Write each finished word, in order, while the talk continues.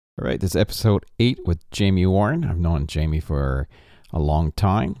All right, this is episode 8 with Jamie Warren. I've known Jamie for a long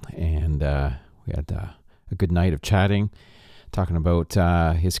time, and we had a good night of chatting, talking about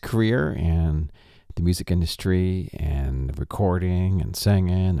his career and the music industry and recording and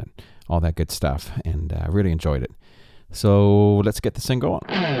singing and all that good stuff, and I really enjoyed it. So let's get this thing going.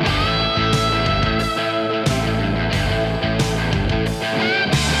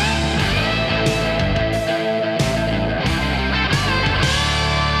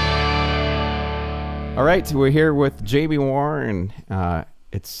 All right, we're here with Jamie Warren.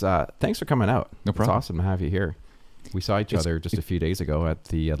 It's thanks for coming out. No problem. It's awesome to have you here. We saw each other just a few days ago at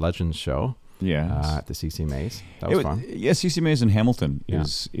the Legends show. Yeah, at the CCMAs. That was fun. Yeah, CCMAs in Hamilton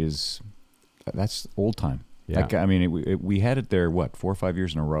is that's old time. Yeah. Like, I mean, we had it there 4 or 5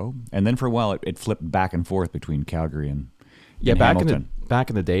 years in a row, and then for a while it flipped back and forth between Calgary and Hamilton. Back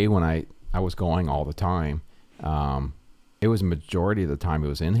in the day when I was going all the time. It was a majority of the time it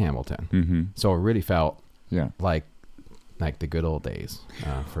was in Hamilton. Mm-hmm. So it really felt like the good old days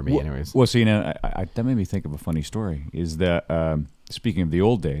for me anyways. Well, so, that made me think of a funny story, is that, speaking of the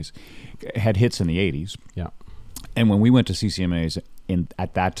old days, had hits in the 80s. Yeah. And when we went to CCMAs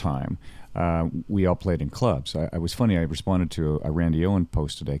at that time, we all played in clubs. I was funny, I responded to a Randy Owen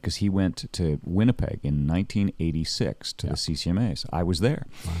post today because he went to Winnipeg in 1986 to the CCMAs. I was there.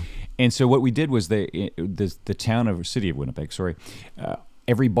 Wow. And so what we did was the city of Winnipeg,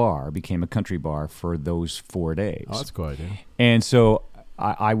 every bar became a country bar for those 4 days. Oh, that's good, yeah. And so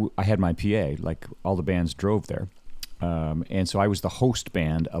I had my PA, like all the bands drove there. And so I was the host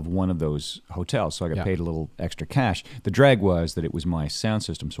band of one of those hotels, so I got paid a little extra cash. The drag was that it was my sound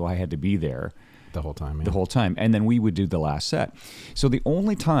system, so I had to be there the whole time. Yeah. The whole time, and then we would do the last set. So the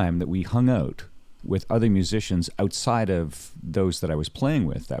only time that we hung out with other musicians outside of those that I was playing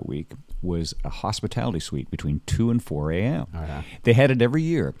with that week was a hospitality suite between 2 and 4 a.m. Oh, yeah. They had it every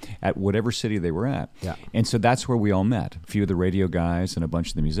year at whatever city they were at. Yeah. And so that's where we all met, a few of the radio guys and a bunch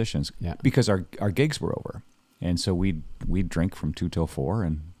of the musicians, because our gigs were over. And so we'd drink from 2 till 4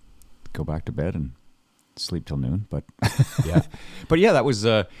 and go back to bed and sleep till noon. But that was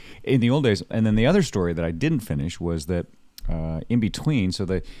in the old days. And then the other story that I didn't finish was that in between, so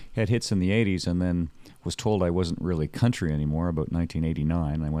they had hits in the 80s, and then was told I wasn't really country anymore about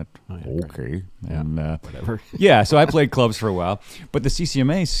 1989. I went, okay. And, whatever. So I played clubs for a while. But the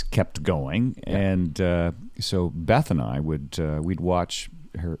CCMAs kept going. Yeah. And so Beth and I we'd watch...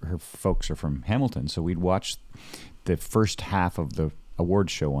 Her folks are from Hamilton, so we'd watch the first half of the award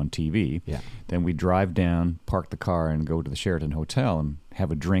show on TV. Yeah. Then we'd drive down, park the car, and go to the Sheraton Hotel and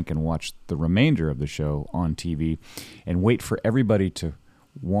have a drink and watch the remainder of the show on TV and wait for everybody to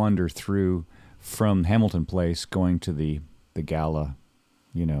wander through from Hamilton Place going to the gala,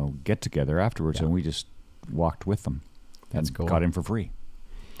 get-together afterwards, and we just walked with them. That's cool. Got in for free.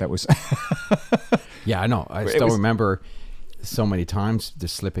 That was... Yeah, I know. I still remember... so many times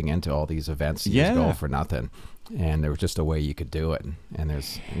just slipping into all these events you just go for nothing, and there was just a way you could do it, and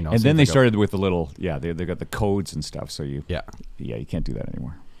there's and then they started with the little they got the codes and stuff, so you can't do that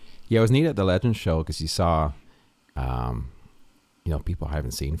anymore. It was neat at the Legends show because you saw people I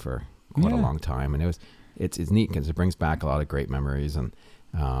haven't seen for quite a long time, and it's neat because it brings back a lot of great memories, and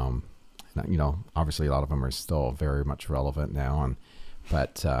obviously a lot of them are still very much relevant now,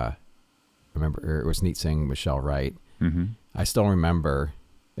 but I remember it was neat seeing Michelle Wright. Mm-hmm. I still remember,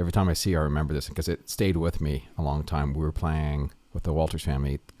 every time I see her, I remember this because it stayed with me a long time. We were playing with the Walters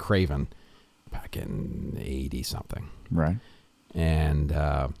family, Craven, back in 80-something. Right. And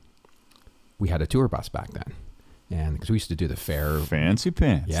we had a tour bus back then. And because we used to do the fair. Fancy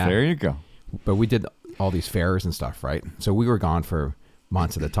pants. Yeah. There you go. But we did all these fairs and stuff, right? So we were gone for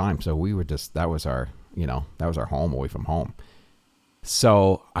months at a time. So we were that was our home away from home.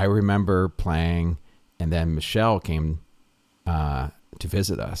 So I remember playing, and then Michelle came to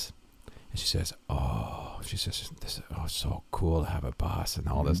visit us, and she says, "This it's so cool to have a bus and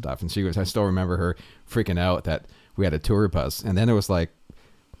all this stuff." And I still remember her freaking out that we had a tour bus. And then it was like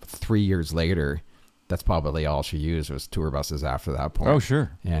 3 years later, that's probably all she used was tour buses after that point. Oh,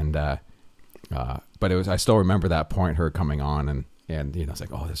 sure. And but I still remember that point, her coming on, and it's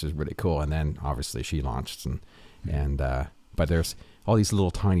like, oh, this is really cool. And then obviously she launched, and but there's all these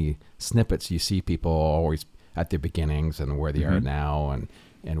little tiny snippets you see people always at their beginnings and where they are now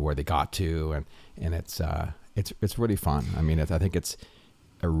and where they got to, and it's really fun. I mean, I think it's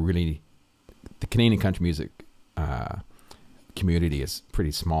the Canadian country music community is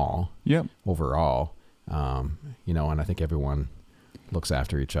pretty small overall, and I think everyone looks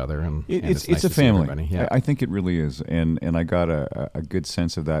after each other, and It's nice a to see family. everybody. Yeah. I think it really is, and I got a good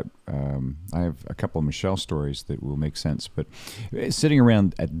sense of that. I have a couple of Michelle stories that will make sense. But sitting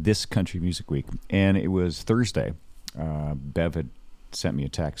around at this Country Music Week, and it was Thursday, Bev had sent me a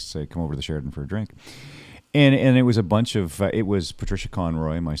text, say, come over to the Sheraton for a drink. And it was a bunch of, it was Patricia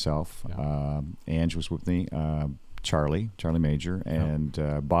Conroy, myself, Ange was with me, Charlie Major,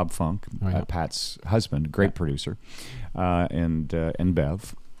 and Bob Funk, Pat's husband, great producer, and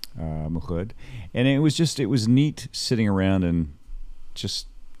Bev Mahood. And it was neat sitting around and just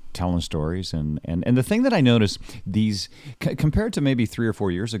telling stories. And the thing that I noticed, these, compared to maybe 3 or 4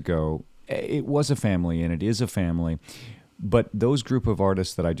 years ago, it was a family, and it is a family. But those group of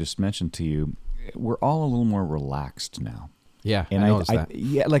artists that I just mentioned to you, we're all a little more relaxed now. Yeah, and I noticed that.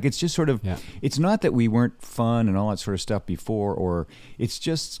 Yeah, like it's just sort of, it's not that we weren't fun and all that sort of stuff before, or it's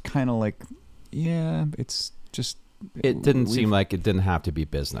just kind of like, it's just. It didn't seem like it didn't have to be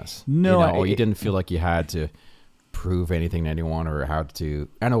business. No, or you didn't feel like you had to prove anything to anyone, or how to,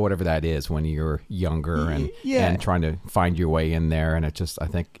 I know whatever that is when you're younger and trying to find your way in there. And I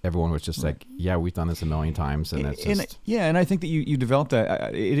think everyone was just like, we've done this a million times. And it's just. And I think that you developed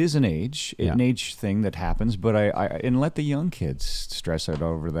it is an age thing that happens, but and let the young kids stress out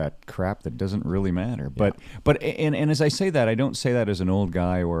over that crap that doesn't really matter. But as I say that, I don't say that as an old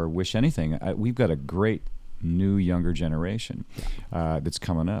guy or wish anything. We've got a great new younger generation that's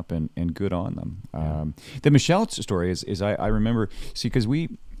coming up, and good on them. The Michelle story is I remember, because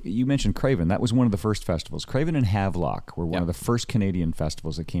you mentioned Craven. That was one of the first festivals. Craven and Havelock were one of the first Canadian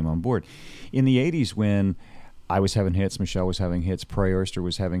festivals that came on board in the 80s, when I was having hits, Michelle was having hits, Prairie Oyster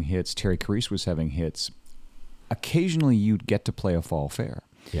was having hits, Terry Carice was having hits. Occasionally you'd get to play a fall fair.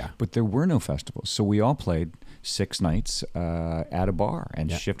 But there were no festivals, so we all played 6 nights at a bar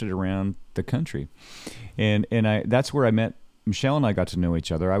and shifted around the country. And that's where I met Michelle, and I got to know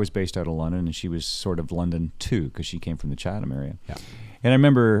each other. I was based out of London, and she was sort of London too, because she came from the Chatham area. And I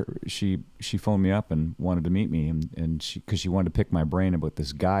remember she phoned me up and wanted to meet me, and because she wanted to pick my brain about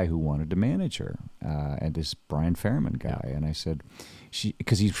this guy who wanted to manage her, and this Brian Fairman guy. And I said,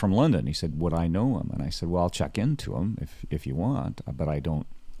 because he's from London, he said, would I know him? And I said, well, I'll check into him if you want, but I don't.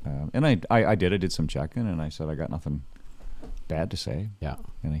 And I did some checking, and I said, I got nothing bad to say.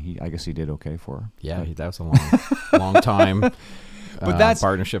 And I guess he did okay for her. That was a long time but that's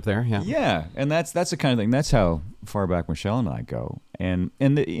partnership there. And that's the kind of thing. That's how far back Michelle and I go. And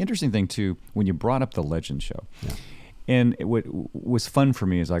the interesting thing too, when you brought up the Legend show, and what was fun for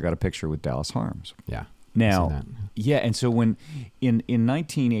me is I got a picture with Dallas Harms. Now, and so when in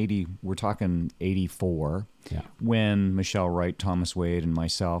 1980, we're talking 84, when Michelle Wright, Thomas Wade, and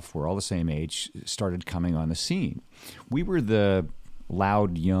myself were all the same age, started coming on the scene. We were the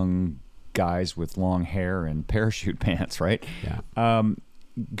loud young guys with long hair and parachute pants, right?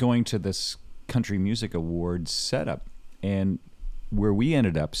 Going to this Country Music Awards setup, and where we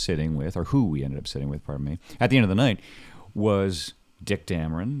ended up sitting with, or who we ended up sitting with, pardon me, at the end of the night, was Dick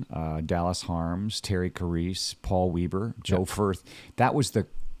Dameron, Dallas Harms, Terry Carice, Paul Weber, Joe Firth. That was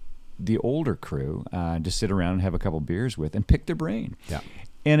the older crew to sit around and have a couple beers with and pick their brain.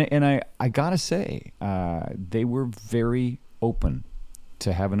 And I gotta say, they were very open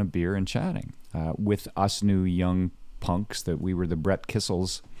to having a beer and chatting with us new young punks that we were the Brett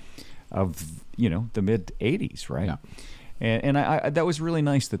Kissels of the mid 80s, right? And I that was really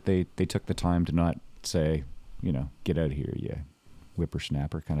nice that they took the time to not say, get out of here, you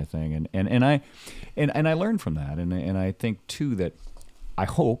whippersnapper kind of thing. And I learned from that, and I think too that I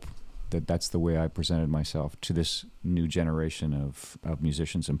hope that that's the way I presented myself to this new generation of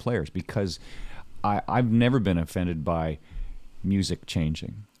musicians and players, because I've never been offended by music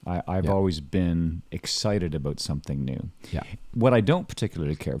changing. I've always been excited about something new. What I don't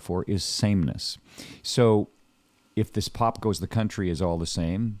particularly care for is sameness. So if this pop goes the country is all the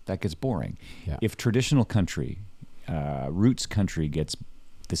same, that gets boring. If traditional country, roots country gets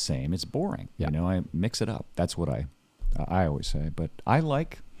the same, it's boring. I mix it up. That's what I always say. But I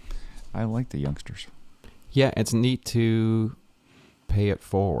like the youngsters. It's neat to pay it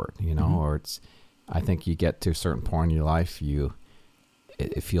forward, or I think you get to a certain point in your life,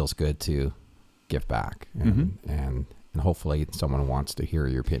 it feels good to give back, and hopefully someone wants to hear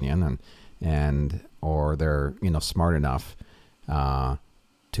your opinion, or they're smart enough to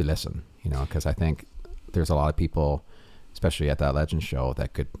listen, because I think there's a lot of people, especially at that Legend show,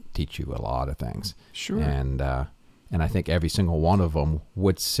 that could teach you a lot of things. And I think every single one of them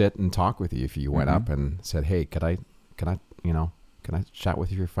would sit and talk with you if you went up and said, "Hey, can I chat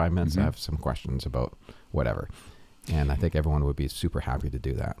with you for 5 minutes? I have some questions about whatever." And I think everyone would be super happy to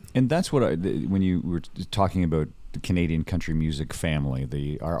do that. And that's what when you were talking about Canadian country music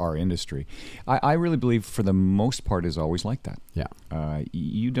family, our industry. I really believe for the most part is always like that. Yeah.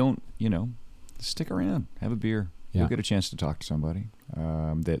 You don't, stick around, have a beer. Yeah. You'll get a chance to talk to somebody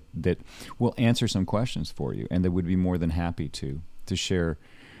that will answer some questions for you, and that would be more than happy to share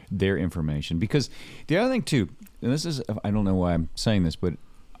their information. Because the other thing too, and this is, I don't know why I'm saying this, but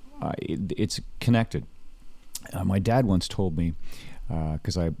it's connected. My dad once told me,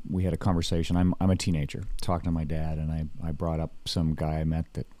 because we had a conversation. I'm a teenager talking to my dad, and I brought up some guy I met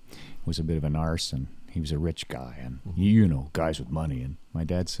that was a bit of an arse, and he was a rich guy, and guys with money. And my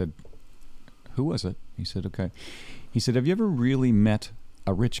dad said, "Who was it?" He said, "Okay." He said, "Have you ever really met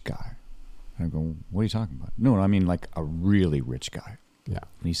a rich guy?" And I go, "What are you talking about?" No, I mean like a really rich guy. Yeah.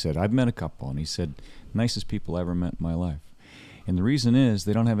 And he said, "I've met a couple," and he said, "Nicest people I ever met in my life." And the reason is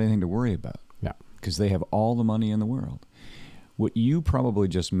they don't have anything to worry about. Yeah. Because they have all the money in the world. What you probably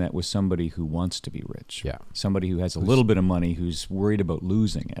just met was somebody who wants to be rich. Yeah. Somebody who has a little bit of money who's worried about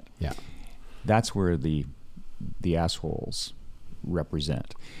losing it. Yeah. That's where the assholes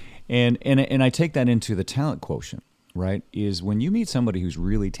represent. And I take that into the talent quotient, right? Is when you meet somebody who's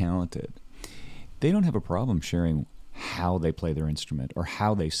really talented, they don't have a problem sharing how they play their instrument or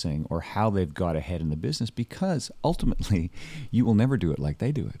how they sing or how they've got ahead in the business, because ultimately you will never do it like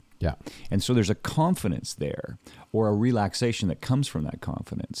they do it. Yeah. And so there's a confidence there, or a relaxation that comes from that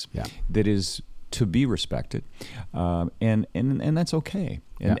confidence, that is to be respected, and that's okay.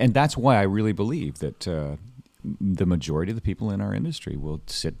 And that's why I really believe that the majority of the people in our industry will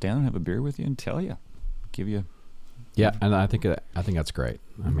sit down and have a beer with you and tell you, give you. Yeah, and I think that's great.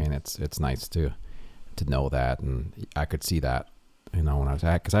 I mean, it's nice to know that, and I could see that, when I was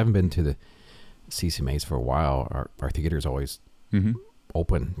at, because I haven't been to the CCMAs for a while. Our theater's always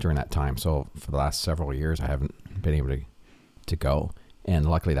open during that time, so for the last several years I haven't been able to go. And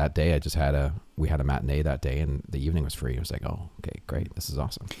luckily that day we had a matinee that day, and the evening was free. It was like, oh, okay, great, this is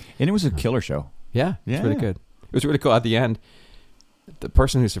awesome. And it was a killer show. Yeah, it's really good. It was really cool. At the end, the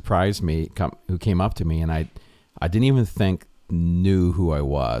person who surprised me, who came up to me, and I didn't even think knew who I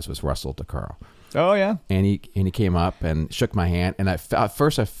was Russell DeCarl. Oh yeah. And he came up and shook my hand, and at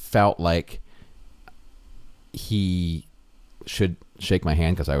first I felt like he should shake my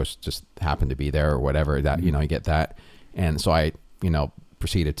hand because I was just happened to be there or whatever. That you get that, and so I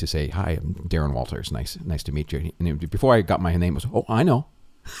proceeded to say, "Hi, I'm Darren Walters. Nice to meet you." And before I got my name, it was, "Oh, I know."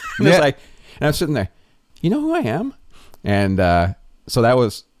 And and I was sitting there, "You know who I am?" And so that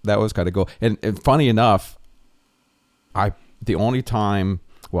was kind of cool. And funny enough, the only time,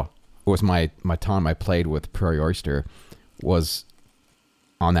 it was my time I played with Prairie Oyster was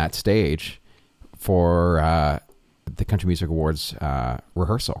on that stage for the Country Music Awards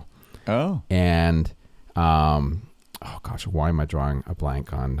rehearsal. Oh. And oh gosh, why am I drawing a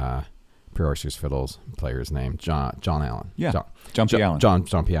blank on Prairie Oyster's fiddles player's name? John Allen. Yeah. John P. Allen.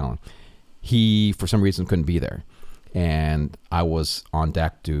 John P. Allen. He for some reason couldn't be there, and I was on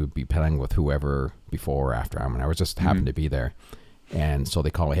deck to be playing with whoever before or after him, and I was just happened to be there. And so they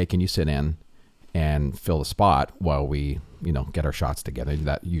called me, "Hey, can you sit in and fill the spot while we, get our shots together?"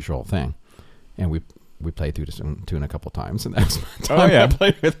 That usual thing. And we played through the tune a couple times, and that was my time I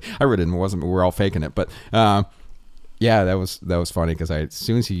played with. I really wasn't. We were all faking it, but that was funny because as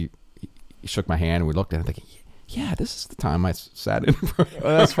soon as he shook my hand and we looked at it, thinking, yeah, this is the time I sat in for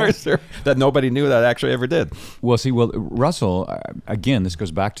that nobody knew that I actually ever did. Well, Russell, again, this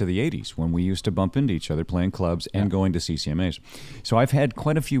goes back to the 80s when we used to bump into each other playing clubs and going to CCMAs. So I've had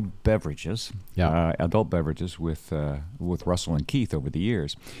quite a few beverages, adult beverages with Russell and Keith over the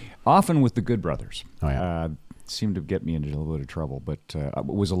years, often with the Good Brothers. Oh, yeah. Seemed to get me into a little bit of trouble, but it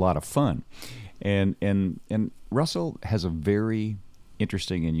was a lot of fun. And Russell has a very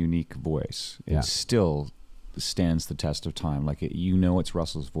interesting and unique voice. It still stands the test of time. Like it's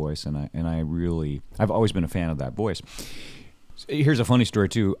Russell's voice, and I've always been a fan of that voice. Here's a funny story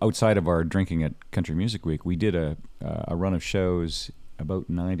too. Outside of our drinking at Country Music Week, we did a run of shows about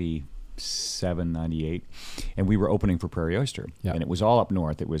 97, 98, and we were opening for Prairie Oyster, and it was all up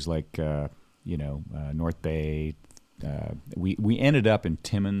north. It was like North Bay. We ended up in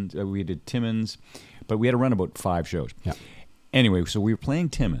Timmins. We did Timmins, but we had to run about 5 shows. Yeah. Anyway, so we were playing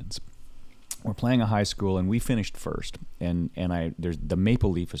Timmins. We're playing a high school, and we finished first. And there's the Maple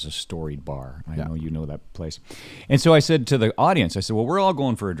Leaf is a storied bar. I know you know that place. And so I said to the audience, I said, well, we're all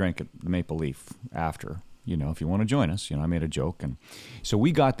going for a drink at the Maple Leaf after, if you want to join us. I made a joke. And so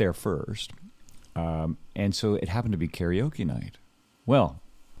we got there first. And so it happened to be karaoke night. Well,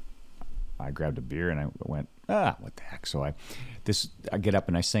 I grabbed a beer, and I went, what the heck? So I get up,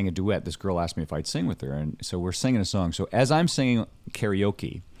 and I sang a duet. This girl asked me if I'd sing with her. And so we're singing a song. So as I'm singing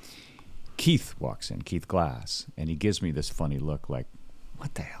karaoke, Keith walks in, Keith Glass, and he gives me this funny look like,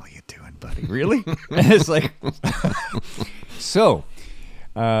 what the hell are you doing, buddy? Really? And it's like, so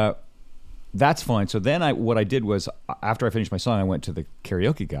that's fine. So then what I did was, after I finished my song, I went to the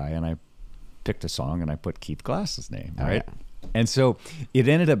karaoke guy and I picked a song and I put Keith Glass's name, right? Yeah. And so it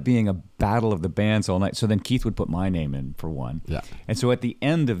ended up being a battle of the bands all night. So then Keith would put my name in for one. Yeah. And so at the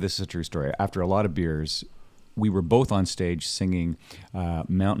end of This Is a True Story, after a lot of beers, we were both on stage singing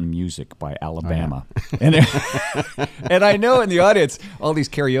Mountain Music by Alabama. Oh, yeah. And I know in the audience, all these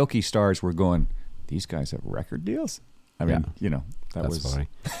karaoke stars were going, these guys have record deals? I mean, that was funny.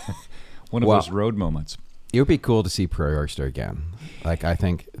 one of those road moments. It would be cool to see Prairie Oyster again. Like, I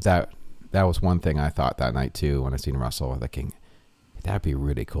think that was one thing I thought that night, too, when I seen Russell, thinking, that'd be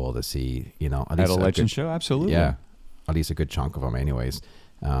really cool to see, at a legend show? Absolutely. Yeah. At least a good chunk of them anyways.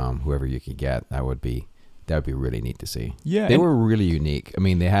 Whoever you could get, that would be really neat to see. Yeah. They were really unique. I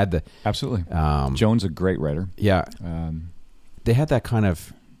mean, they had the... Absolutely. Joan's a great writer. Yeah. They had that kind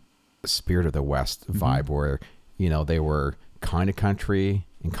of Spirit of the West vibe where, they were kind of country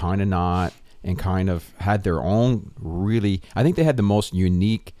and kind of not, and kind of had their own really... I think they had the most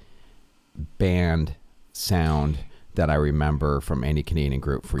unique band sound that I remember from any Canadian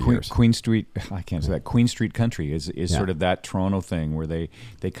group for years. Queen Street, I can't say that. Queen Street Country is sort of that Toronto thing where they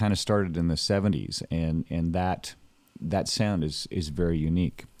kind of started in the 70s, and that sound is very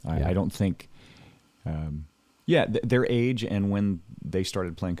unique. I don't think, their age and when they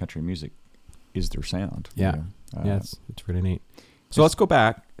started playing country music is their sound. Yeah, it's really neat. So let's go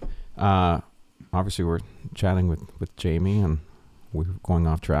back. Obviously, we're chatting with Jamie, and we're going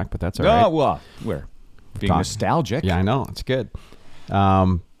off track, but that's all right. Oh, well, we're being nostalgic. Yeah, I know. It's good.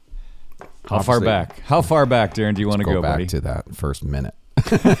 How far back? How far back, Darren, do you want to go, back buddy? to that first minute.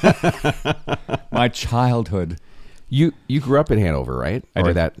 My childhood. You grew up in Hanover, right? I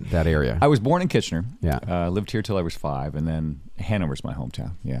did. That area. I was born in Kitchener. Yeah. Lived here till I was 5, and then Hanover's my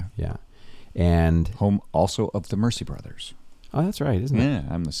hometown. Yeah. Yeah. And home also of the Mercy Brothers. Oh, that's right, isn't it? Yeah,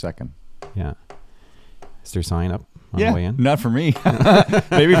 I'm the second. Yeah. Is there a sign up on the way in? Not for me.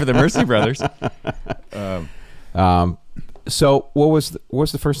 Maybe for the Mercy Brothers. So what was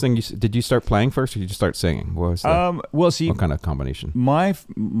the first thing did you start playing first, or did you just start singing? What was what kind of combination? My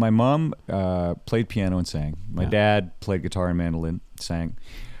mom played piano and sang. My dad played guitar and mandolin, sang.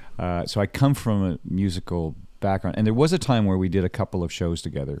 So I come from a musical background, and there was a time where we did a couple of shows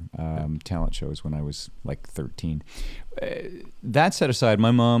together, talent shows, when I was like 13. That set aside, my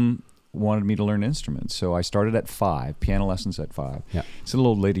mom wanted me to learn instruments, so I started at 5, piano lessons at 5. Yeah. So the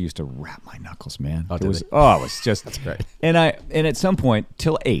little old lady used to rap my knuckles, man. Oh, it was just that's great. And at some point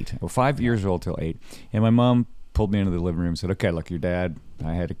till 8, 5 years old till 8, and my mom pulled me into the living room and said, "Okay, look, your dad,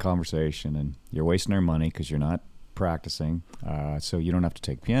 I had a conversation, and you're wasting our money because you're not practicing, so you don't have to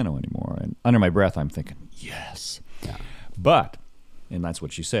take piano anymore." And under my breath, I'm thinking, yes. Yeah. But, and that's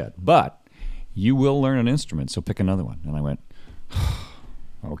what she said, but you will learn an instrument, so pick another one. And I went,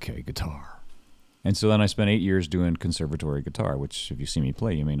 okay, guitar. And so then I spent 8 years doing conservatory guitar, which if you see me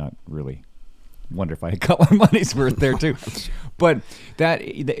play, you may not really wonder if I got my money's worth there too. But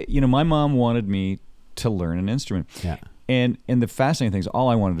my mom wanted me to learn an instrument. Yeah. And the fascinating thing is all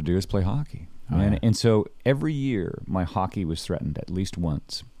I wanted to do is play hockey. Oh, yeah. And so every year my hockey was threatened at least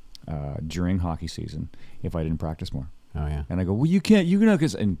once during hockey season if I didn't practice more. Oh, yeah. And I go, well, you can't,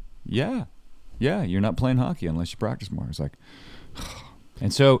 and yeah, you're not playing hockey unless you practice more. It's like,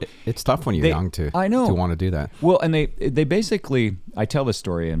 and so it's tough when you're young to want to do that. Well, and they basically, I tell this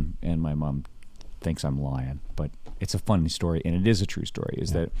story, and my mom thinks I'm lying, but it's a funny story, and it is a true story,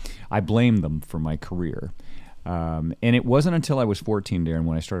 is that I blame them for my career. And it wasn't until I was 14, Darren,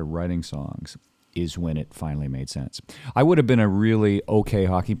 when I started writing songs, is when it finally made sense. I would have been a really okay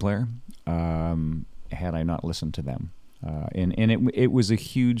hockey player had I not listened to them. And it was a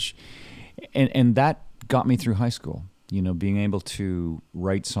huge, and that got me through high school. Being able to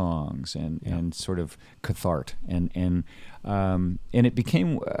write songs and sort of cathart, and it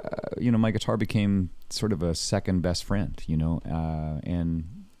became, my guitar became sort of a second best friend, and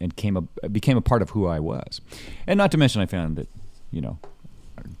became a part of who I was. And not to mention, I found that,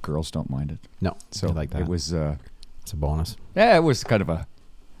 girls don't mind it. No, so I like that. It was, it's a bonus. Yeah, it was kind of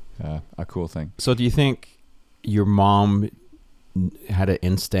a cool thing. So do you think your mom had an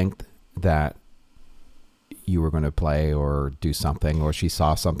instinct that you were going to play or do something, or she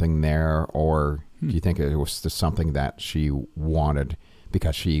saw something there, or do you think it was just something that she wanted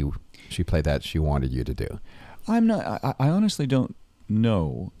because she played that she wanted you to do? I honestly don't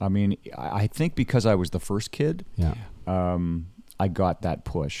know. I mean, I think because I was the first kid, I got that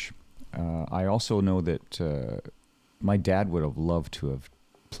push. I also know that my dad would have loved to have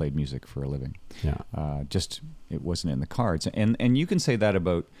played music for a living. Yeah. Just it wasn't in the cards. And you can say that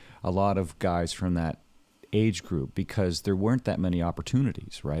about a lot of guys from that age group because there weren't that many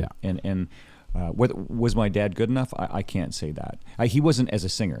opportunities, right? Yeah. And was my dad good enough? I can't say that. He wasn't as a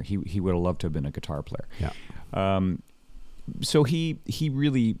singer. He would have loved to have been a guitar player. Yeah. So he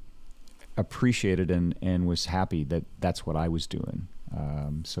really appreciated and was happy that that's what I was doing.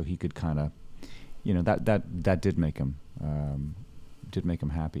 So he could kind of, that did make him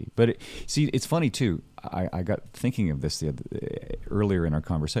happy. But it's funny too. I got thinking of this earlier in our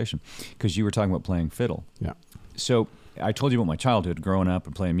conversation because you were talking about playing fiddle. Yeah. So I told you about my childhood, growing up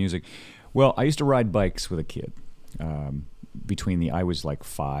and playing music. Well, I used to ride bikes with a kid. I was like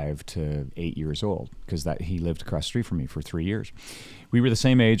 5 to 8 years old because he lived across the street from me for 3 years. We were the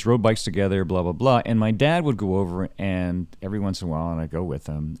same age, rode bikes together, blah, blah, blah. And my dad would go over and every once in a while, and I'd go with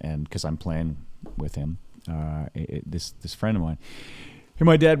him, and because I'm playing with him, this friend of mine, and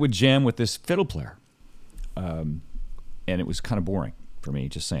my dad would jam with this fiddle player. And it was kind of boring for me,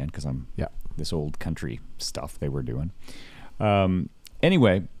 just saying, because I'm this old country stuff they were doing.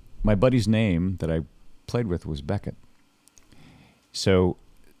 Anyway, my buddy's name that I played with was Beckett. So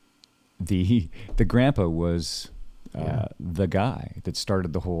the grandpa was the guy that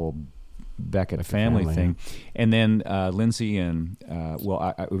started the whole Beckett family thing. Yeah. And then Lindsay and,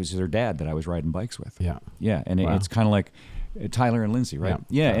 it was their dad that I was riding bikes with. Yeah. Yeah, and it's kind of like Tyler and Lindsay, right?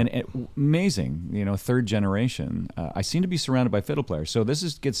 Yeah, and amazing, third generation. I seem to be surrounded by fiddle players. So this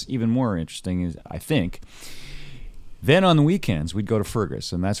gets even more interesting, I think. Then on the weekends, we'd go to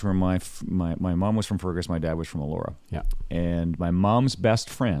Fergus, and that's where my mom was from Fergus, my dad was from Elora. Yeah. And my mom's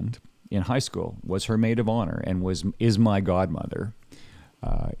best friend in high school was her maid of honor and is my godmother,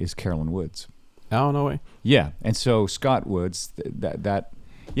 is Carolyn Woods. Oh, no way. Yeah, and so Scott Woods, I'm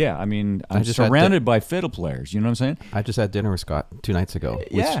just surrounded by fiddle players, you know what I'm saying? I just had dinner with Scott 2 nights ago.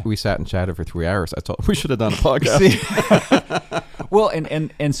 Yeah. We sat and chatted for 3 hours. I thought we should have done a podcast. Well,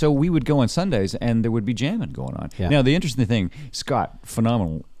 and so we would go on Sundays, and there would be jamming going on. Yeah. Now, the interesting thing, Scott,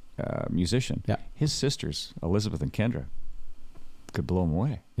 phenomenal musician. Yeah. His sisters, Elizabeth and Kendra, could blow him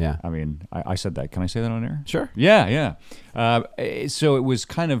away. Yeah. I mean, I said that. Can I say that on air? Sure. Yeah. So it was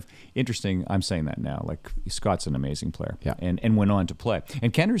kind of interesting. I'm saying that now. Like, Scott's an amazing player. Yeah. And went on to play.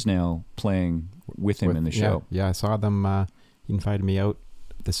 And Kendra's now playing with him in the show. Yeah, I saw them. He invited me out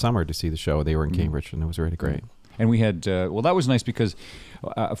this summer to see the show. They were in Cambridge, and it was really great. And we had, that was nice because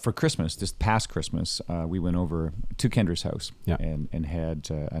for Christmas, this past Christmas, we went over to Kendra's house and had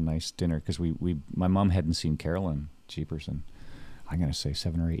a nice dinner because my mom hadn't seen Carolyn Jeepers in, I'm going to say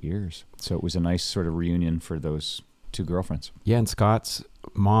 7 or 8 years. So it was a nice sort of reunion for those two girlfriends. Yeah, and Scott's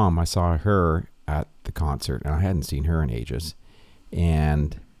mom, I saw her at the concert, and I hadn't seen her in ages.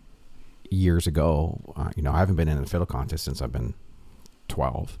 And years ago, I haven't been in a fiddle contest since I've been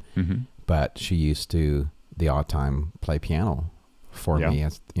 12, but she used to the odd time play piano for me.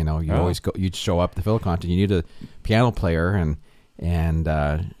 As always you'd show up at the fiddle contest, you need a piano player,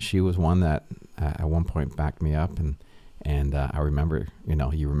 and she was one that at one point backed me up, and I remember,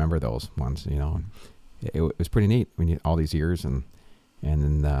 you remember those ones, it was pretty neat when you all these years, and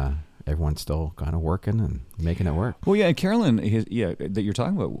then everyone's still kind of working and making it work. Well, yeah, Carolyn, that you're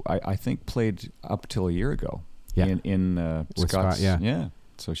talking about, I think played up till a year ago. Yeah. In Scott, Scott's, yeah.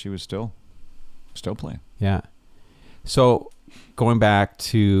 So she was still playing. Yeah. So going back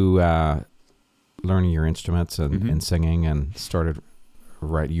to learning your instruments and singing, and started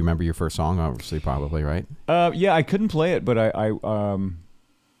right. You remember your first song, obviously, probably, right? Yeah, I couldn't play it, but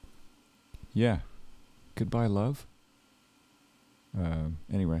Goodbye Love.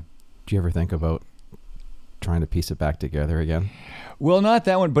 Anyway. Do you ever think about trying to piece it back together again? Well, not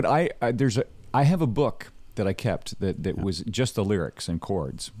that one, but I have a book that I kept that was just the lyrics and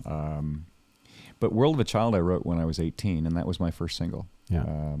chords. But World of a Child I wrote when I was 18, and that was my first single. Yeah.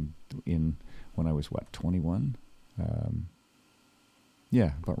 When I was 21. About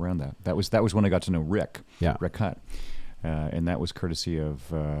around that. That was when I got to know Rick. Yeah. Rick Hutt, and that was courtesy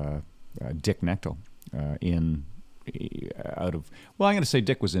of Dick Nechtel. I'm going to say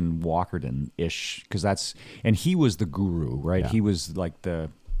Dick was in Walkerton-ish, and he was the guru, right? Yeah. He was like the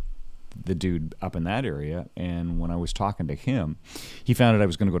dude up in that area. And when I was talking to him, he found out I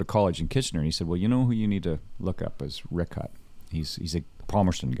was going to go to college in Kitchener, and he said, well, you know who you need to look up is Rick Hutt. He's a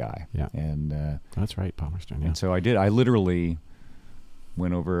Palmerston guy. Yeah. And that's right, Palmerston. Yeah. And so I did. I literally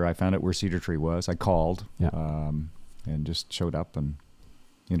went over, I found out where Cedar Tree was. I called, and just showed up and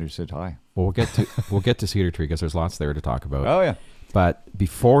said hi. Well, we'll get to Cedar Tree because there's lots there to talk about. Oh yeah. But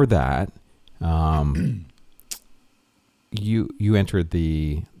before that, you entered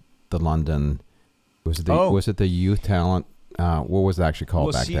the London. Was it the Youth Talent what was it actually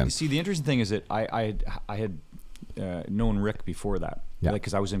called back then? See, the interesting thing is that I had known Rick before that. Yeah.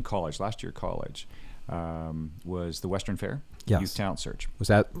 Because I was in college, last year of college, was the Western Fair Youth Talent Search. Was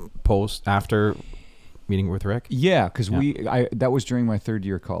that after meeting with Rick? Yeah, because that was during my third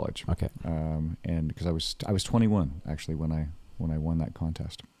year of college. Okay. And because I was 21 actually when I won that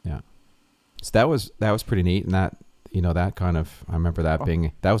contest. Yeah. So that was pretty neat, and that that kind of, I remember that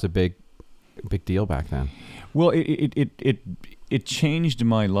being, that was a big deal back then. Well, it changed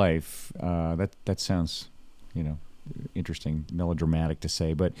my life. That sounds, interesting, melodramatic to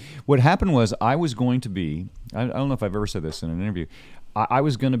say, but what happened was I was going to be, I don't know if I've ever said this in an interview, I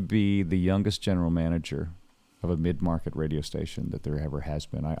was going to be the youngest general manager of a mid-market radio station that there ever has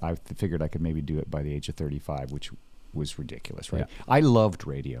been. I figured I could maybe do it by the age of 35, which was ridiculous, right? Yeah. I loved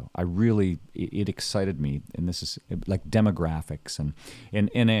radio. I really, it excited me, and this is like demographics and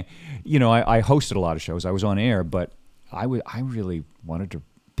I hosted a lot of shows. I was on air, but I really wanted to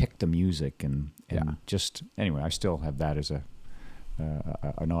pick the music and just, anyway, I still have that as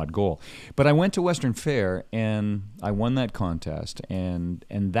an odd goal. But I went to Western Fair and I won that contest, and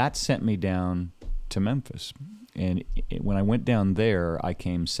that sent me down to Memphis. And when I went down there, I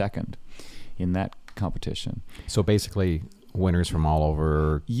came second in that competition. So basically, winners from all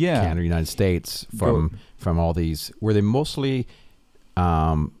over Canada, United States, from all these, were they mostly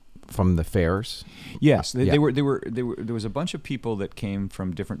from the fairs? Yes, they were. There was a bunch of people that came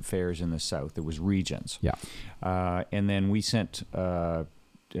from different fairs in the South. There was regions. Yeah, and then we sent per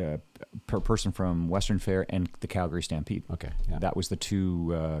person from Western Fair and the Calgary Stampede. Okay, yeah. That was the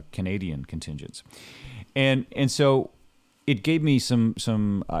two Canadian contingents, and so it gave me some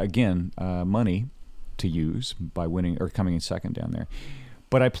money to use by winning or coming in second down there.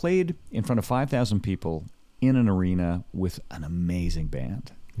 But I played in front of 5,000 people in an arena with an amazing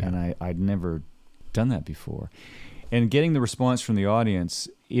band. Yeah. And I'd never done that before. And getting the response from the audience,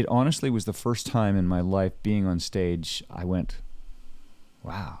 it honestly was the first time in my life being on stage, I went,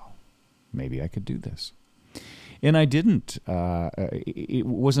 wow, maybe I could do this. And I didn't. It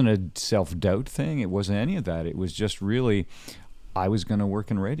wasn't a self-doubt thing. It wasn't any of that. It was just really, I was going to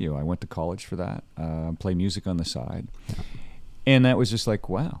work in radio. I went to college for that, play music on the side. Yeah. And that was just like,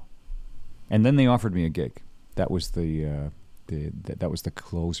 wow. And then they offered me a gig. That was that was the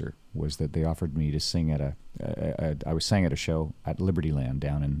closer, was that they offered me to sing at I was sang at a show at Libertyland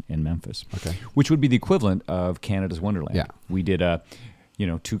down in Memphis, okay, which would be the equivalent of Canada's Wonderland. Yeah. We did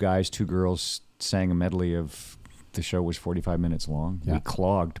two guys, two girls sang a medley of, the show was 45 minutes long. Yeah. We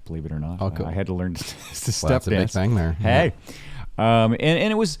clogged, believe it or not. Oh, cool. I had to learn to step that's a dance. big thing there. Hey. Yeah.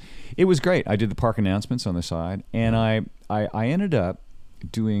 And it was great. I did the park announcements on the side, and I ended up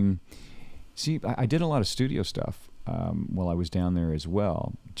doing, I did a lot of studio stuff while I was down there as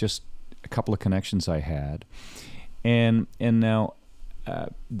well. Just a couple of connections I had, and now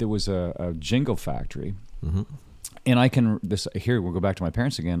there was a jingle factory, mm-hmm. and here we'll go back to my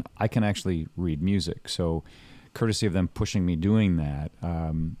parents again. I can actually read music, so courtesy of them pushing me doing that,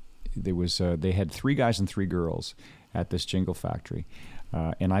 they had 3 guys and 3 girls at this jingle factory,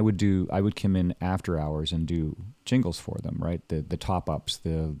 and I would come in after hours and do jingles for them, right? The top ups,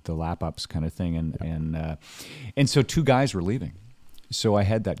 the lap ups kind of thing, and so 2 guys were leaving, so I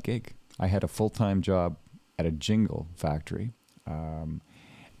had that gig. I had a full-time job at a jingle factory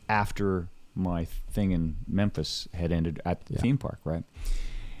after my thing in Memphis had ended at the theme park, right?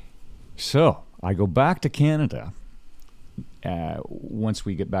 So I go back to Canada once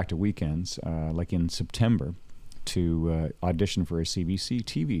we get back to weekends, like in September, to audition for a CBC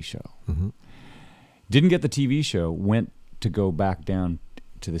TV show. Mm-hmm. Didn't get the TV show, went to go back down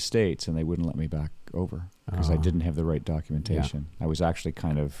to the States, and they wouldn't let me back over because I didn't have the right documentation. Yeah. I was actually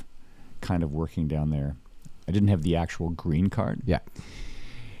kind of working down there. I didn't have the actual green card. Yeah.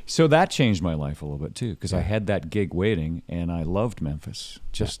 So that changed my life a little bit too, because I had that gig waiting, and I loved Memphis,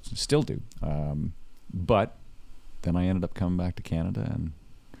 still do. But then I ended up coming back to Canada and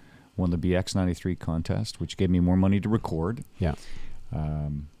won the BX93 contest, which gave me more money to record. Yeah.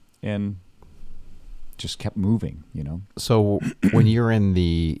 And just kept moving, So when you were in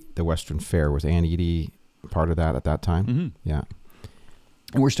the Western Fair, was Ann Eady part of that at that time? Mm-hmm. Yeah.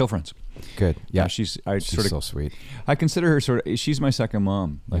 And we're still friends. Good. Yeah. She's so sweet. I consider her she's my second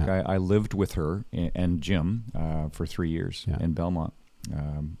mom. Like I lived with her and Jim for 3 years in Belmont.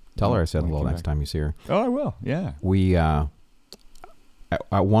 Tell her I said hello next time you see her. Oh, I will. Yeah. We, at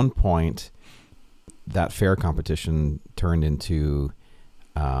one point, that fair competition turned into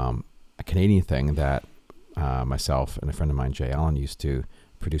a Canadian thing that myself and a friend of mine, Jay Allen, used to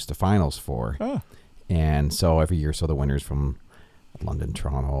produce the finals for. Oh. And so every year, the winners from London,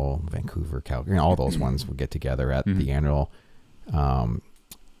 Toronto, Vancouver, Calgary, all those ones would get together at the annual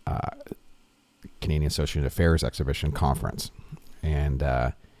Canadian Association Affairs Exhibition Conference. And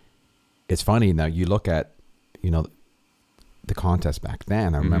it's funny now, you look at, the contest back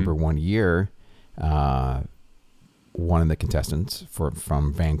then. I remember one year, one of the contestants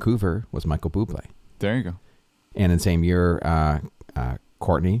from Vancouver was Michael Bublé. There you go. And in the same year,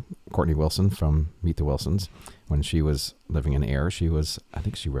 Courtney Wilson from Meet the Wilsons, when she was living in Ayr, I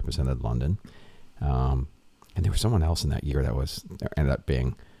think she represented London. And there was someone else in that year that ended up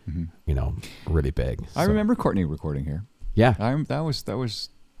being, really big. I remember Courtney recording here. Yeah.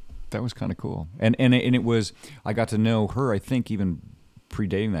 That was kind of cool. And it was, I got to know her, I think even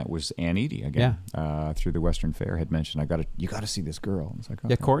predating that was Ann Eady again. Yeah. Through the Western Fair had mentioned, you got to see this girl. And it's like, okay.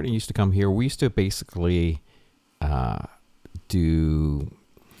 Yeah, Courtney used to come here. We used to basically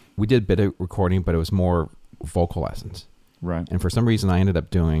we did a bit of recording, but it was more vocal lessons. Right. And for some reason, I ended up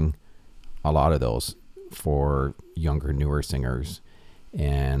doing a lot of those for younger, newer singers.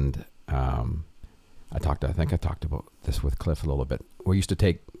 And I think I talked about this with Cliff a little bit. We used to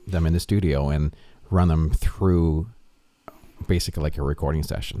take them in the studio and run them through basically like a recording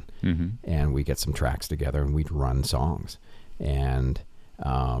session. Mm-hmm. And we get some tracks together and we'd run songs. And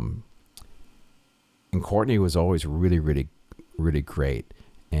Courtney was always really, really, really great.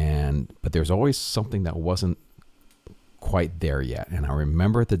 But there's always something that wasn't quite there yet. And I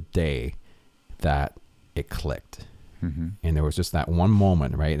remember the day that it clicked. Mm-hmm. And there was just that one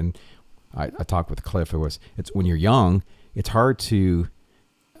moment, right? And I talked with Cliff. It's when you're young, it's hard to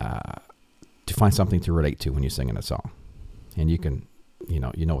find something to relate to when you're singing a song. And you can, you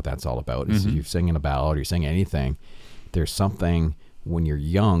know what that's all about. Mm-hmm. If you're singing a ballad or you're singing anything, there's something when you're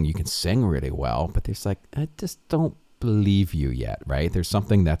young, you can sing really well, but there's like, I just don't believe you yet, right? There's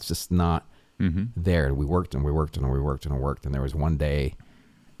something that's just not there. We worked and we worked and we worked and we worked. And there was one day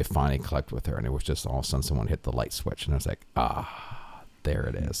it finally clicked with her, and it was just all of a sudden someone hit the light switch, and I was like, there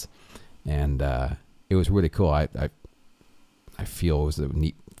it is. And it was really cool. I feel it was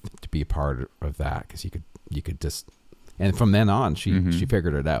neat to be a part of that, because you could just, and from then on, she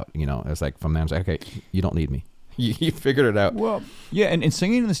figured it out. It was like, from then I was like, okay, you don't need me. You figured it out. Well, yeah, and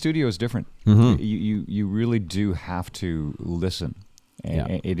singing in the studio is different. Mm-hmm. You really do have to listen.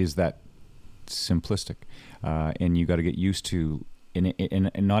 And it is that simplistic, and you got to get used to. And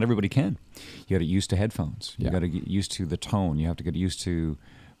not everybody can. You got to get used to headphones. You got to get used to the tone. You have to get used to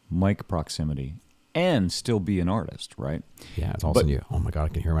mic proximity, and still be an artist, right? Yeah, it's also new. Oh my God, I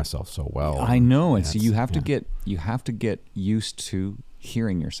can hear myself so well. I know, and so you have to get used to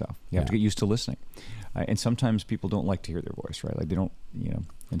hearing yourself. You have to get used to listening. And sometimes people don't like to hear their voice, right? Like they don't,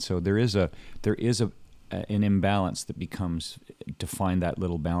 And so there is an imbalance that becomes to find that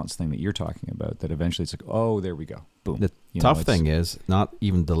little balance thing that you're talking about. That eventually it's like, oh, there we go, boom. The tough thing is not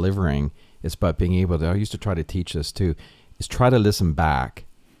even delivering; it's about being able to. I used to try to teach this too. Is try to listen back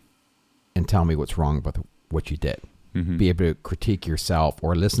and tell me what's wrong about what you did. Mm-hmm. Be able to critique yourself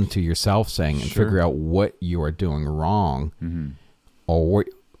or listen to yourself saying and figure out what you are doing wrong, or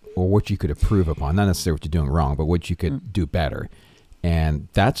what you could improve upon. Not necessarily what you're doing wrong, but what you could do better. And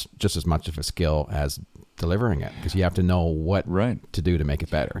that's just as much of a skill as delivering it, because you have to know what to do to make it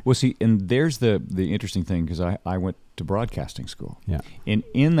better. Well, see, and there's the interesting thing, because I went to broadcasting school. Yeah. And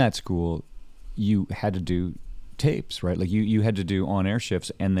in that school, you had to do tapes, right? Like you had to do on-air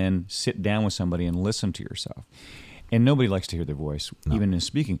shifts and then sit down with somebody and listen to yourself. And nobody likes to hear their voice, even in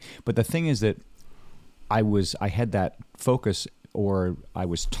speaking. But the thing is that I had that focus, or I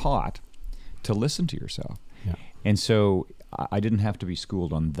was taught to listen to yourself. Yeah. And so I didn't have to be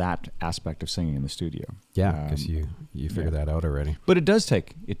schooled on that aspect of singing in the studio. Yeah, because you figured that out already. But it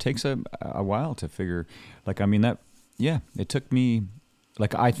takes a while to figure. It took me.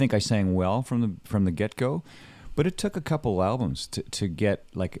 Like, I think I sang well from the get go, but it took a couple albums to get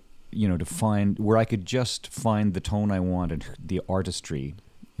to find where I could just find the tone I wanted, the artistry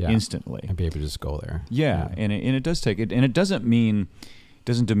instantly, and be able to just go there. Yeah. And it does take it, and it doesn't demean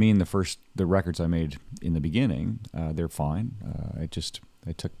the records I made in the beginning. They're fine. It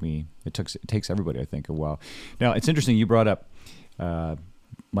takes everybody, I think, a while. Now, it's interesting you brought up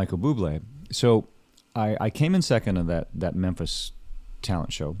Michael Bublé. So I came in second in that Memphis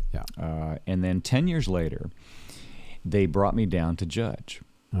talent show. Yeah. And then 10 years later, they brought me down to judge.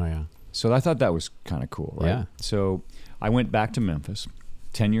 Oh yeah. So I thought that was kind of cool, right? Yeah. So I went back to Memphis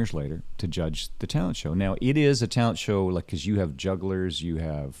 10 years later to judge the talent show. Now, it is a talent show, because you have jugglers, you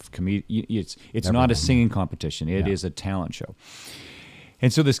have it's not a singing competition. It is a talent show.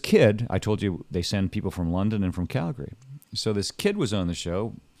 And so this kid, I told you, they send people from London and from Calgary. So this kid was on the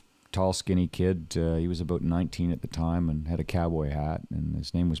show, tall, skinny kid. He was about 19 at the time and had a cowboy hat, and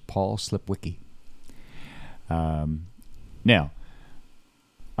his name was Paul Slipwicki. Now,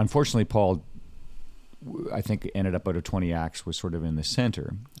 unfortunately, Paul, I think, ended up out of 20 acts, was sort of in the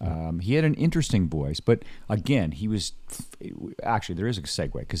center. He had an interesting voice, but again, he was actually, there is a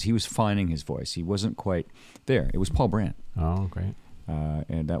segue, because he was finding his voice. He wasn't quite there. It was Paul Brandt. Oh, great.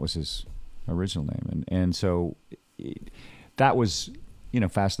 And that was his original name. And so that was,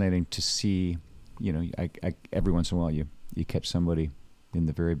 fascinating to see. Every once in a while you catch somebody in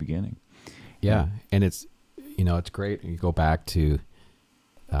the very beginning. Yeah, and it's great. You go back to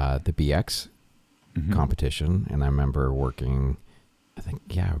the BX competition, and I remember working.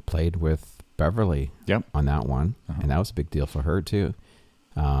 I played with Beverly on that one, and that was a big deal for her too.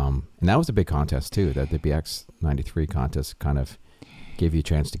 And that was a big contest too. That the BX '93 contest kind of gave you a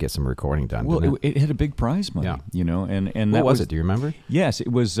chance to get some recording done. Well, it had a big prize money, and what that was it? Do you remember? Yes,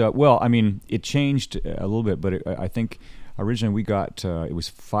 it was. It changed a little bit, but I think originally we got it was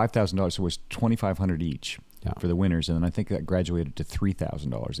 $5,000, so it was $2,500 each for the winners, and then I think that graduated to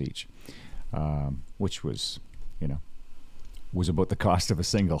 $3,000 each, which was, was about the cost of a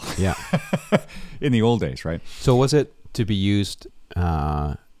single. Yeah, in the old days, right? So was it to be used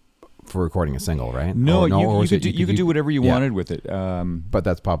for recording a single, right? No, you could do whatever you wanted with it. But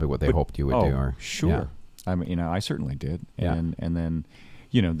that's probably what they hoped you would do. Or, sure. Yeah. I mean, I certainly did. And then,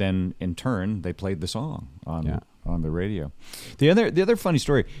 then in turn they played the song on the radio. The other funny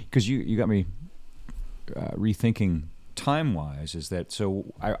story, because you got me rethinking time-wise, is that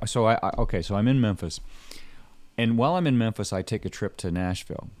so I'm in Memphis. And while I'm in Memphis, I take a trip to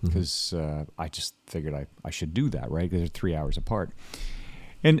Nashville because I just figured I should do that, right? Because they're 3 hours apart.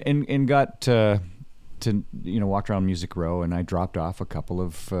 And got to walk around Music Row, and I dropped off a couple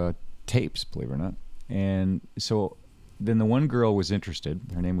of tapes, believe it or not. And so then the one girl was interested.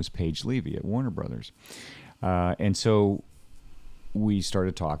 Her name was Paige Levy at Warner Brothers. And so we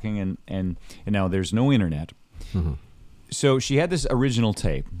started talking, and now there's no internet. Mm-hmm. So she had this original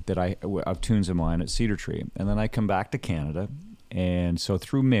tape of tunes of mine at Cedar Tree, and then I come back to Canada, and so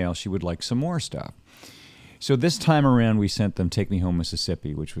through mail she would like some more stuff. So this time around we sent them "Take Me Home,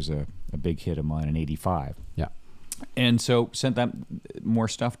 Mississippi," which was a big hit of mine in '85. Yeah, and so sent that more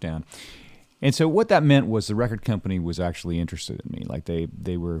stuff down. And so what that meant was the record company was actually interested in me, like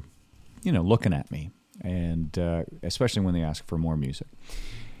they were, looking at me, and especially when they asked for more music.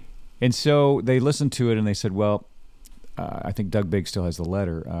 And so they listened to it and they said, well. I think Doug Biggs still has the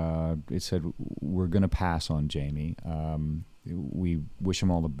letter. It said, we're going to pass on Jamie. We wish him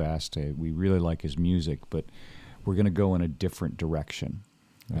all the best. We really like his music, but we're going to go in a different direction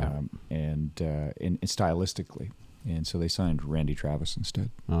and stylistically. And so they signed Randy Travis instead.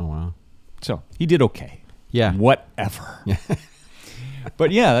 Oh, wow. So he did okay. Yeah. Whatever.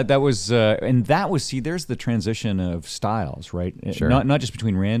 But yeah, that was, there's the transition of styles, right? Sure. Not just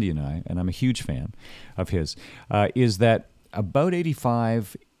between Randy and I, and I'm a huge fan of his, is that about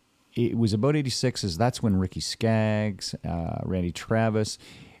 85, it was about 86, that's when Ricky Skaggs, Randy Travis,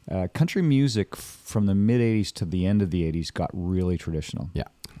 country music from the mid-80s to the end of the 80s got really traditional.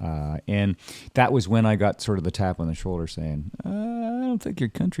 Yeah. And that was when I got sort of the tap on the shoulder saying, I don't think you're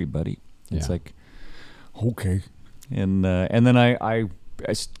country, buddy. It's like, okay. And then I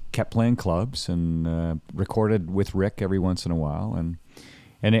kept playing clubs and recorded with Rick every once in a while.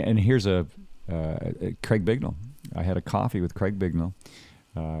 And here's a Craig Bignell. I had a coffee with Craig Bignell,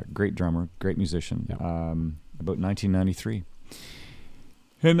 great drummer, great musician, about 1993.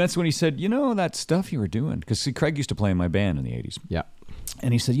 And that's when he said, that stuff you were doing, because Craig used to play in my band in the 80s. Yeah.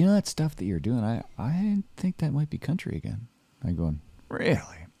 And he said, that stuff that you're doing, I think that might be country again. I'm going,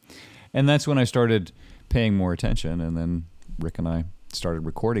 really? And that's when I started paying more attention, and then Rick and I started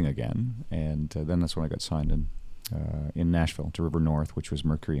recording again, and then that's when I got signed in Nashville to River North, which was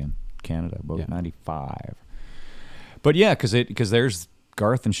Mercury in Canada, about 95. But yeah, because there's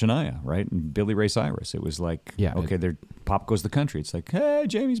Garth and Shania, right, and Billy Ray Cyrus. It was like, there pop goes the country. It's like, hey,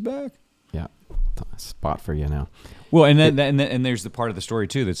 Jamie's back. Yeah, spot for you now. Well, and there's the part of the story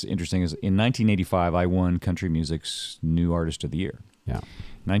too that's interesting is in 1985 I won Country Music's New Artist of the Year. Yeah.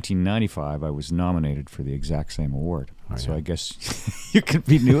 1995, I was nominated for the exact same award. So I guess you could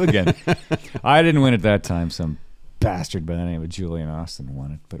be new again. I didn't win at that time. Some bastard by the name of Julian Austin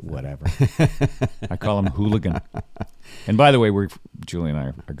won it, but whatever. I call him Hooligan. And by the way, Julian and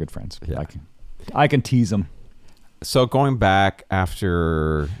I are good friends. Yeah. I can tease him. So going back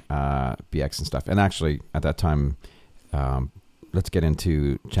after BX and stuff, and actually at that time, let's get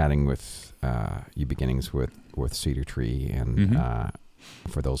into chatting with your beginnings with Cedar Tree. And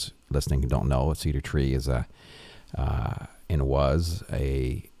for those listening who don't know, Cedar Tree is was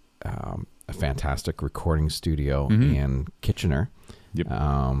a fantastic recording studio in Kitchener. Yep.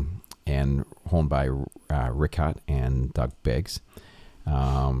 and owned by Rick Hutt and Doug Biggs.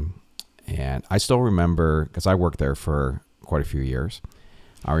 And I still remember, because I worked there for quite a few years,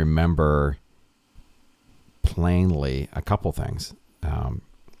 I remember plainly a couple things.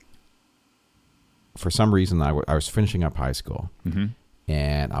 For some reason, I was finishing up high school,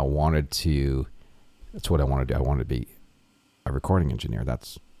 and I wanted to. That's what I wanted to do. I wanted to be a recording engineer.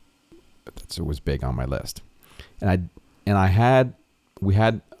 That's it was big on my list, and we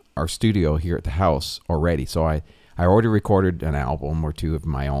had our studio here at the house already. So I already recorded an album or two of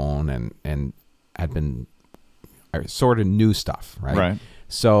my own, and I sort of knew stuff, right? Right.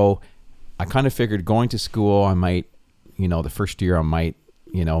 So I kind of figured going to school, I might, the first year I might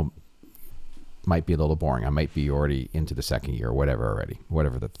be a little boring. I might be already into the second year or whatever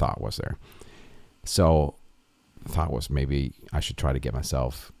the thought was there. So the thought was maybe I should try to get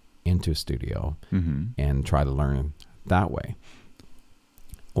myself into a studio and try to learn that way.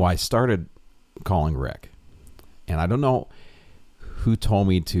 Well, I started calling Rick, and I don't know who told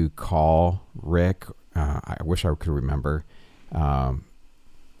me to call Rick. I wish I could remember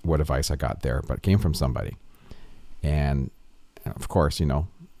what advice I got there, but it came from somebody. And of course,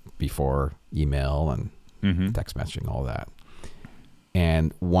 before email and text messaging, all that.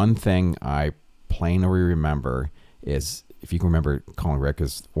 And one thing I plainly remember is, if you can remember, calling Rick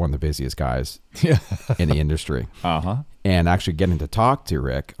is one of the busiest guys in the industry. And actually getting to talk to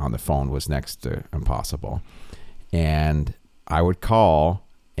Rick on the phone was next to impossible. And I would call,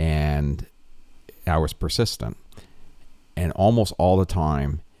 and I was persistent. And almost all the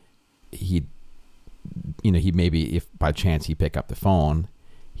time, he'd maybe, if by chance he'd pick up the phone,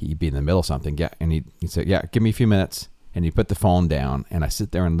 he'd be in the middle of something, and he'd say, "Yeah, give me a few minutes," and he'd put the phone down, and I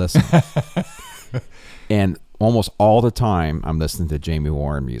sit there and listen. And almost all the time, I'm listening to Jamie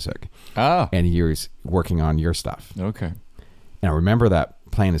Warren music. Oh. And he was working on your stuff. Okay. And I remember that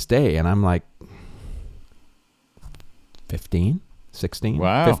plain as day, and I'm like 15, 16,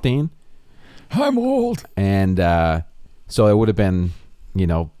 wow. 15. I'm old. And so it would have been,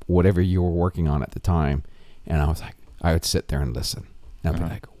 whatever you were working on at the time. And I was like, I would sit there and listen. And I'd be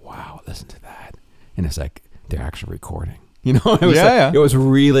like, wow, listen to that. And it's like, they're actually recording. It was it was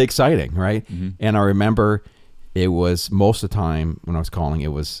really exciting, right? And I remember it was, most of the time when I was calling,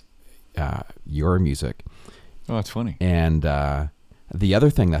 it was your music. Oh, that's funny. And the other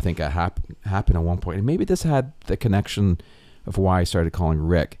thing that I think happened at one point, and maybe this had the connection of why I started calling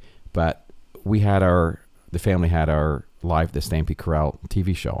Rick, but the family had our live The Stampede Corral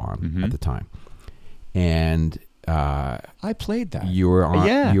TV show on at the time. And I played that. You were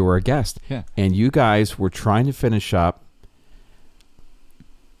on. You were a guest. Yeah. And you guys were trying to finish up.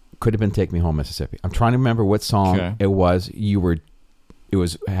 Could have been "Take Me Home, Mississippi." I'm trying to remember what song it was. It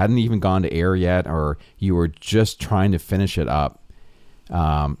hadn't even gone to air yet, or you were just trying to finish it up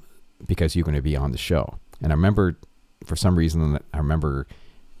because you're going to be on the show. And I remember, for some reason,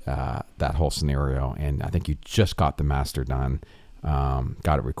 that whole scenario. And I think you just got the master done,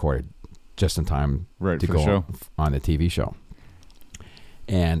 got it recorded just in time to go on the TV show.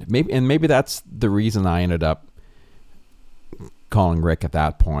 And maybe that's the reason I ended up calling Rick at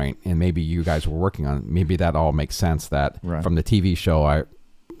that point, and maybe you guys were working on it. Maybe that all makes sense, that from the TV show I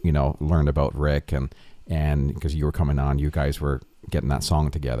learned about Rick, and because you were coming on, you guys were getting that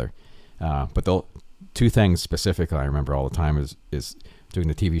song together. But the two things specifically I remember all the time is doing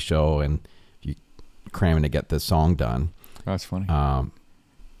the TV show and you cramming to get the song done. That's funny.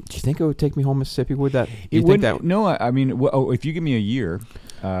 Do you think it would Take Me Home, Mississippi? Would that? No, I mean, if you give me a year,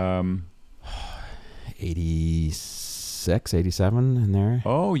 86, 87 in there.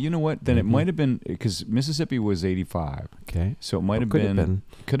 Oh, you know what? Then it might have been, because Mississippi was 85. Okay, so it might have been.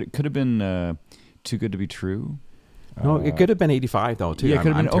 Could have been Too Good to Be True. No, it could have been 85 though too. Yeah, it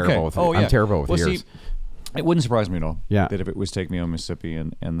could have been. Terrible with I'm terrible with years. See, it wouldn't surprise me at all. Yeah. That if it was Take Me Home, Mississippi,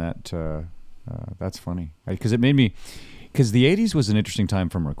 and that that's funny, because it made me. Because the 80s was an interesting time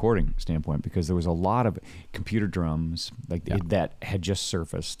from a recording standpoint, because there was a lot of computer drums that had just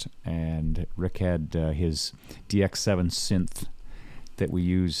surfaced, and Rick had his DX7 synth that we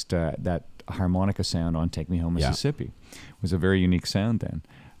used, that harmonica sound on Take Me Home, Mississippi. It was a very unique sound then.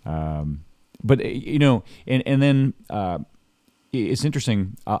 But, and then it's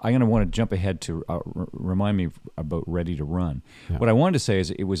interesting. I'm going to want to jump ahead to remind me about Ready to Run. Yeah. What I wanted to say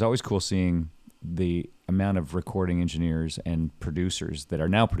is it was always cool seeing the amount of recording engineers and producers that are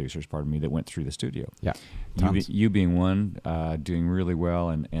now producers, that went through the studio. Yeah, you being one, doing really well,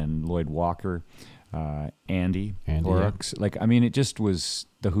 and Lloyd Walker, Andy Horrocks. It just was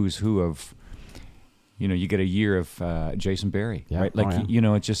the who's who of, you get a year of Jason Berry, right?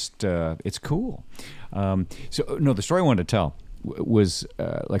 It's just, it's cool. The story I wanted to tell was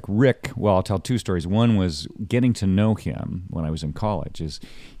like Rick. Well, I'll tell two stories. One was getting to know him when I was in college. Is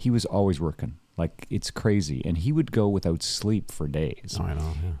he was always working. Like, it's crazy, and he would go without sleep for days. Oh, I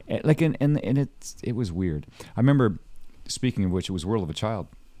know. Yeah. Like, and it was weird. I remember, speaking of which, it was "World of a Child,"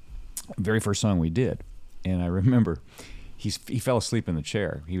 very first song we did, and I remember he fell asleep in the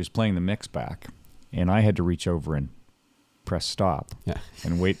chair. He was playing the mix back, and I had to reach over and press stop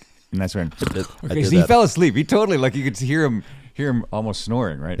and wait, and that's when okay, so he fell asleep. He totally, like, you could hear him almost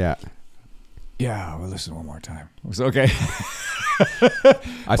snoring, right? Yeah. Yeah, we'll listen one more time. It was okay.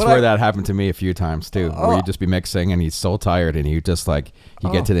 I swear that happened to me a few times too, where you'd just be mixing and he's so tired and you just like,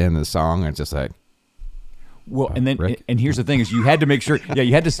 you get to the end of the song and it's just like, well, and then, Rick? and here's the thing is you had to make sure,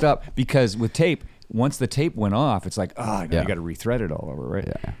 you had to stop, because with tape, once the tape went off, it's like, you got to rethread it all over, right?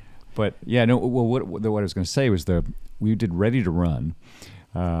 Yeah. But yeah, no, well, what I was going to say was we did Ready to Run,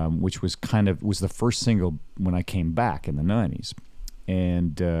 which was was the first single when I came back in the 90s.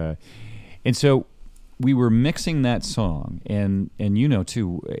 And so we were mixing that song, and you know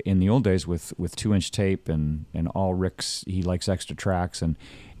too, in the old days with 2-inch tape and all Rick's, he likes extra tracks, and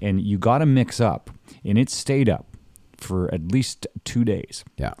you got to mix up, and it stayed up for at least 2 days.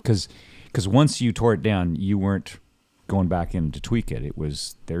 Yeah. Because once you tore it down, you weren't going back in to tweak it. It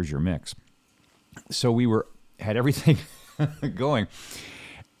was, there's your mix. So we had everything going,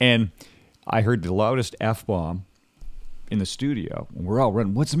 and I heard the loudest F-bomb in the studio, and we're all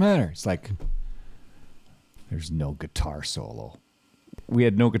running. What's the matter? It's like, there's no guitar solo. We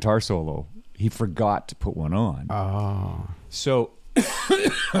had no guitar solo. He forgot to put one on. Oh. So,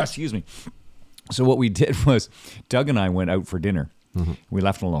 excuse me. So what we did was, Doug and I went out for dinner. Mm-hmm. We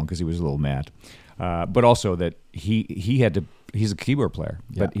left him alone because he was a little mad. But also that he's a keyboard player,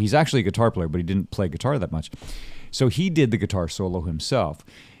 but he's actually a guitar player, but he didn't play guitar that much. So he did the guitar solo himself.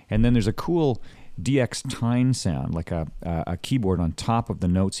 And then there's a cool DX Tyne sound, like a keyboard on top of the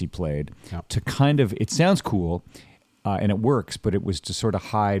notes he played, to kind of, it sounds cool, and it works, but it was to sort of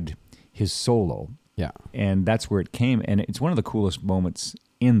hide his solo. Yeah. And that's where it came, and it's one of the coolest moments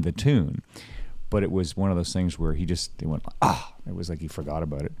in the tune, but it was one of those things where it went, it was like he forgot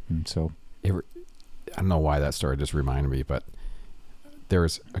about it. And so I don't know why that story just reminded me, but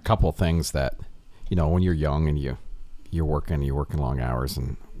there's a couple things that, you know, when you're young and you're working long hours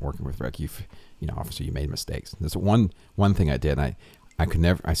and working with Rick, obviously you made mistakes. There's one thing I did, and I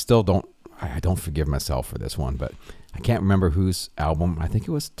don't forgive myself for this one, but I can't remember whose album. I think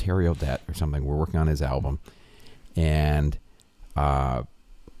it was Terry Odette or something. We're working on his album, and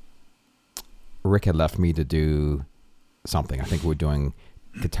Rick had left me to do something. I think we were doing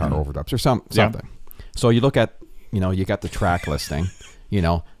guitar overdubs or something. Yeah. So you look at, you got the track listing,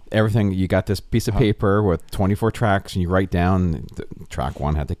 everything. You got this piece of paper with 24 tracks, and you write down track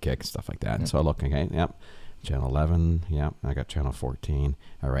 1 had the kick, stuff like that. And so I look, okay, yep, channel 11, yep, I got channel 14.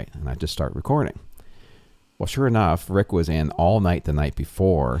 All right, and I just start recording. Well, sure enough, Rick was in all night the night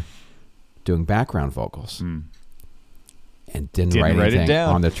before doing background vocals. And didn't write anything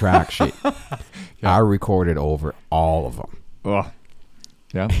on the track sheet. I recorded over all of them. Oh,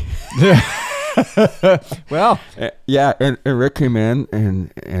 yeah. Well, yeah, and Rick came in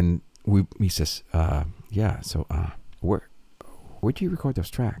and he says, so where'd you record those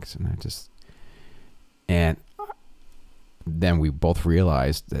tracks? And then we both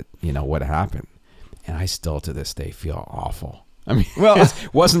realized that, what happened. And I still to this day feel awful. I mean,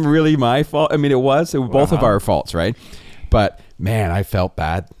 it wasn't really my fault. I mean, it was both of our faults, right? But man, I felt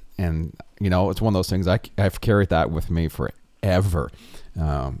bad. And, it's one of those things I've carried that with me forever.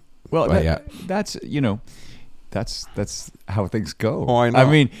 That's how things go. Oh, I know. I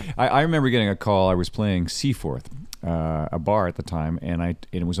mean, I remember getting a call. I was playing Seaforth, a bar at the time, and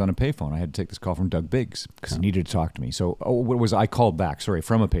it was on a payphone. I had to take this call from Doug Biggs because he needed to talk to me. So I called back,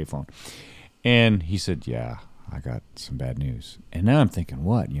 from a payphone. And he said, yeah, I got some bad news. And now I'm thinking,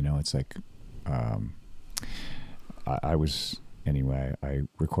 what? It's like, I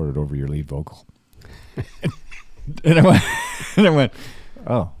recorded over your lead vocal. and I went,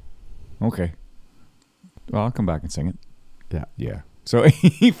 oh, okay. Well, I'll come back and sing it. Yeah. Yeah. So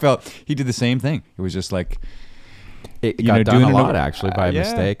he did the same thing. It was just like, it got done a lot actually by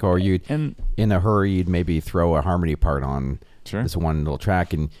mistake, or in a hurry, you'd maybe throw a harmony part on this one little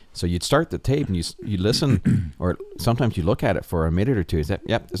track. And so you'd start the tape and you listen, or sometimes you look at it for a minute or two. Is that,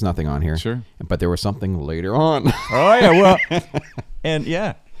 yep, there's nothing on here. Sure. But there was something later on. Oh yeah. Well, and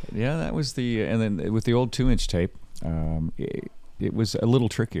that was and then with the old 2-inch tape, it was a little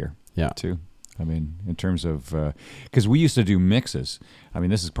trickier. Yeah. Too. I mean, in terms of, because we used to do mixes. I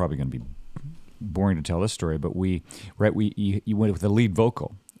mean, this is probably going to be boring to tell this story, but you went with the lead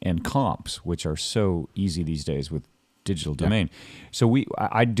vocal and comps, which are so easy these days with digital domain. So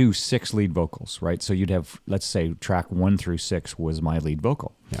I do 6 lead vocals, right? So you'd have, let's say, track 1 through 6 was my lead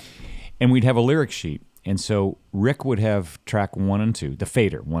vocal. Yeah. And we'd have a lyric sheet. And so Rick would have track 1 and 2, the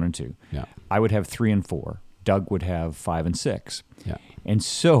fader, 1 and 2. Yeah. I would have 3 and 4. Doug would have 5 and 6. Yeah. And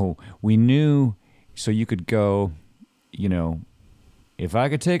so we knew, so you could go, if I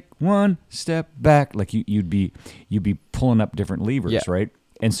could take one step back, like you'd be pulling up different levers, right?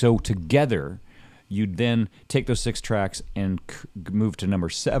 And so together, you'd then take those 6 tracks and move to number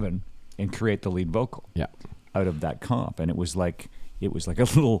 7 and create the lead vocal out of that comp. And it was like a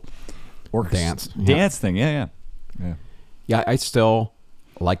little dance thing. Yeah. I still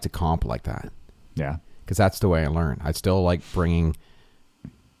like to comp like that. Yeah. Because that's the way I learn. I still like bringing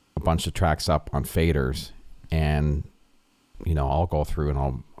a bunch of tracks up on faders, and I'll go through and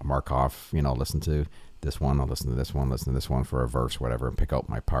I'll mark off, listen to this one, I'll listen to this one, listen to this one for a verse, whatever, and pick out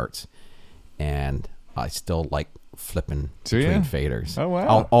my parts. And I still like flipping between faders. Oh,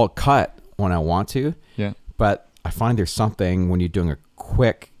 wow. I'll cut when I want to. Yeah. But I find there's something when you're doing a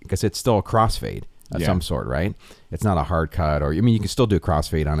quick, because it's still a crossfade of some sort, right? It's not a hard cut, or, you can still do a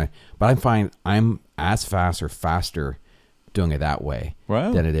crossfade on it, but I find I'm as fast or faster doing it that way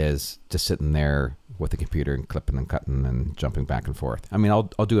than it is just sitting there with the computer and clipping and cutting and jumping back and forth.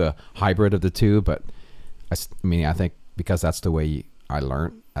 I'll do a hybrid of the two, but I think because that's the way I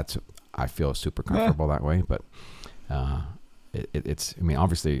learn, I feel super comfortable that way. But it's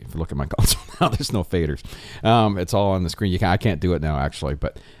obviously if you look at my console now, there's no faders. It's all on the screen. I can't do it now actually,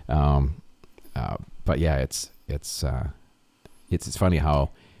 but yeah, it's funny how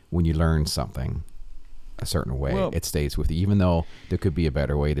when you learn something a certain way, it stays with you, even though there could be a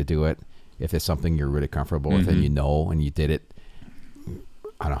better way to do it. If it's something you're really comfortable with and and you did it,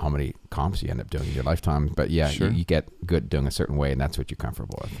 I don't know how many comps you end up doing in your lifetime, but you get good doing a certain way, and that's what you're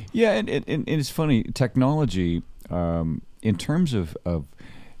comfortable with. Yeah, and it's funny, technology, in terms of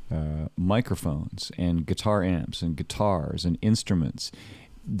microphones and guitar amps and guitars and instruments,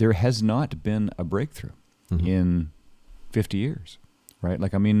 there has not been a breakthrough in 50 years, right?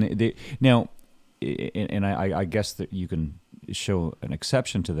 Like, I guess that you can show an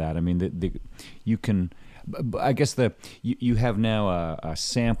exception to that. You can, I guess you have now a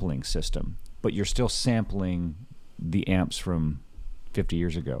sampling system, but you're still sampling the amps from 50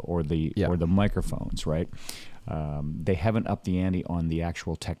 years ago, or the microphones, right? They haven't upped the ante on the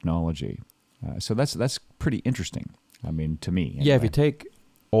actual technology, so that's pretty interesting. To me, anyway. Yeah, if you take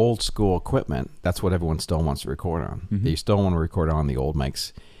old school equipment, that's what everyone still wants to record on. They still want to record on the old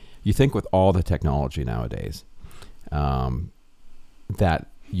mics. You think with all the technology nowadays, that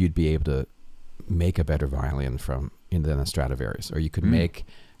you'd be able to make a better violin than a Stradivarius, or you could make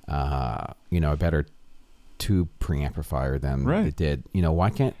a better tube preamplifier than they did. Why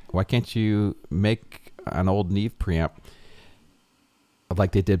can't you make an old Neve preamp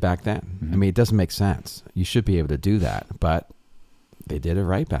like they did back then? It doesn't make sense. You should be able to do that, but they did it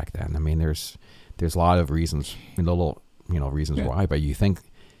right back then. there's a lot of reasons, reasons why, but you think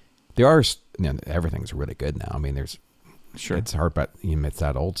there are, everything's really good now. There's it's hard, but it's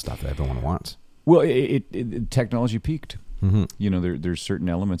that old stuff that everyone wants. Well, technology peaked. There's certain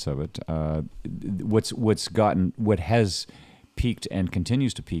elements of it. What has peaked and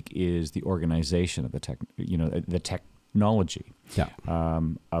continues to peak is the organization of the technology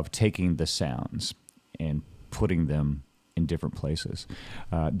of taking the sounds and putting them in different places.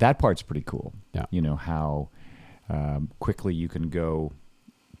 That part's pretty cool. Yeah. How quickly you can go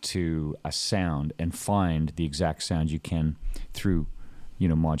to a sound and find the exact sound you can through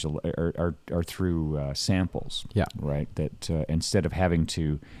modular or through samples. Yeah. Right. That instead of having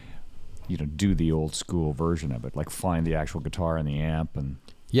to do the old school version of it, like find the actual guitar and the amp and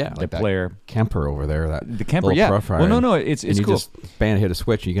the like player. That Kemper over there, the Kemper, Well, no, it's you cool. Just hit a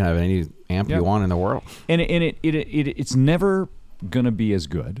switch, and you can have any amp you want in the world. And it's never gonna be as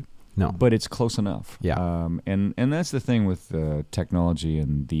good. No, but it's close enough. Yeah. And that's the thing with technology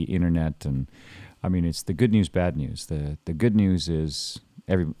and the internet, and it's the good news, bad news. The good news is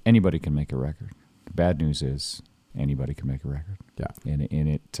anybody can make a record. The bad news is anybody can make a record. Yeah.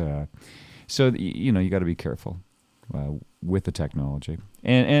 And so you got to be careful with the technology,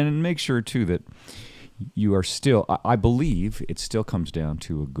 and make sure too that you are still. I believe it still comes down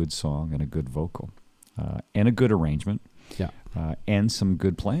to a good song and a good vocal, and a good arrangement. Yeah. And some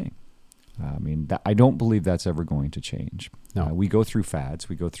good playing. I don't believe that's ever going to change. No. We go through fads,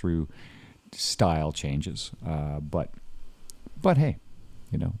 we go through style changes, but hey,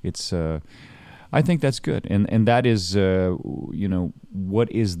 it's. I think that's good, and that is,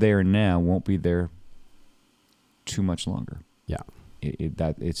 what is there now won't be there too much longer. Yeah.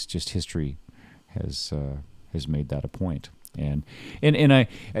 It's just history has has made that a point. And I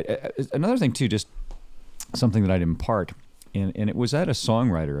another thing too, just something that I'd impart, and it was at a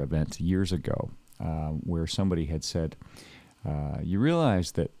songwriter event years ago, where somebody had said, you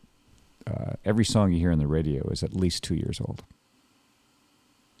realize that every song you hear on the radio is at least 2 years old.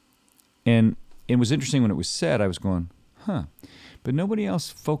 And it was interesting when it was said, I was going, huh. But nobody else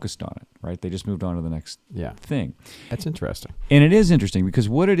focused on it, right? They just moved on to the next thing. That's interesting. And it is interesting because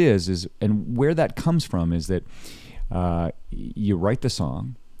what it is, and where that comes from is that you write the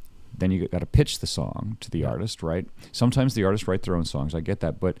song, then you got to pitch the song to the artist, right? Sometimes the artists write their own songs, I get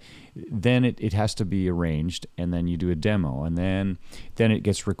that, but then it has to be arranged, and then you do a demo, and then it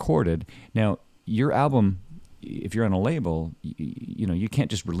gets recorded. Now, your album, if you're on a label, you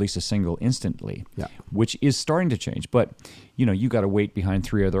can't just release a single instantly, which is starting to change, but you got to wait behind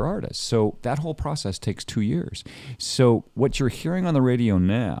 3 other artists. So that whole process takes 2 years. So what you're hearing on the radio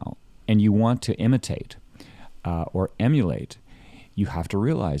now, and you want to imitate or emulate, you have to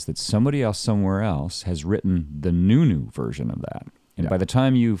realize that somebody else somewhere else has written the new version of that. And by the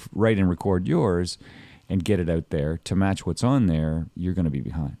time you write and record yours and get it out there to match what's on there, you're going to be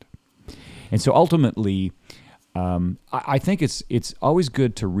behind. And so ultimately, I think it's always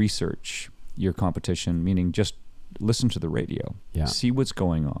good to research your competition, meaning just listen to the radio, see what's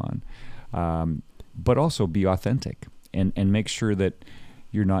going on, but also be authentic and make sure that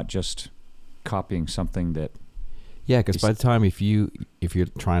you're not just copying something that. Yeah, because by the time if you're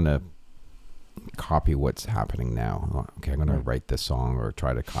trying to copy what's happening now, okay, I'm going to write this song or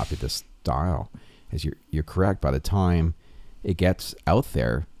try to copy this style, as you're correct. By the time it gets out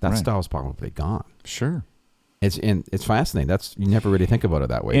there, that style's probably gone. Sure. It's fascinating. You never really think about it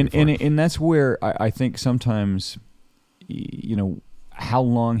that way. And that's where I think sometimes, how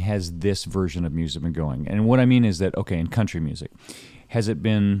long has this version of music been going? And what I mean is that, okay, in country music, has it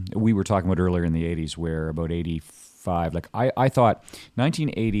been? We were talking about earlier in the '80s, where about 85. Like I thought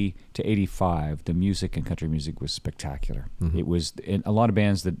 1980 to 85, the music in country music was spectacular. Mm-hmm. It was in a lot of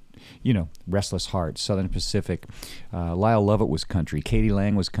bands that, Restless Heart, Southern Pacific, Lyle Lovett was country, Katie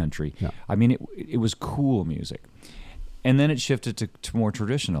Lang was country. Yeah. I mean, it was cool music. And then it shifted to more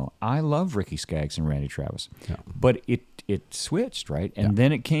traditional. I love Ricky Skaggs and Randy Travis, but it switched, right? And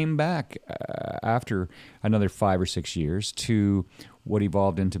then it came back after another 5 or 6 years to what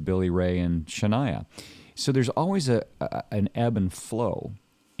evolved into Billy Ray and Shania. So there's always an ebb and flow.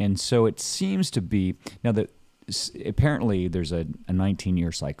 And so it seems to be, now that apparently there's a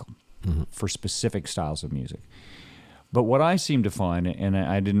 19-year cycle for specific styles of music. But what I seem to find, and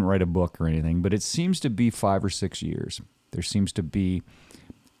I didn't write a book or anything, but it seems to be 5 or 6 years. There seems to be,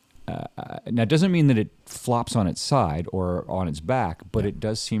 now it doesn't mean that it flops on its side or on its back, but it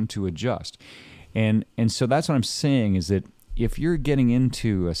does seem to adjust. And so that's what I'm saying is that if you're getting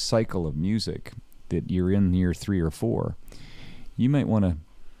into a cycle of music, that you're in year 3 or 4, you might want to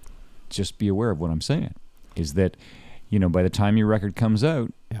just be aware of what I'm saying. Is that, by the time your record comes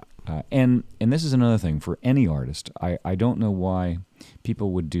out, and this is another thing for any artist, I don't know why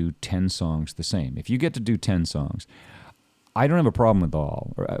people would do 10 songs the same. If you get to do 10 songs, I don't have a problem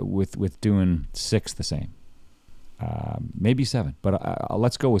with doing 6 the same. Maybe 7, but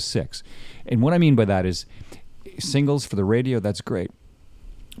let's go with 6. And what I mean by that is singles for the radio, that's great.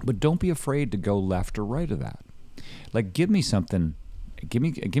 But don't be afraid to go left or right of that. Like, give me something. Give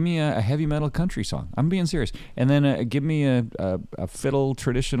me a heavy metal country song. I'm being serious. And then give me a fiddle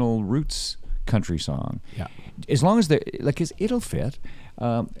traditional roots country song. Yeah. As long as it'll fit,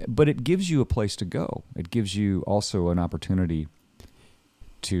 but it gives you a place to go. It gives you also an opportunity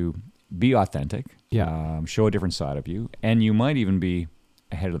to be authentic. Yeah. Show a different side of you, and you might even be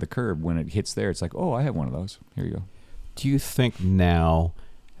ahead of the curve when it hits there. It's like, oh, I have one of those. Here you go. Do you think now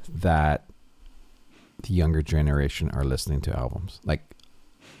that the younger generation are listening to albums like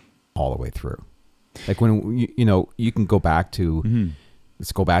all the way through? Like when you can go back to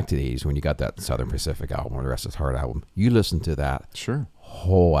let's go back to the 80s when you got that Southern Pacific album or the Restless Heart album. You listened to that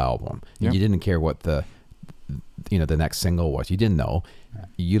whole album. And you didn't care what the next single was. You didn't know.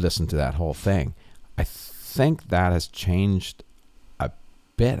 You listened to that whole thing. I think that has changed a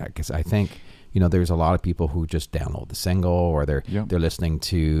bit because I think there's a lot of people who just download the single or they're listening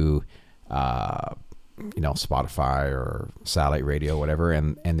to, Spotify or satellite radio, whatever,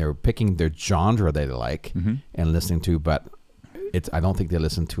 and they're picking their genre they like and listening to, but I don't think they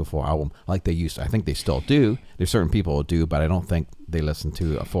listen to a full album like they used to. I think they still do. There's certain people who do, but I don't think they listen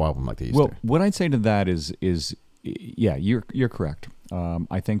to a full album like they used to. Well, what I'd say to that is you're correct.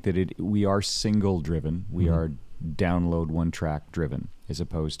 I think that we are single driven. We are download one track driven as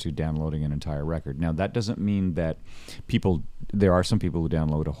opposed to downloading an entire record. Now that doesn't mean that there are some people who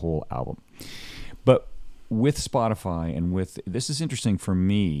download a whole album, but with Spotify and with this is interesting for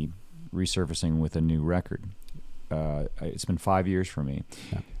me, resurfacing with a new record. It's been 5 years for me.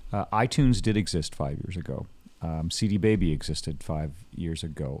 Yeah. iTunes did exist 5 years ago. CD Baby existed 5 years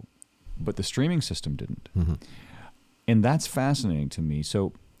ago, but the streaming system didn't. Mm-hmm. And that's fascinating to me.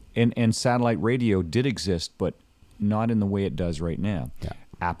 So, and satellite radio did exist, but not in the way it does right now. Yeah.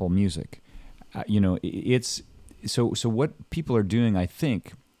 Apple Music, it's so what people are doing, I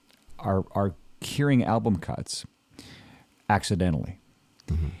think, are hearing album cuts accidentally.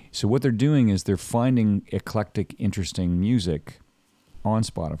 Mm-hmm. So what they're doing is they're finding eclectic, interesting music on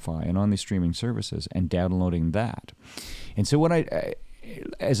Spotify and on these streaming services and downloading that. And so what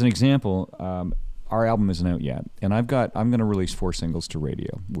as an example, our album isn't out yet, and I'm going to release 4 singles to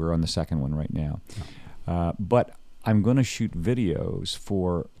radio. We're on the second one right now, but I'm going to shoot videos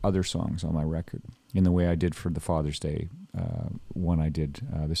for other songs on my record in the way I did for the Father's Day one I did,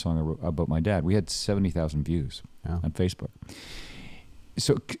 the song I wrote about my dad. We had 70,000 views on Facebook.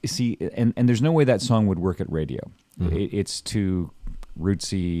 So see, and there's no way that song would work at radio. Mm-hmm. It's too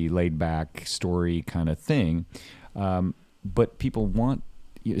rootsy, laid back story kind of thing. But people want,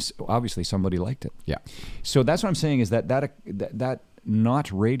 obviously somebody liked it. Yeah. So that's what I'm saying is that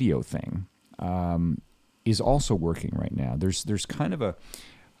not radio thing is also working right now. There's kind of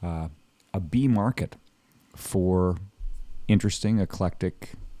a B market for interesting,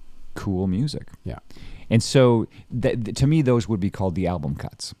 eclectic, cool music. Yeah. And so to me, those would be called the album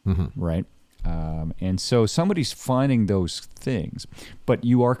cuts, mm-hmm. right? And so somebody's finding those things, but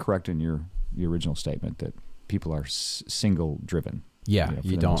you are correct in your original statement that people are single driven. Yeah,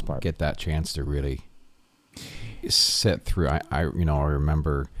 you don't get that chance to really sit through. I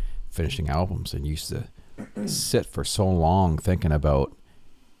remember finishing albums and used to sit for so long thinking about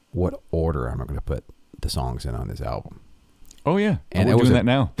what order am I going to put the songs in on this album. Oh yeah, and we're doing that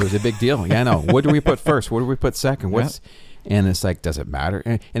now. It was a big deal. Yeah, no. What do we put first? What do we put second? And it's like, does it matter?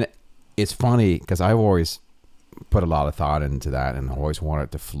 And it's funny because I've always put a lot of thought into that, and I always wanted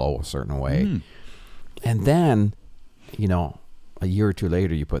it to flow a certain way. Mm. And then, a year or two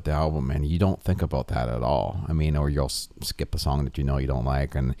later, you put the album and you don't think about that at all. I mean, or you'll skip a song that you don't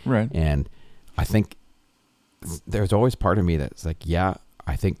like, and right. And I think there's always part of me that's like, yeah,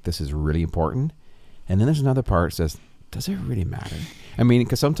 I think this is really important, and then there's another part that says, does it really matter? I mean,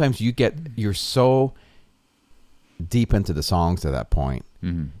 because sometimes you're so deep into the songs at that point,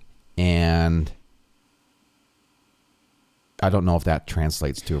 mm-hmm. and I don't know if that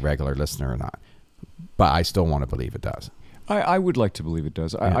translates to a regular listener or not, but I still want to believe it does. I would like to believe it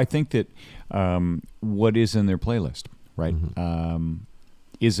does. Yeah. I think that what is in their playlist, right? Mm-hmm.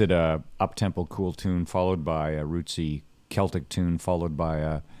 Is it a up-tempo cool tune followed by a rootsy Celtic tune followed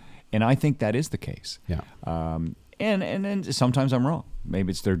by and I think that is the case. Yeah. And sometimes I'm wrong.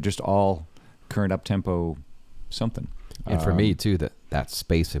 Maybe they're just all current up-tempo something. And for me, too, that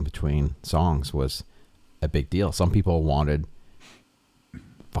space in between songs was a big deal. Some people wanted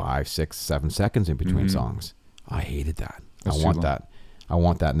 5, 6, 7 seconds in between mm-hmm. songs. I hated that. That's I want that. I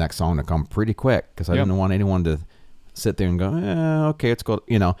want that next song to come pretty quick because I didn't want anyone to sit there and go, okay, let's go,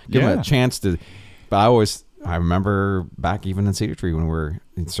 give them a chance to. But I remember back even in Cedar Tree when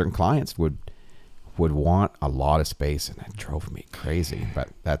certain clients would want a lot of space, and it drove me crazy. But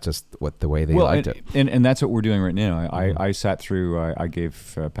that's just the way they liked it. And that's what we're doing right now. I sat through. I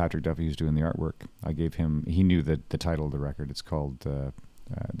gave Patrick Duffy, who's doing the artwork. I gave him. He knew the title of the record. It's called.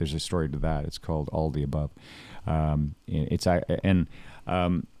 There's a story to that. It's called All the Above.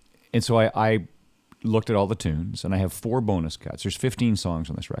 So I looked at all the tunes, and I have 4 bonus cuts. There's 15 songs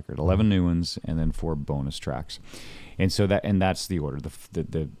on this record, 11 new ones, and then 4 bonus tracks. And so that's the order.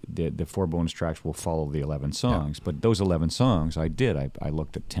 The 4 bonus tracks will follow the 11 songs. Yeah. But those 11 songs, I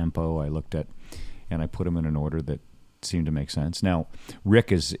looked at tempo. And I put them in an order that seemed to make sense. Now,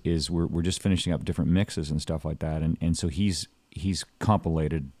 Rick we're just finishing up different mixes and stuff like that, and so he's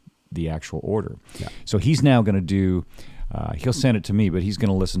compilated the actual order. Yeah. So he's now going to do. He'll send it to me, but he's going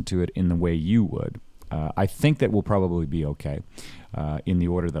to listen to it in the way you would. I think that will probably be okay in the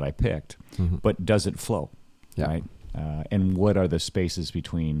order that I picked. Mm-hmm. But does it flow? Yeah. Right? And what are the spaces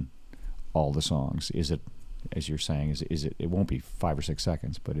between all the songs? Is it, as you're saying, is it? It won't be 5 or 6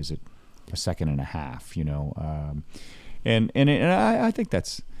 seconds, but is it a second and a half? And I think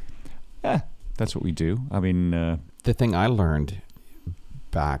that's what we do. I mean, the thing I learned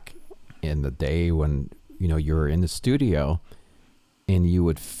back in the day when you were in the studio and you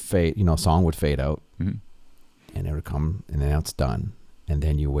would fade, a song would fade out, mm-hmm. and it would come, and then it's done, and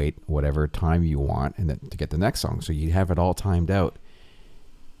then you wait whatever time you want, and then to get the next song, so you have it all timed out,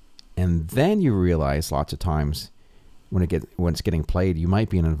 and then you realize lots of times when it's getting played, you might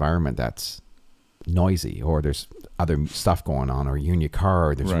be in an environment that's noisy, or there's other stuff going on, or you're in your car,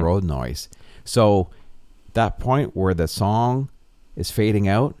 or there's Right. road noise. So that point where the song is fading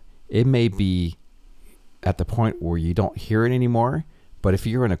out, it may be at the point where you don't hear it anymore. But if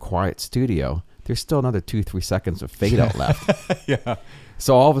you're in a quiet studio, there's still another 2-3 seconds of fade out left. Yeah.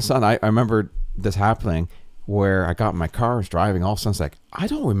 So all of a sudden, I remember this happening where I got in my car, I was driving, all of a sudden it's like, I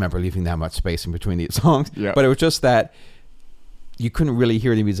don't remember leaving that much space in between these songs. Yeah. But it was just that you couldn't really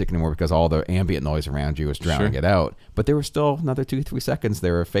hear the music anymore because all the ambient noise around you was drowning Sure. it out. But there was still another 2-3 seconds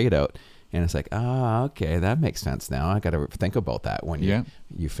there of fade out. And it's like, okay, that makes sense now. I got to think about that when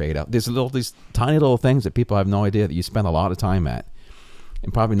you fade out. There's these tiny little things that people have no idea that you spend a lot of time at.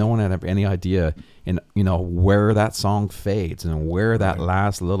 And probably no one had any idea where that song fades and where that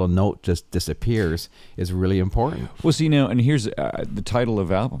last little note just disappears is really important. Well, see now, and here's the title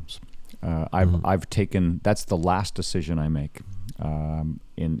of albums. I've taken, that's the last decision I make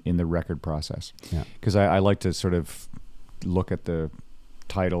in the record process. Yeah. Because I like to sort of look at the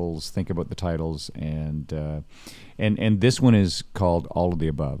titles, think about the titles, and this one is called All of the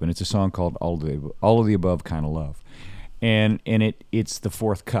Above, and it's a song called All of the Above Kind of Love, and it's the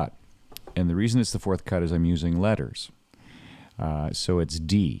fourth cut, and the reason it's the fourth cut is I'm using letters, so it's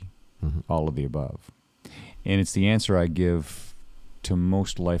D, All of the Above, and it's the answer I give to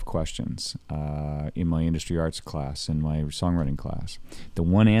most life questions in my industry arts class, in my songwriting class. The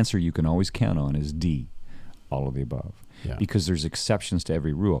one answer you can always count on is D, All of the Above. Yeah. Because there's exceptions to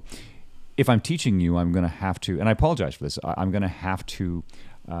every rule. If I'm teaching you, I'm going to have to, and I apologize for this, I'm going to have to,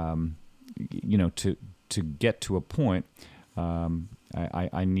 to get to a point,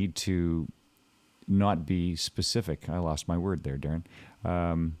 I need to not be specific. I lost my word there, Darren.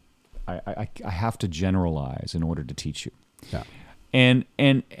 I have to generalize in order to teach you. Yeah. And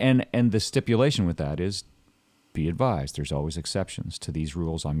the stipulation with that is, be advised, there's always exceptions to these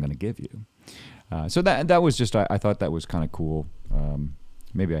rules I'm going to give you. So that was just, I thought that was kind of cool.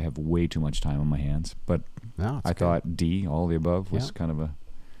 Maybe I have way too much time on my hands, but I thought D, All of the Above, was kind of a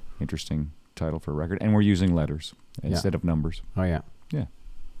interesting title for a record. And we're using letters instead of numbers. Oh, yeah. Yeah.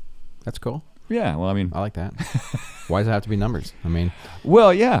 That's cool. Yeah, well, I mean... I like that. Why does it have to be numbers? I mean...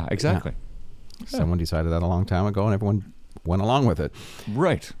 Well, yeah, exactly. Yeah. Someone decided that a long time ago, and everyone went along with it.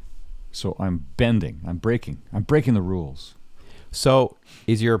 Right. So I'm bending. I'm breaking the rules. So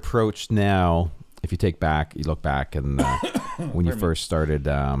is your approach now, if you look back and when you first started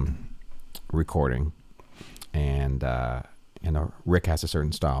recording, and Rick has a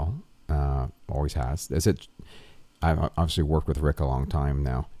certain style, always has. I've obviously worked with Rick a long time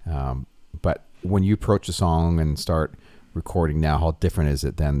now, but when you approach a song and start recording now, how different is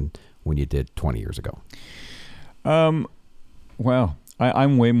it than when you did 20 years ago? Well,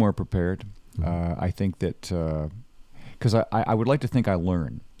 I'm way more prepared. I think that because I would like to think I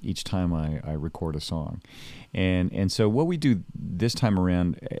learn each time I record a song, and so what we do this time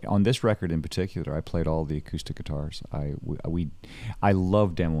around on this record in particular, I played all the acoustic guitars. I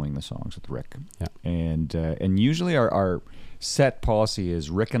love demoing the songs with Rick, and usually our set policy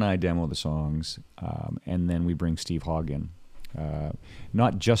is Rick and I demo the songs, and then we bring Steve Hogg in,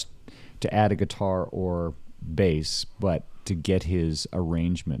 not just to add a guitar or bass, but to get his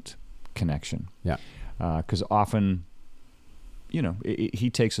arrangement connection. Yeah. Because often,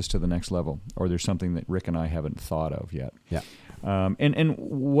 he takes us to the next level, or there's something that Rick and I haven't thought of yet. Yeah. And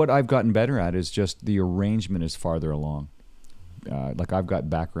what I've gotten better at is just the arrangement is farther along. Like I've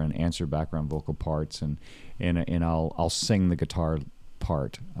got background vocal parts, and I'll sing the guitar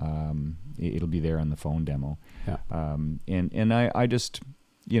part. It'll be there on the phone demo. Yeah. And I just,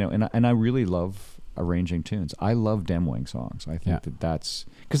 and I really love arranging tunes. I love demoing songs. I think that's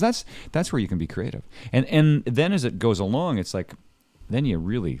because that's where you can be creative. And then as it goes along, it's like then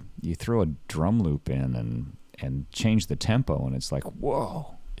you throw a drum loop in and change the tempo, and it's like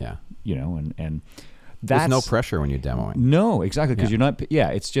whoa. Yeah. And that's, there's no pressure when you're demoing. No, exactly, because you're not. Yeah,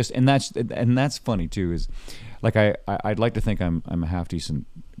 it's just and that's funny too. Is like I'd like to think I'm a half decent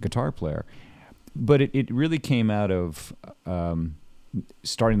guitar player, but it really came out of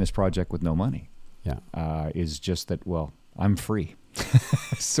starting this project with no money. Yeah, is just that. Well, I'm free,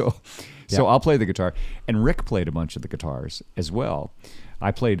 so I'll play the guitar, and Rick played a bunch of the guitars as well.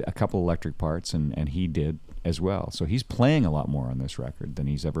 I played a couple electric parts, and he did as well. So he's playing a lot more on this record than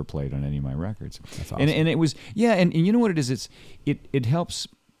he's ever played on any of my records. That's awesome. And it was and you know what it is? It helps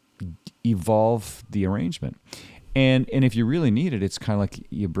evolve the arrangement. And if you really need it, it's kind of like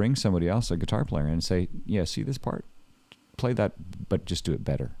you bring somebody else, a guitar player, and say, yeah, see this part, play that, but just do it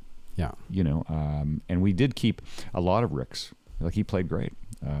better. Yeah, and we did keep a lot of Rick's. Like he played great,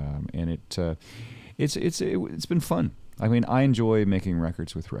 and it's been fun. I mean, I enjoy making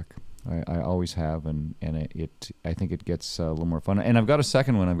records with Rick, I always have, and I think it gets a little more fun. And I've got a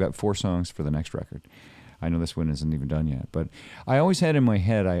second one. I've got 4 songs for the next record. I know this one isn't even done yet, but I always had in my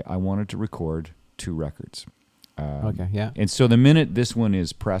head I wanted to record 2 records. Okay, yeah. And so the minute this one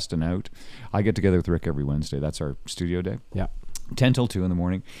is pressed and out, I get together with Rick every Wednesday. That's our studio day. Yeah. 10 till 2 in the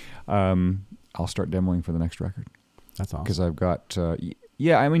morning. I'll start demoing for the next record. That's awesome. Because I've got,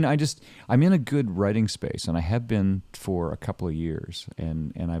 I'm in a good writing space, and I have been for a couple of years,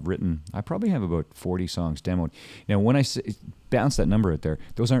 and I probably have about 40 songs demoed. Now, when I bounce that number out there,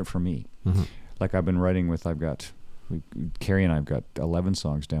 those aren't for me. Mm-hmm. Like I've been writing with, Carrie and I've got 11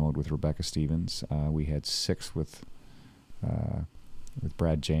 songs demoed with Rebecca Stevens. We had 6 with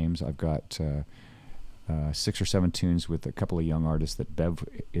Brad James. I've got 6 or 7 tunes with a couple of young artists that Bev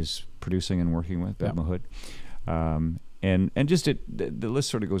is producing and working with, Bev Mahood. And just the list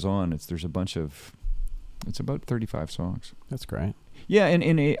sort of goes on. It's about 35 songs. That's great. Yeah,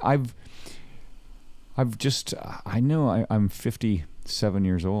 and I know I'm 57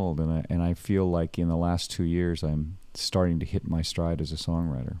 years old, and I feel like in the last 2 years I'm starting to hit my stride as a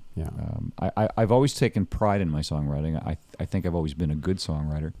songwriter. Yeah. I've always taken pride in my songwriting. I think I've always been a good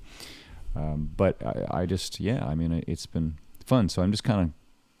songwriter. But it's been fun. So I just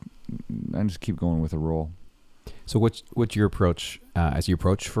keep going with the roll. So what's your approach? Has your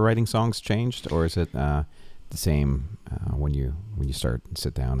approach for writing songs changed, or is it the same when you start and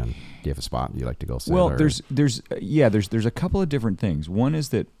sit down, and do you have a spot you like to go sit? Well, there's a couple of different things. One is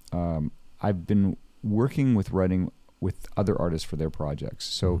that I've been working with writing with other artists for their projects,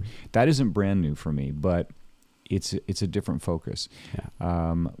 so that isn't brand new for me, but it's a different focus. Yeah.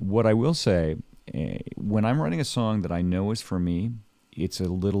 What I will say, when I'm writing a song that I know is for me, it's a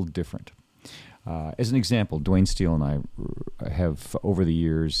little different. As an example, Dwayne Steele and I have, over the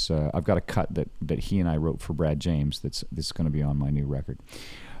years, I've got a cut that he and I wrote for Brad James that's going to be on my new record.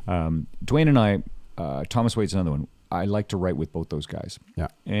 Dwayne and I, Thomas Waite's another one, I like to write with both those guys. Yeah.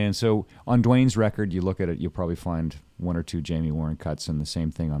 And so on Dwayne's record, you look at it, you'll probably find 1 or 2 Jamie Warren cuts, and the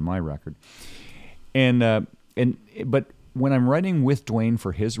same thing on my record. But when I'm writing with Dwayne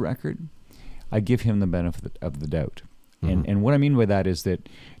for his record, I give him the benefit of the doubt. Mm-hmm. And what I mean by that is that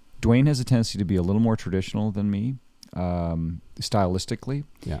Dwayne has a tendency to be a little more traditional than me, stylistically.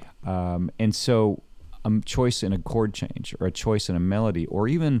 Yeah. And so a choice in a chord change, or a choice in a melody, or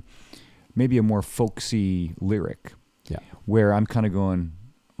even maybe a more folksy lyric, where I'm kind of going,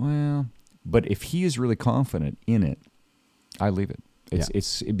 well, but if he is really confident in it, I leave it.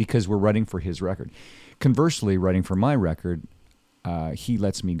 It's because we're writing for his record. Conversely, writing for my record, he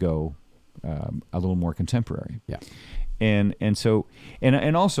lets me go a little more contemporary. Yeah. And so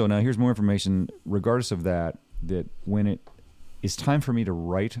also, now here's more information, regardless of that when it is time for me to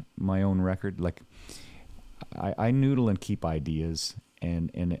write my own record, like I noodle and keep ideas,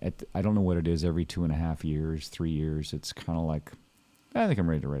 and I don't know what it is, every 2.5 years, 3 years, it's kind of like, I think I'm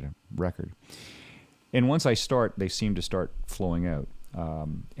ready to write a record. And once I start, they seem to start flowing out.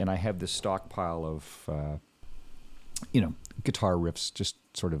 And I have this stockpile of, guitar riffs, just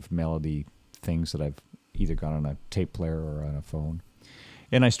sort of melody things that I've either got on a tape player or on a phone.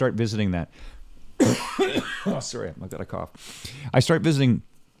 And I start visiting that. Oh, sorry, I've got a cough. I start visiting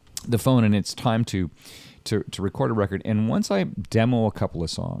the phone, and it's time to record a record. And once I demo a couple of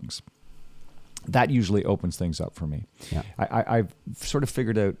songs, that usually opens things up for me. Yeah. I've sort of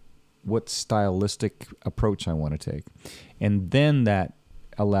figured out what stylistic approach I want to take. And then that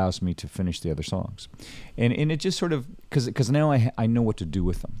allows me to finish the other songs. And it just sort of, because now I know what to do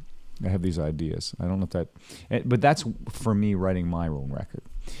with them. I have these ideas. I don't know if that, but that's for me writing my own record.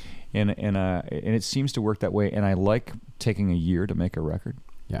 And it seems to work that way. And I like taking a year to make a record.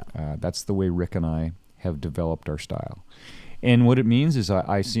 Yeah. That's the way Rick and I have developed our style. And what it means is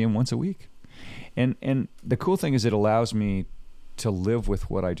I see him once a week. And the cool thing is it allows me to live with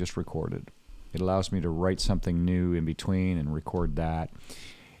what I just recorded. It allows me to write something new in between and record that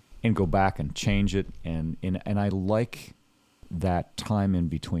and go back and change it. And I like that time in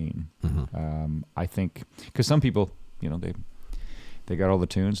between. Mm-hmm. I think, because some people, they got all the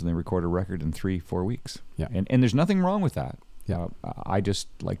tunes and they record a record in 3-4 weeks. Yeah. And there's nothing wrong with that. Yeah. I just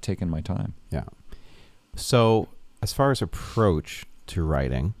like taking my time. Yeah. So as far as approach to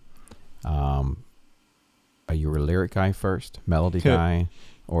writing, are you a lyric guy first, melody guy,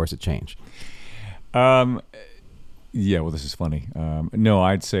 or has it changed? Yeah, well, this is funny. No,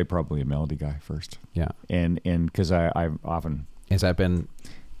 I'd say probably a melody guy first. Yeah. And because I've often... Has that been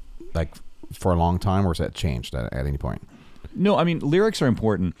like for a long time, or has that changed at any point? No, I mean, lyrics are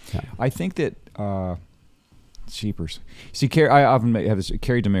important. Yeah. I think that... Cheapers. See, I often have this.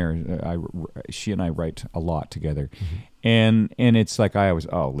 Carrie Demare, she and I write a lot together, mm-hmm. And it's like I always,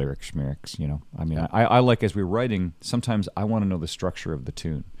 lyrics, you know. I mean, I like, as we're writing, sometimes I want to know the structure of the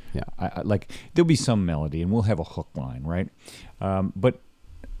tune. Yeah. I like, there'll be some melody and we'll have a hook line, right? But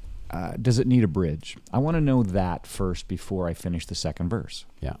does it need a bridge? I want to know that first before I finish the second verse.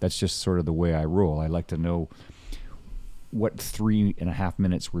 Yeah. That's just sort of the way I roll. I like to know what 3.5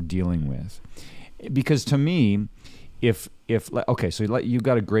 minutes we're dealing with. Because to me, if okay, so you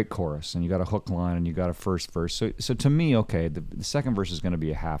got a great chorus and you got a hook line and you got a first verse. So to me, okay, the second verse is going to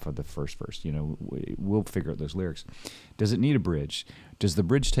be a half of the first verse. You know, we'll figure out those lyrics. Does it need a bridge? Does the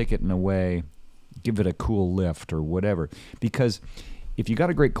bridge take it in a way, give it a cool lift or whatever? Because if you got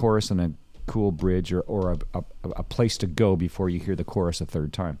a great chorus and a cool bridge or a place to go before you hear the chorus a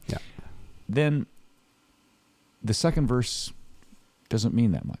third time, then the second verse doesn't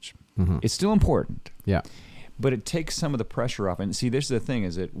mean that much. Mm-hmm. It's still important. Yeah. But it takes some of the pressure off. And see, this is the thing,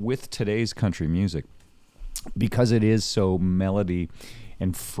 is that with today's country music, because it is so melody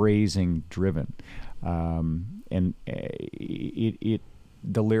and phrasing driven, and the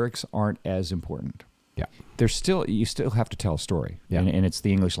lyrics aren't as important. Yeah. You still have to tell a story. Yeah. And it's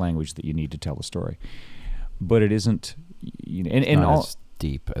the English language that you need to tell a story. But it isn't, you know, and Not all as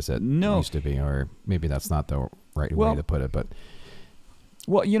deep as it used to be, or maybe that's not the right way to put it, but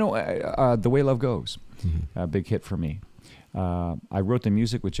well, you know, The Way Love Goes, mm-hmm. a big hit for me. I wrote the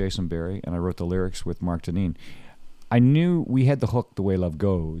music with Jason Berry, and I wrote the lyrics with Mark Deneen. I knew we had the hook, The Way Love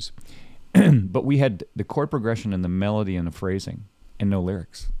Goes, but we had the chord progression and the melody and the phrasing, and no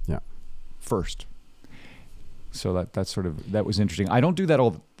lyrics. Yeah. First. So that was interesting. I don't do that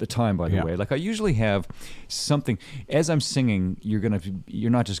all the time, by the way. Like, I usually have something as I'm singing.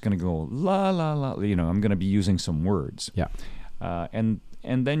 You're not just gonna go la la la. You know, I'm gonna be using some words. Yeah.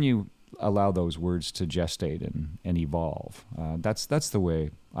 And then you allow those words to gestate and evolve. That's the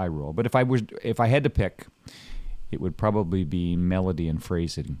way I roll. But if I had to pick, it would probably be melody and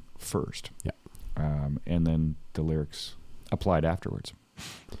phrasing first. Yeah. And then the lyrics applied afterwards.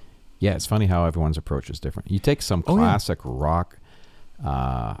 Yeah, it's funny how everyone's approach is different. You take some classic rock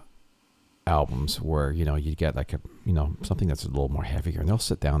albums where, you know, you get like something that's a little more heavier, and they'll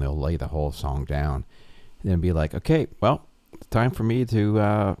sit down, they'll lay the whole song down, and then be like, okay, well, it's time for me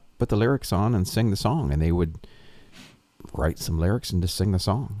to put the lyrics on and sing the song. And they would write some lyrics and just sing the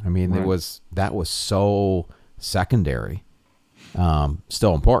song. I mean, that was so secondary,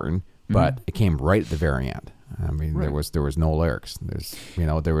 still important, but it came right at the very end. I mean, there was no lyrics.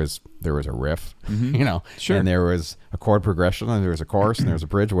 There was a riff, sure. And there was a chord progression, and there was a chorus, and there was a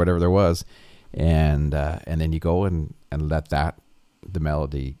bridge, whatever there was, and then you go and let the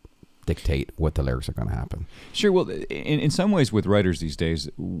melody dictate what the lyrics are going to happen. Sure. Well, in some ways, with writers these days,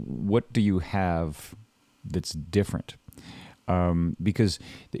 what do you have that's different? Because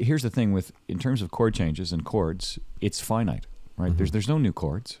here's the thing: in terms of chord changes and chords, it's finite, right? Mm-hmm. There's no new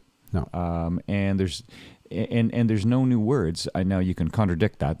chords. No. And there's no new words. I know you can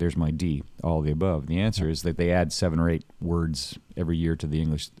contradict that. There's my D, all the above. The answer is that they add 7 or 8 words every year to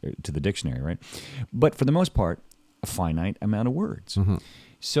the dictionary, right? But for the most part, a finite amount of words. Mm-hmm.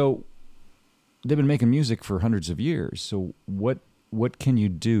 So they've been making music for hundreds of years. So what can you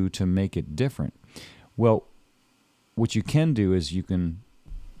do to make it different? Well, what you can do is you can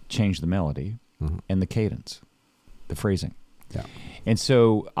change the melody and the cadence, the phrasing. Yeah. And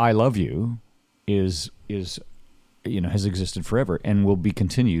so I Love You is has existed forever and will be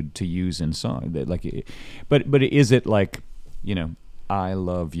continued to use in song. But is it like, I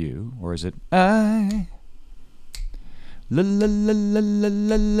love you, or is it I love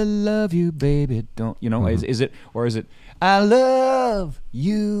you, baby, don't is it, or is it I love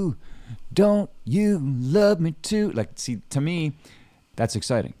you, don't you love me too? Like, see, to me, that's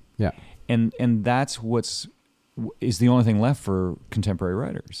exciting. Yeah. And that's is the only thing left for contemporary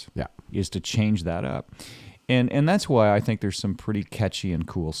writers. Yeah. Is to change that up. And that's why I think there's some pretty catchy and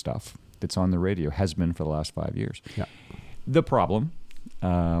cool stuff that's on the radio, has been for the last 5 years. Yeah. The problem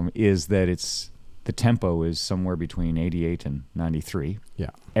is that the tempo is somewhere between 88 and 93. Yeah.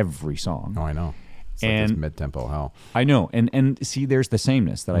 Every song. Oh, I know. It's like this mid-tempo hell. I know. And see, there's the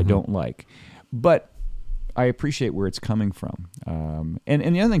sameness that I don't like. But I appreciate where it's coming from.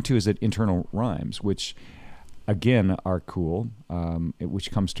 And the other thing, too, is that internal rhymes, which, again, are cool,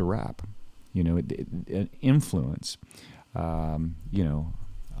 which comes to rap. An influence. I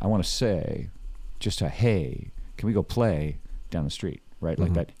want to say just a hey, can we go play down the street, right?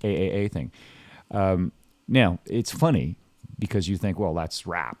 Like that AAA thing. Now, it's funny because you think, well, that's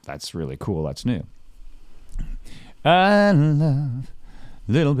rap. That's really cool. That's new. I love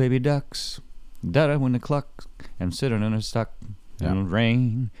little baby ducks, da-da when the clucks, and sitting in a stuck in the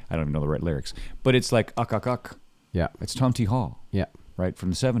rain. I don't even know the right lyrics. But it's like, uck, uck, uck. Yeah. It's Tom T. Hall. Yeah. Right,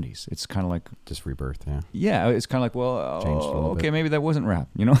 from the 70s. It's kind of like... Just rebirth, yeah. Yeah, it's kind of like, well, Changed a little okay, bit. maybe that wasn't rap,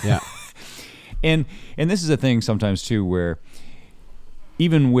 you know? Yeah. And this is a thing sometimes, too, where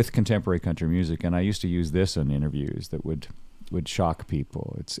even with contemporary country music, and I used to use this in interviews that would shock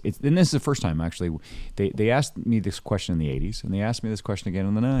people. It's and this is the first time, actually. They asked me this question in the 80s, and they asked me this question again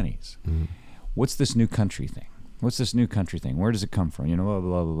in the 90s. Mm-hmm. What's this new country thing? What's this new country thing? Where does it come from? You know, blah,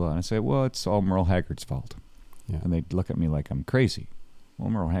 blah, blah, blah. And I say, well, it's all Merle Haggard's fault. Yeah. And they'd look at me like I'm crazy. Well,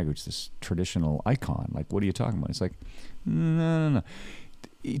 Merle Haggard's this traditional icon. Like, what are you talking about? It's like, no.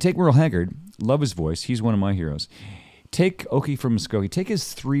 You take Merle Haggard, love his voice. He's one of my heroes. Take Okie from Muskogee. Take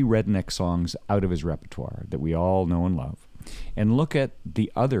his 3 redneck songs out of his repertoire that we all know and love, and look at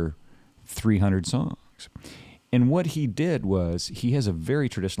the other 300 songs. And what he did was, he has a very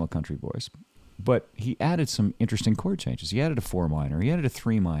traditional country voice, but he added some interesting chord changes. He added a 4 minor. He added a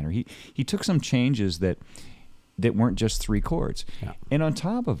 3 minor. He took some changes that weren't just 3 chords. Yeah. And on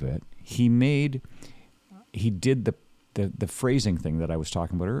top of it, he did the phrasing thing that I was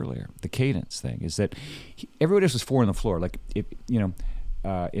talking about earlier, the cadence thing, is that everybody else was 4 on the floor. Like,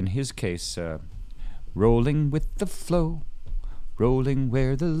 in his case, rolling with the flow, rolling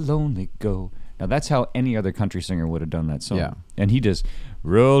where the lonely go. Now, that's how any other country singer would have done that song. Yeah. And he does,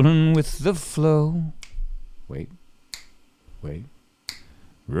 rolling with the flow, wait,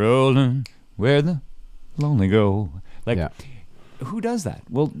 rolling where the lonely go. Like, yeah. Who does that?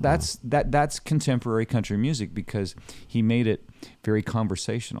 Well, that's contemporary country music, because he made it very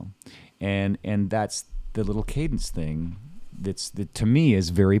conversational, and that's the little cadence thing that to me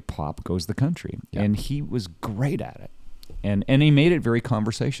is very pop goes the country, Yeah. and he was great at it, and he made it very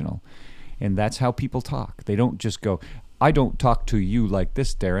conversational, and that's how people talk. They don't just go, I don't talk to you like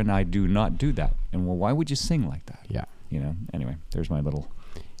this, Darren. I do not do that. And well, why would you sing like that? Yeah. You know. Anyway, there's my little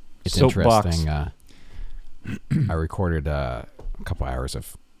It's soapbox. interesting. I recorded a couple hours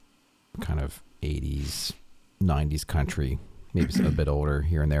of kind of 80s, 90s country, maybe a bit older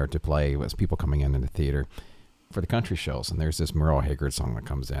here and there, to play with people coming in the theater for the country shows. And there's this Merle Haggard song that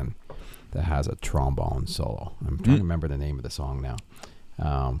comes in that has a trombone solo. I'm trying to remember the name of the song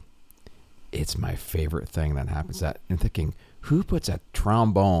now. It's my favorite thing that happens. That I'm thinking, who puts a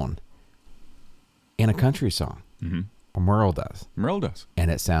trombone in a country song? Mm-hmm. Well, Merle does. Merle does.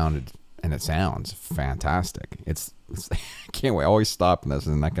 And it sounds fantastic. It's I can't wait. I always stop and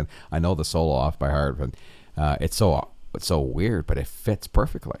listen, and I know the solo off by heart, but it's so weird, but it fits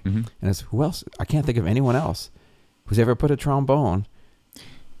perfectly. Mm-hmm. And it's who else? I can't think of anyone else who's ever put a trombone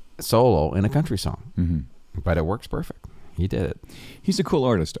solo in a country song. Mm-hmm. But it works perfect. He did it. He's a cool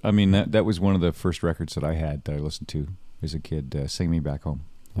artist. I mean, that was one of the first records that I had that I listened to as a kid. Sing Me Back Home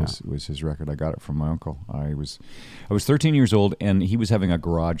was his record. I got it from my uncle. I was 13 years old, and he was having a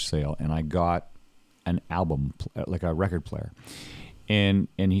garage sale, and I got an album, like a record player. And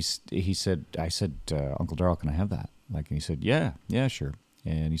he said, I said, Uncle Darrell, can I have that? Like, and he said, yeah, sure.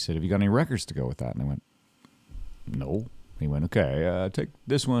 And he said, have you got any records to go with that? And I went, no. He went, okay, take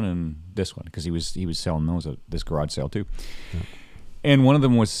this one and this one, because he was selling those at this garage sale too. Yeah. And one of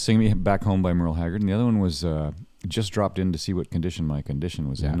them was "Sing Me Back Home" by Merle Haggard, and the other one was "Just Dropped In to See What Condition My Condition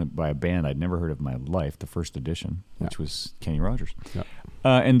Was In" by a band I'd never heard of in my life, the first edition, which was Kenny Rogers. Yeah.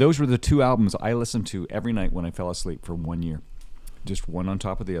 And those were the 2 albums I listened to every night when I fell asleep for 1 year. Just one on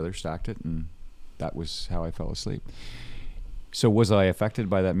top of the other, stacked it, and that was how I fell asleep. So was I affected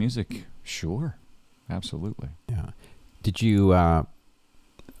by that music? Sure, absolutely. Yeah. Did you,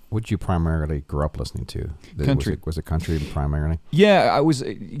 what did you primarily grow up listening to? Country. Was it country primarily? Yeah, I was,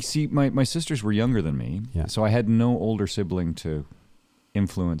 you see, my sisters were younger than me, so I had no older sibling to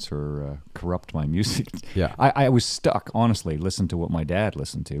influence or corrupt my music. Yeah. I was stuck, honestly, listening to what my dad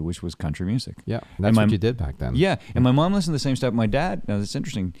listened to, which was country music. Yeah, that's what you did back then. Yeah, and my mom listened to the same stuff. My dad, now that's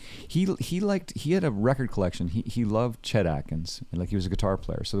interesting, he had a record collection. He loved Chet Atkins, like he was a guitar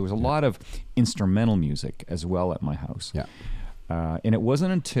player. So there was a lot of instrumental music as well at my house. Yeah. And it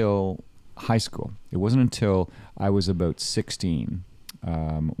wasn't until high school, it wasn't until I was about 16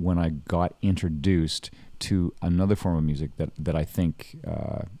 when I got introduced to another form of music that I think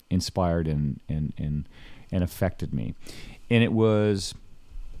inspired and affected me. And it was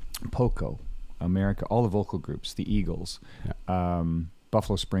Poco, America, all the vocal groups, the Eagles,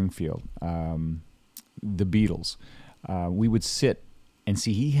 Buffalo Springfield, the Beatles. We would sit and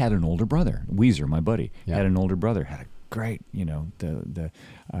see, he had an older brother, Weezer, my buddy, had an older brother, had a great, the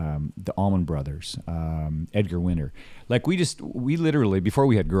Allman Brothers, Edgar Winter. Like we literally, before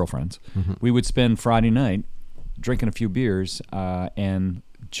we had girlfriends, we would spend Friday night drinking a few beers and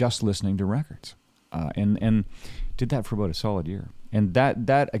just listening to records, and did that for about a solid year. And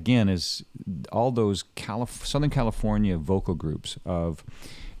that again is all those Southern California vocal groups of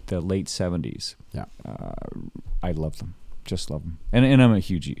the late 70s. Yeah. I love them. Just love them. And I'm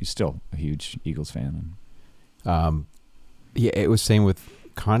still a huge Eagles fan. Yeah, it was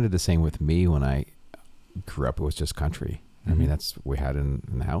kind of the same with me when I grew up. It was just country. I mean, that's what we had in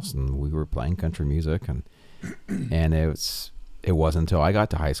the house, and we were playing country music, and it wasn't until I got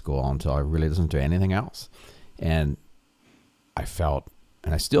to high school until I really listened to anything else. And I felt,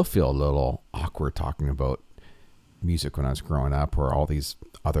 and I still feel a little awkward talking about music when I was growing up, or all these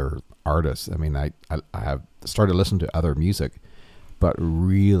other artists. I mean, I have started listening to other music, but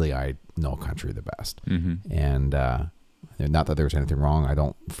really I know country the best. Mm-hmm. And not that there's anything wrong. I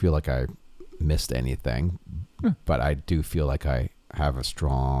don't feel like I missed anything, but I do feel like I have a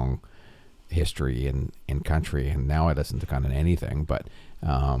strong history in country, and now I listen to kind of anything. But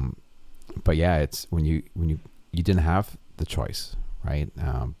yeah, it's when you didn't have the choice, right?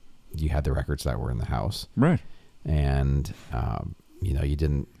 You had the records that were in the house, right? And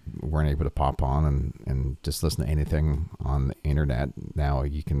you weren't able to pop on and just listen to anything on the internet. Now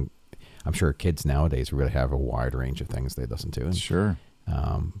you can. I'm sure kids nowadays really have a wide range of things they listen to. And, sure.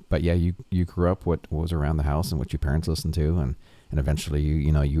 But yeah, you grew up what was around the house and what your parents listened to, and eventually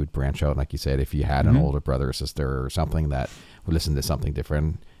you would branch out, like you said, if you had an older brother or sister or something that would listen to something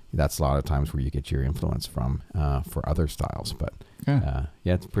different. That's a lot of times where you get your influence from for other styles. But yeah,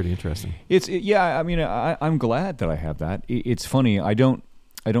 it's pretty interesting. I mean, I'm glad that I have that. It's funny. I don't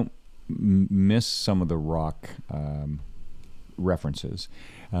miss some of the rock references.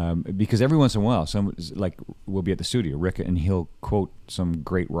 Because every once in a while, we'll be at the studio, Rick, and he'll quote some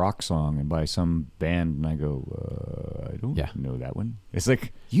great rock song and by some band, and I go, I don't know that one. It's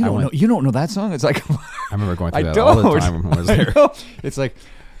like you don't know that song. It's like I remember going through that all the time when I was there. It's like,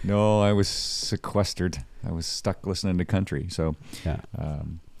 no, I was sequestered. I was stuck listening to country. So yeah,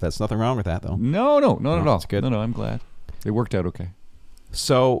 that's nothing wrong with that, though. No, not at all. It's good. No, I'm glad it worked out okay.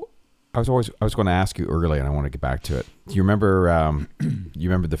 So. I was going to ask you earlier, and I want to get back to it. Do you remember? You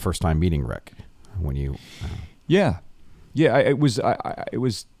remember the first time meeting Rick when you? Yeah. It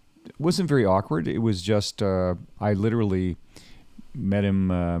wasn't very awkward. It was just I literally met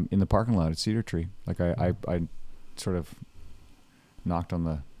him in the parking lot at Cedar Tree. Like I sort of knocked on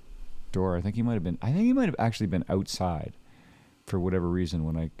the door. I think he might have actually been outside for whatever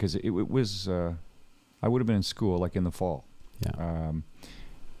reason because it was I would have been in school like in the fall. Yeah.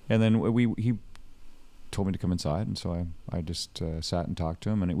 And then he told me to come inside, and so I just sat and talked to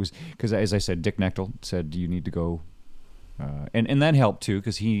him. And it was because, as I said, Dick Knechtel said you need to go, and that helped too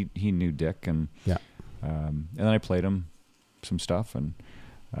because he knew Dick, and and then I played him some stuff, and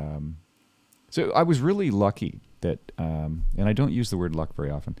so I was really lucky that, and I don't use the word luck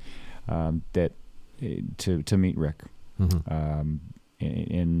very often, that to meet Rick, and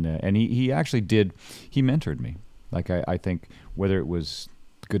he actually he mentored me. Like I think whether it was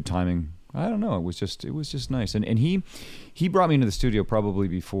good timing, I don't know. It was just nice, and he brought me into the studio probably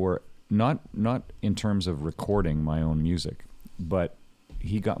before, not in terms of recording my own music, but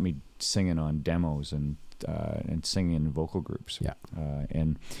he got me singing on demos and singing in vocal groups. Yeah,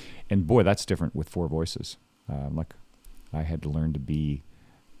 and boy, that's different with four voices. Like I had to learn to be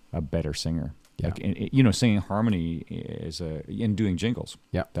a better singer. Yeah, like singing harmony and doing jingles.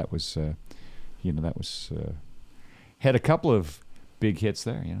 Yeah, that was had a couple of big hits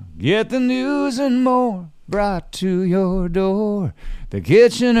there, Get the news and more brought to your door. The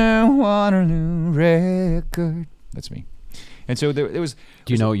Kitchener Waterloo record. That's me. And so there was.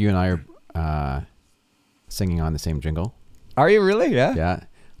 Do you know you and I are singing on the same jingle? Are you really? Yeah. Yeah.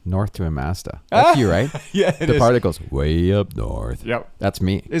 North to Amasta. That's you, right? Yeah. The part that goes way up north. Yep. That's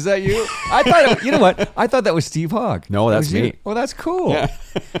me. Is that you? I thought. You know what? I thought that was Steve Hogg. No, that's me. Well, that's cool. Yeah.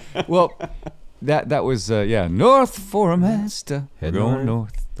 Well. That was north for Amasta. Head going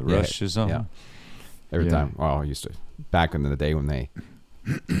north. The rush is on. Yeah. Every time. Well, I used to back in the day when they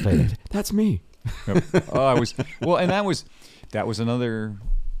played it. That's me. Yep. And that was another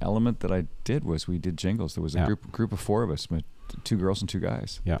element that I did was we did jingles. There was a group of four of us, 2 girls and 2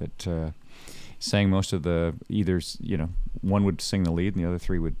 guys that sang most of the one would sing the lead and the other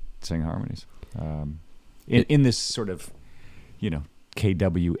 3 would sing harmonies. In this sort of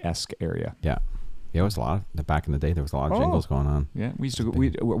KW-esque area. Yeah. Yeah, it was a lot. Back in the day, there was a lot of jingles going on. Yeah, we used to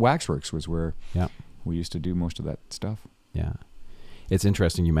go. Waxworks was where we used to do most of that stuff. Yeah, it's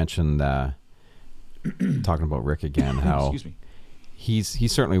interesting. You mentioned talking about Rick again. How excuse me.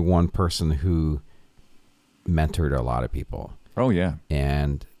 He's certainly one person who mentored a lot of people. Oh yeah,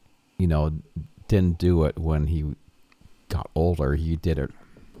 and didn't do it when he got older. He did it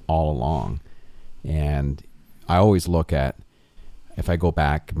all along, and I always look at if I go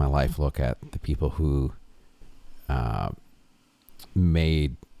back in my life, look at the people who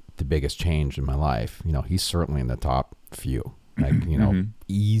made the biggest change in my life, he's certainly in the top few, like,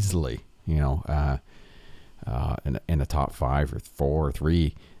 easily, in the top 5 or 4 or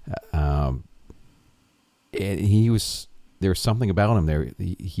 3. There was something about him there.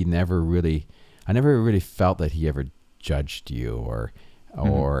 He never really, I never really felt that he ever judged you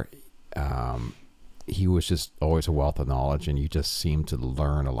or he was just always a wealth of knowledge, and you just seemed to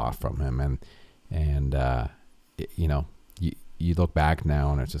learn a lot from him. And you look back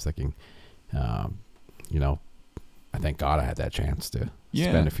now and it's just thinking, I thank God I had that chance to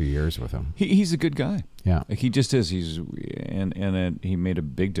spend a few years with him. He's a good guy. Yeah. Like he just is. He made a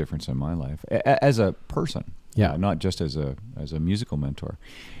big difference in my life as a person. Yeah. Not just as a musical mentor.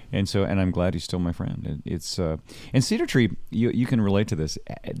 And I'm glad he's still my friend. It's and Cedar Tree, you can relate to this.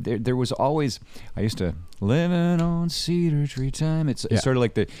 There was always, I used to living on Cedar Tree time. It's sort of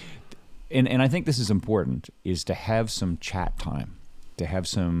like and I think this is important, is to have some chat time, to have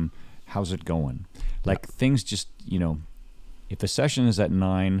some, how's it going? Like things just, if the session is at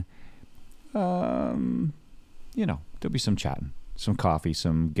 9, there'll be some chatting, some coffee,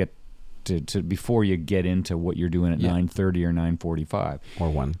 some get to before you get into what you're doing at 9:30 or 9:45 or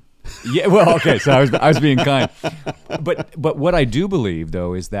 1. Yeah, well, okay, so I was being kind, but what I do believe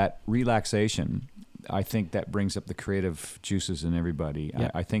though is that relaxation, I think that brings up the creative juices in everybody. Yeah.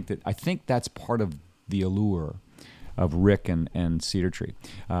 I think that's part of the allure of Rick and Cedar Tree,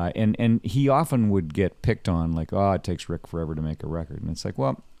 and he often would get picked on, like, oh, it takes Rick forever to make a record, and it's like,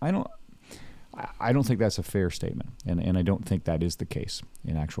 well, I don't think that's a fair statement, and I don't think that is the case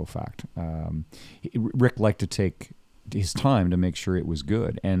in actual fact. Rick liked to take his time to make sure it was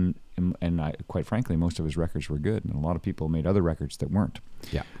good, and quite frankly, most of his records were good, and a lot of people made other records that weren't.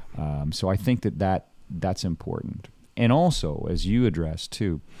 Yeah. So I think that's important, and also, as you addressed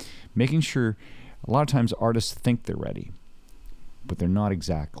too, making sure, a lot of times artists think they're ready, but they're not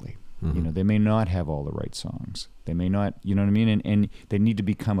exactly. Mm-hmm. They may not have all the right songs. They may not, you know what I mean? And they need to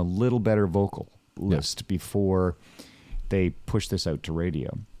become a little better vocalist before they push this out to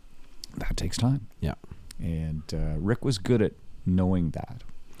radio. That takes time. Yeah. And Rick was good at knowing that.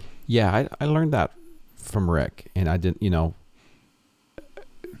 Yeah, I learned that from Rick, and I didn't,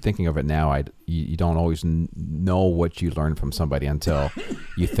 thinking of it now, you don't always know what you learn from somebody until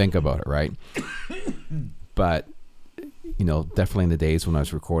you think about it, right? But definitely in the days when I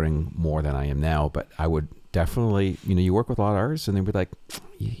was recording more than I am now, but I would definitely, you work with a lot of artists, and they'd be like,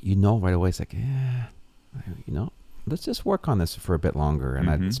 right away, it's like, let's just work on this for a bit longer. And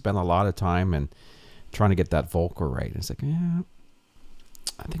I'd spend a lot of time and trying to get that vocal right. And it's like,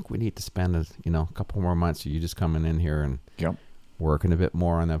 I think we need to spend a couple more months. You just coming in here and working a bit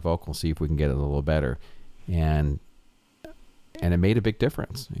more on that vocal, see if we can get it a little better. And it made a big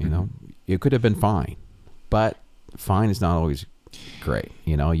difference. It could have been fine, but fine is not always great.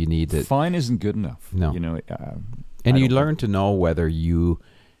 You need to. Fine isn't good enough. No. And you learn to know whether you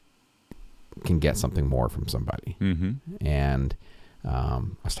can get something more from somebody. Mm-hmm. And I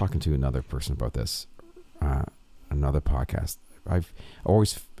was talking to another person about this, another podcast. I've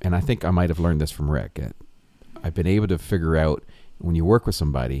always, and I think I might have learned this from Rick. I've been able to figure out when you work with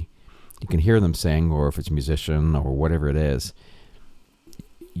somebody, you can hear them sing, or if it's a musician or whatever it is,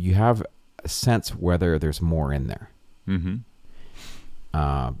 you have a sense whether there's more in there,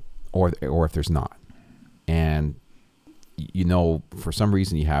 or if there's not. And for some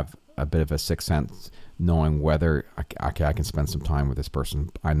reason you have a bit of a sixth sense, knowing whether I can spend some time with this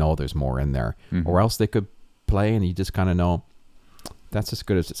person. I know there's more in there, or else they could play, and you just kind of know that's as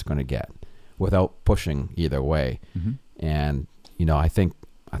good as it's going to get, without pushing either way. And I think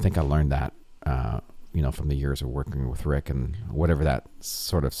I learned that from the years of working with Rick, and whatever that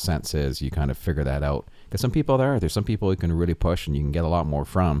sort of sense is, you kind of figure that out. Because some people there's some people you can really push and you can get a lot more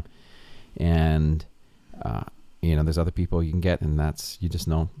from, and there's other people you can get, and you just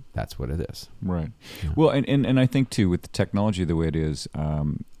know that's what it is. Right. Yeah. Well, and I think too, with the technology the way it is,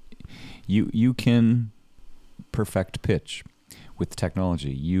 you can perfect pitch with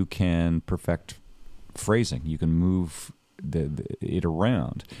technology. You can perfect phrasing. You can move it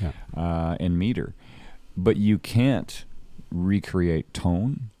around and meter, but you can't recreate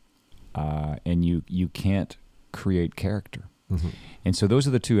tone, and you can't create character. And so those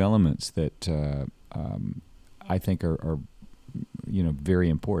are the two elements that I think are very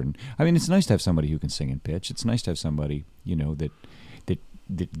important. I mean, it's nice to have somebody who can sing in pitch. It's nice to have somebody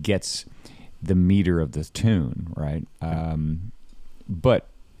that gets the meter of the tune, right? But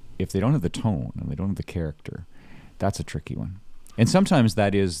if they don't have the tone and they don't have the character, that's a tricky one. And sometimes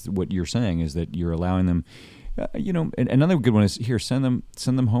that is what you're saying, is that you're allowing them And another good one is here. Send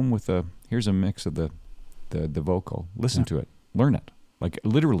them home with here's a mix of the vocal. Listen to it, learn it. Like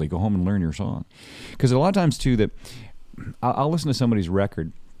literally, go home and learn your song. Because a lot of times too, that I'll listen to somebody's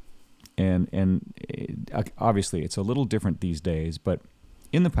record, and obviously it's a little different these days, but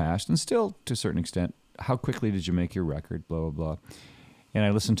in the past, and still to a certain extent, how quickly did you make your record? Blah blah blah. And I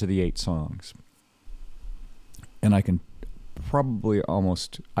listened to the 8 songs, and I can probably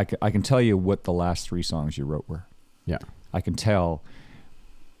I can tell you what the last 3 songs you wrote were. Yeah. I can tell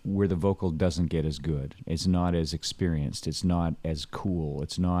where the vocal doesn't get as good. It's not as experienced. It's not as cool.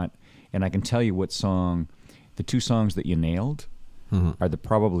 It's not, and I can tell you what song, the 2 songs that you nailed are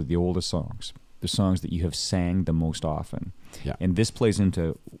probably the oldest songs, the songs that you have sang the most often. Yeah. And this plays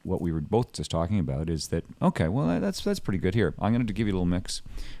into what we were both just talking about, is that, okay, well, that's pretty good here. I'm going to give you a little mix.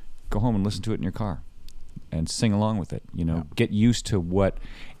 Go home and listen to it in your car and sing along with it. Get used to what,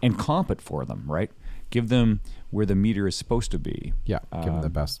 and comp it for them, right? Give them where the meter is supposed to be. Yeah, give them the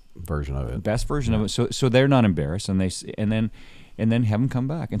best version of it. Best version of it, so they're not embarrassed, and then have them come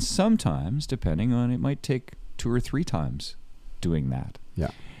back. And sometimes, depending on, it might take 2 or 3 times doing that.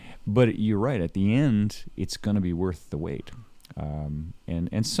 Yeah. But you're right. At the end, it's going to be worth the wait.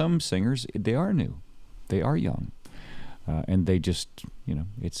 And some singers, they are new, they are young, and they just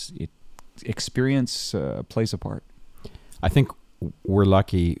experience plays a part. I think we're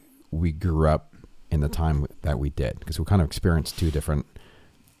lucky we grew up in the time that we did, because we kind of experienced 2 different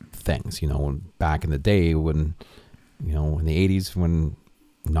things. Back in the day when, in the 80s, when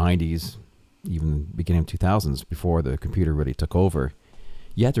 90s, even beginning of 2000s, before the computer really took over,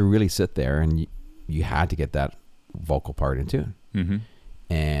 you had to really sit there and you had to get that vocal part in tune. Mm-hmm.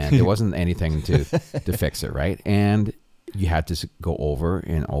 And there wasn't anything to fix it, right? And you had to go over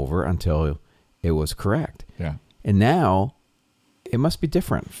and over until it was correct. Yeah. And now it must be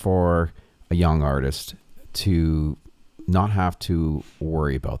different for a young artist to not have to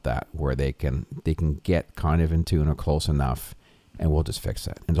worry about that, where they can get kind of in tune or close enough, and we'll just fix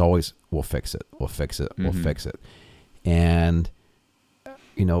it. And it's always, we'll fix it. We'll fix it. And,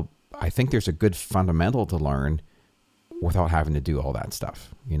 I think there's a good fundamental to learn without having to do all that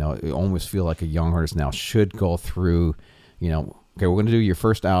stuff. You almost feel like a young artist now should go through, okay, we're going to do your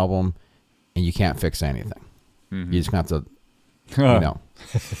first album and you can't fix anything. Mm-hmm. You just have to,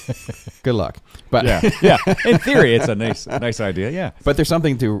 good luck. But yeah. In theory, it's a nice idea. Yeah. But there's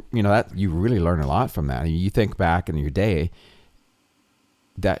something to, that you really learn a lot from that. You think back in your day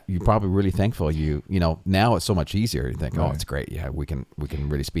that you're probably really thankful now it's so much easier. You think, oh, it's great. Yeah, we can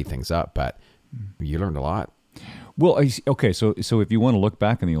really speed things up, but you learned a lot. Well, okay. So if you want to look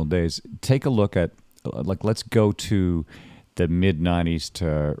back in the old days, take a look at, let's go to the mid 90s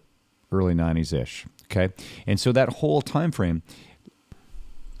to early 90s ish. Okay. And so that whole time frame,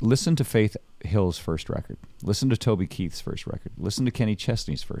 listen to Faith Hill's first record, listen to Toby Keith's first record, listen to Kenny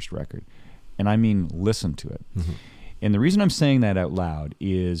Chesney's first record. And I mean, listen to it. Mm-hmm. And the reason I'm saying that out loud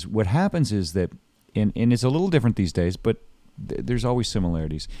is what happens is that, and it's a little different these days, but there's always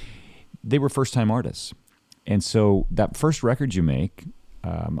similarities. They were first-time artists. And so that first record you make,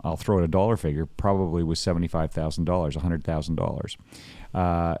 I'll throw out a dollar figure, probably was $75,000,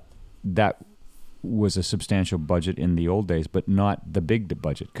 $100,000. That was a substantial budget in the old days, but not the big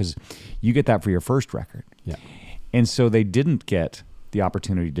budget, because you get that for your first record. Yeah. And so they didn't get the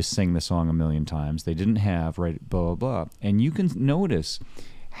opportunity to sing the song a million times. They didn't have, right, blah, blah, blah. And you can notice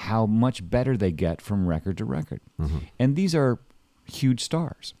how much better they get from record to record. Mm-hmm. And these are huge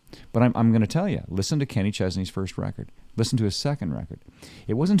stars. But I'm going to tell you, listen to Kenny Chesney's first record. Listen to his second record.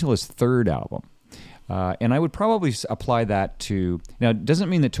 It wasn't until his third album. And I would probably apply that to... Now, it doesn't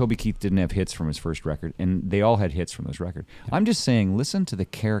mean that Toby Keith didn't have hits from his first record, and they all had hits from this record. Yeah. I'm just saying, listen to the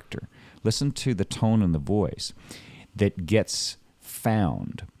character. Listen to the tone and the voice that gets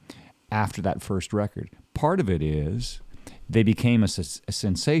found after that first record. Part of it is they became a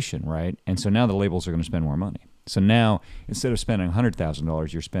sensation, right? And so now the labels are going to spend more money. So now, instead of spending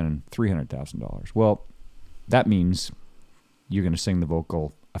 $100,000, you're spending $300,000. Well, that means you're going to sing the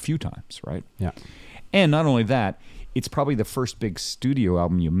vocal a few times, right? Yeah. And not only that, it's probably the first big studio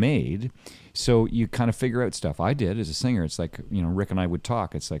album you made, so you kind of figure out stuff. I did as a singer. It's like, Rick and I would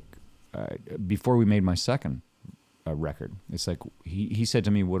talk. It's like, before we made my second record, it's like he said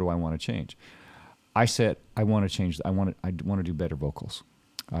to me, what do I want to change? I said, I want to change. I want to do better vocals.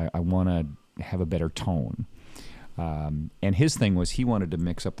 I want to have a better tone. And his thing was he wanted to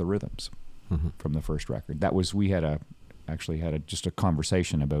mix up the rhythms from the first record. That was, we had just a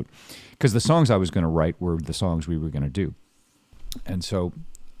conversation about, because the songs I was going to write were the songs we were going to do. And so,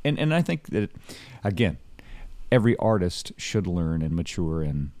 and I think that, again, every artist should learn and mature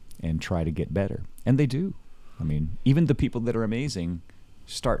and try to get better. And they do. I mean, even the people that are amazing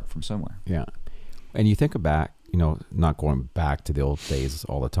start from somewhere. Yeah. And you think back, not going back to the old days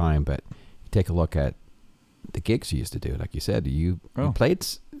all the time, but you take a look at the gigs you used to do. Like you said, you played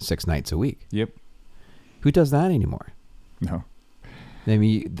 6 nights a week. Yep. Who does that anymore? No. I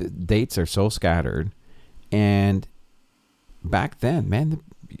mean, the dates are so scattered. And back then, man,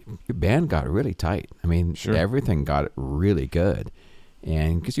 your band got really tight. I mean, everything got really good.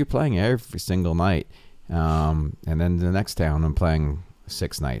 And because you're playing every single night. And then the next town, I'm playing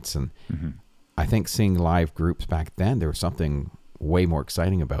 6 nights. And I think seeing live groups back then, there was something way more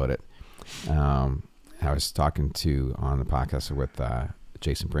exciting about it. I was talking on the podcast with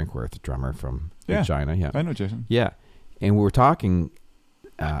Jason Brinkworth, drummer from Regina. Yeah, I know Jason. Yeah, and we were talking,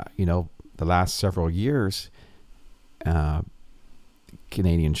 the last several years,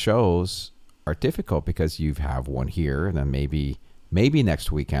 Canadian shows are difficult because you have one here, and then maybe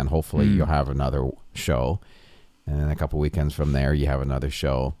next weekend, hopefully you'll have another show, and then a couple weekends from there, you have another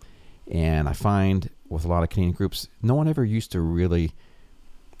show. And I find with a lot of Canadian groups, no one ever used to really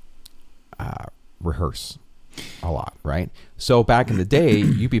rehearse a lot, right? So back in the day,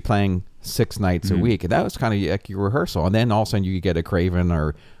 you'd be playing 6 nights a week, and that was kind of like your rehearsal. And then all of a sudden you get a Craven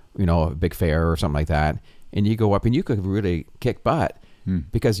or, a big fair or something like that, and you go up and you could really kick butt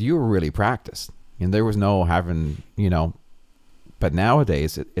because you were really practiced. And there was no having, but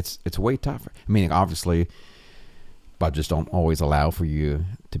nowadays it's way tougher. I mean, obviously budgets don't always allow for you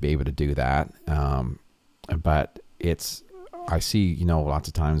to be able to do that. But I see, lots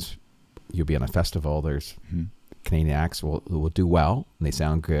of times you'll be on a festival, there's Canadian acts will do well and they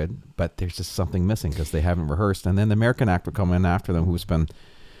sound good, but there's just something missing because they haven't rehearsed. And then the American act will come in after them who's been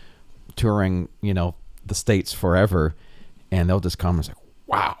touring, the States forever, and they'll just come and say,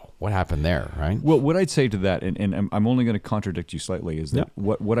 wow, what happened there, right? Well, what I'd say to that, and I'm only going to contradict you slightly, is that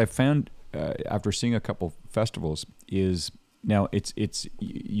what I found after seeing a couple festivals is, now it's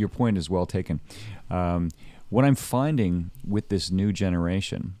your point is well taken. What I'm finding with this new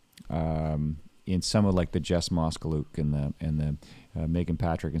generation, in some of like the Jess Moskaluk and the Megan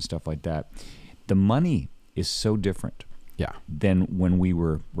Patrick and stuff like that, the money is so different than when we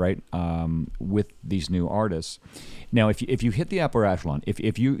were with these new artists. Now, if you hit the upper echelon,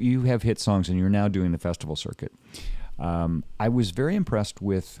 if you have hit songs and you're now doing the festival circuit, I was very impressed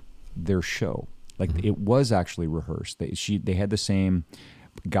with their show. Like it was actually rehearsed. They had the same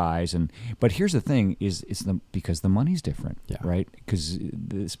guys, but here's the thing: because the money's different, right? Because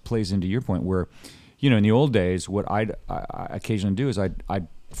this plays into your point where, in the old days, what I occasionally do is I'd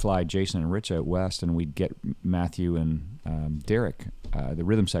fly Jason and Rich out west, and we'd get Matthew and Derek, the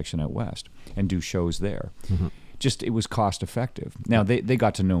rhythm section out west, and do shows there. Just it was cost effective. Now they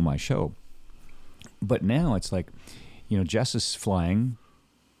got to know my show, but now it's like, Jess is flying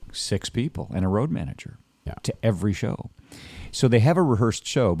 6 people and a road manager to every show. So they have a rehearsed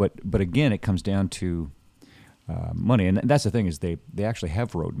show, but again, it comes down to money, and that's the thing is they actually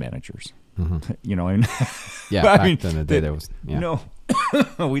have road managers. Back in the day there was no,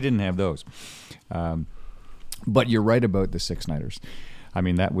 we didn't have those. But you're right about the 6-nighters. I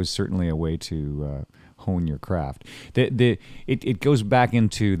mean, that was certainly a way to hone your craft. It goes back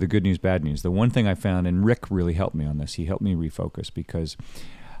into the good news, bad news. The one thing I found, and Rick really helped me on this, he helped me refocus, because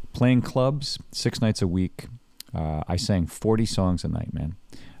playing clubs 6 nights a week, I sang 40 songs a night, man,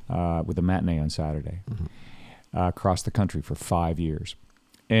 with a matinee on Saturday, across the country for 5 years.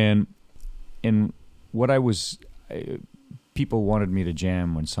 And what I was, people wanted me to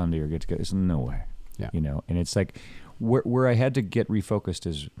jam on Sunday or get together. There's no way, and it's like where I had to get refocused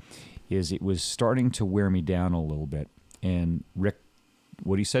is it was starting to wear me down a little bit. And Rick,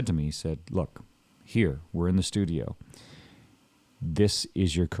 what he said to me, he said, look, here, we're in the studio. This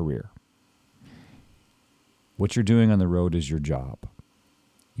is your career. What you're doing on the road is your job.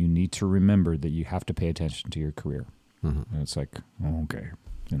 You need to remember that you have to pay attention to your career. And it's like, okay.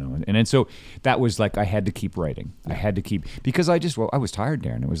 And so that was like, I had to keep writing. I had to keep, because I was tired,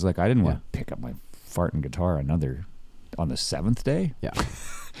 Darren. It was like, I didn't want to pick up my farting guitar on the 7th day. Yeah,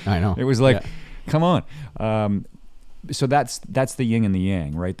 I know. It was like, come on. So that's the yin and the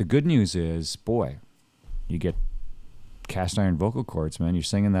yang, right? The good news is, boy, you get cast iron vocal cords, man. You're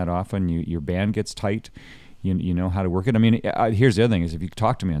singing that often. Your band gets tight. You know how to work it. I mean, here's the other thing is, if you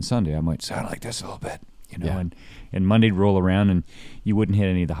talk to me on Sunday, I might sound like this a little bit. And Monday'd roll around and you wouldn't hit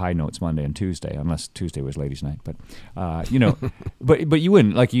any of the high notes Monday and Tuesday, unless Tuesday was ladies' night. But but you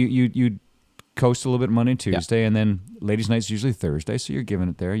wouldn't, like you'd coast a little bit Monday and Tuesday, and then ladies' night's usually Thursday, so you're giving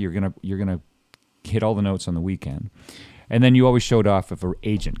it there. You're gonna hit all the notes on the weekend, and then you always showed off if an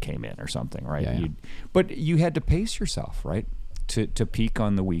agent came in or something, right? But you had to pace yourself, right, to peak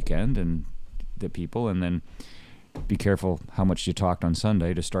on the weekend, and the people, and then be careful how much you talked on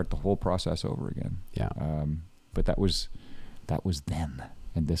Sunday to start the whole process over again. Yeah. But that was then,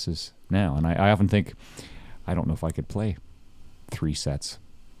 and this is now. And I often think, I don't know if I could play 3 sets.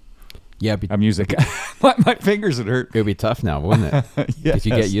 Yeah, of music. my fingers would hurt. It would be tough now, wouldn't it? Yes. If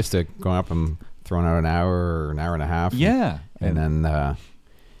you get used to going up and throwing out an hour or an hour and a half. Yeah. And then...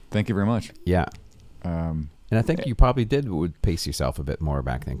 thank you very much. Yeah. And I think you probably would pace yourself a bit more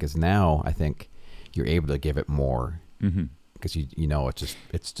back then, because now I think you're able to give it more, because you know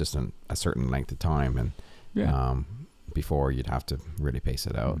it's just a certain length of time, and before you'd have to really pace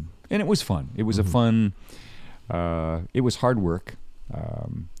it out. And it was fun. It was a fun. It was hard work.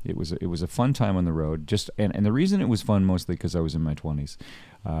 It was a fun time on the road. And the reason it was fun mostly because I was in my 20s,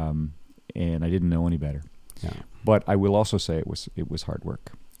 and I didn't know any better. Yeah. But I will also say it was hard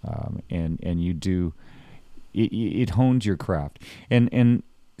work, and you do. It honed your craft, and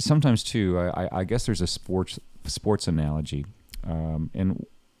sometimes too. I guess there's a sports analogy, and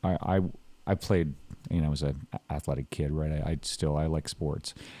I played. I was an athletic kid, right? I like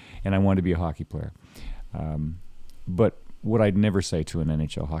sports, and I wanted to be a hockey player. But what I'd never say to an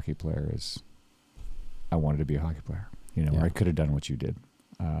NHL hockey player is, I wanted to be a hockey player, or I could have done what you did.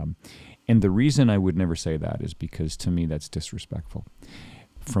 And the reason I would never say that is because to me that's disrespectful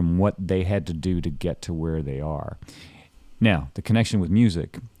from what they had to do to get to where they are. Now, the connection with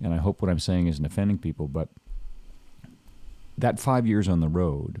music, and I hope what I'm saying isn't offending people, but that 5 years on the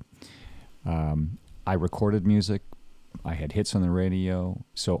road, I recorded music. I had hits on the radio.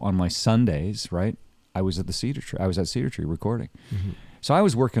 So on my Sundays, right, I was at Cedar Tree recording. Mm-hmm. So I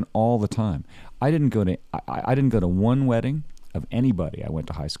was working all the time. I didn't go to one wedding of anybody I went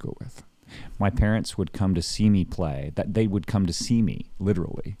to high school with. My parents would come to see me play. That they would come to see me,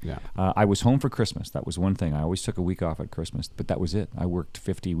 literally. Yeah. I was home for Christmas. That was one thing. I always took a week off at Christmas, but that was it. I worked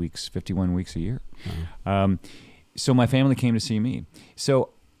 51 weeks a year. Mm-hmm. So my family came to see me. So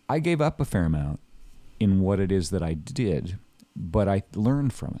I gave up a fair amount in what it is that I did, but I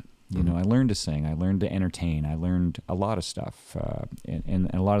learned from it. Mm-hmm. I learned to sing. I learned to entertain. I learned a lot of stuff, and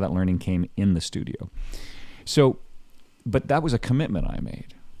a lot of that learning came in the studio. So, but that was a commitment I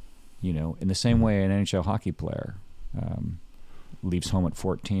made. In the same way an NHL hockey player leaves home at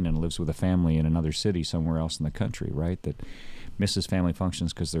 14 and lives with a family in another city somewhere else in the country, right? That misses family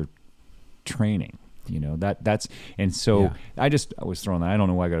functions because they're training. That's and so yeah. I was throwing that. I don't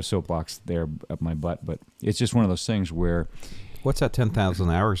know why I got a soapbox there up my butt, but it's just one of those things where. What's that 10,000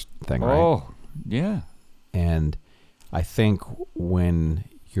 hours thing, right? Oh, yeah. And I think when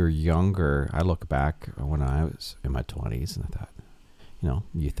you're younger, I look back when I was in my 20s and I thought,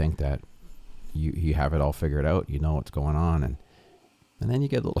 you think that you have it all figured out, what's going on, and then you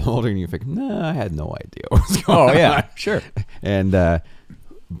get a little older and you think, no, I had no idea what was going on. Oh, yeah, sure. And,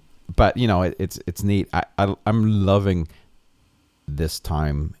 but, it's neat. I'm loving this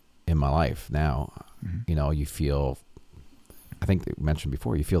time in my life now. Mm-hmm. You feel, I think you mentioned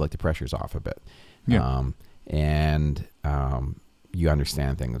before, you feel like the pressure's off a bit. Yeah. And you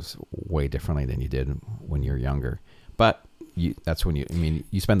understand things way differently than you did when you're younger. But that's when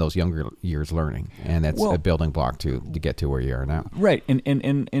you spend those younger years learning, and that's a building block to get to where you are now. Right. And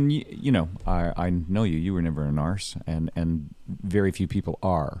I know you were never an arse, and very few people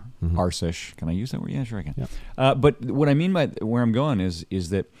are arse-ish. Can I use that word? Yeah, sure I can. Yeah. But what I mean by where I'm going is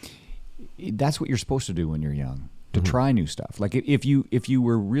that that's what you're supposed to do when you're young, to try new stuff. Like if you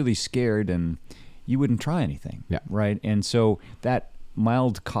were really scared, and you wouldn't try anything. Yeah. Right. And so that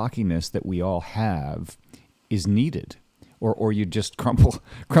mild cockiness that we all have is needed. Or you just crumple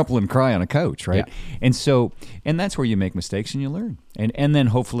and cry on a couch, right? Yeah. And that's where you make mistakes and you learn. And then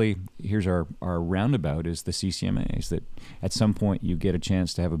hopefully, here's our roundabout is the CCMAs, that at some point you get a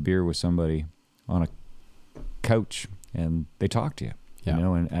chance to have a beer with somebody on a couch and they talk to you. Yeah.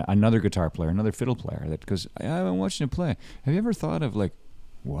 And another guitar player, another fiddle player that goes, I've been watching you play. Have you ever thought of like,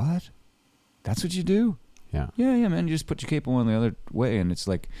 what? That's what you do? Yeah. Yeah, man. You just put your capo on the other way and it's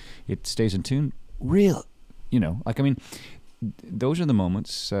like, it stays in tune. Real. Those are the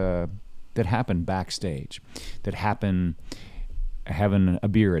moments that happen backstage, that happen having a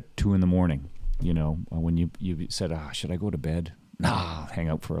beer at 2 a.m, when you said, should I go to bed? Nah, hang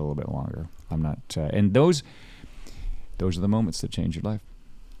out for a little bit longer. I'm not, and those are the moments that change your life.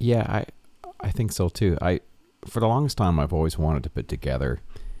 Yeah, I think so too. For the longest time, I've always wanted to put together,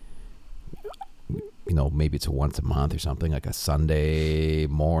 maybe it's a once a month or something, like a Sunday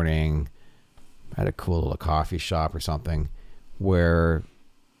morning at a cool little coffee shop or something, where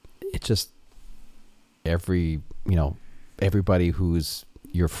it's just everybody who's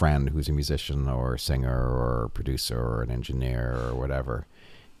your friend, who's a musician or a singer or a producer or an engineer or whatever,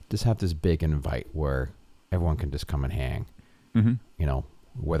 just have this big invite where everyone can just come and hang, you know,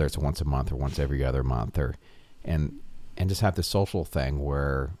 whether it's once a month or once every other month, or and just have this social thing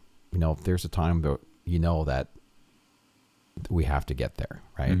where, you know, if there's a time that you know that we have to get there,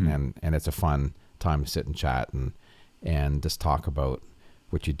 right? And it's a fun time to sit and chat and just talk about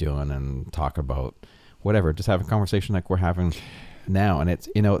what you're doing and talk about whatever. Just have a conversation like we're having now. And it's,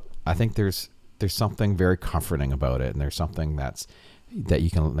 you know, I think there's something very comforting about it, and there's something that you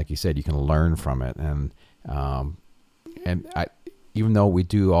can, like you said, you can learn from it. And even though we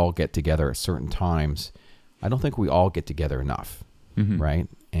do all get together at certain times, I don't think we all get together enough, right?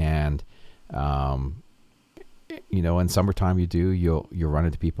 And you know, in summertime you'll run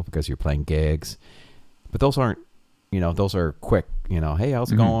into people because you're playing gigs, but those aren't, you know, those are quick, you know, hey,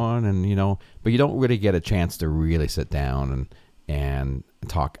 how's it going? And, you know, but you don't really get a chance to really sit down and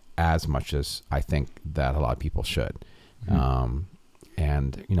talk as much as I think that a lot of people should.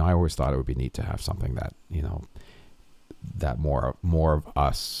 And, you know, I always thought it would be neat to have something that, you know, that more of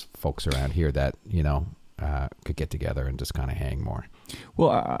us folks around here that, you know, could get together and just kind of hang more.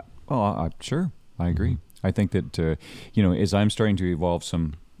 Well, sure. I agree. I think that, you know, as I'm starting to evolve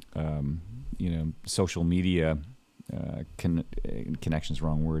some, you know, social media connection's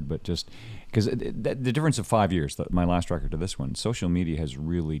wrong word, but just because the difference of 5 years, my last record to this one, social media has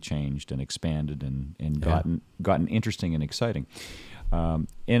really changed and expanded and gotten interesting and exciting.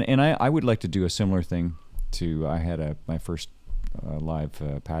 And I would like to do a similar thing to, I had my first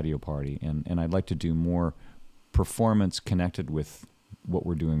live patio party, and I'd like to do more performance connected with what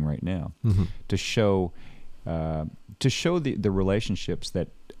we're doing right now, to show the relationships that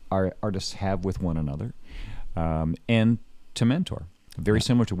our artists have with one another, and to mentor. Very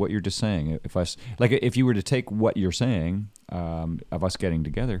similar to what you're just saying. If you were to take what you're saying of us getting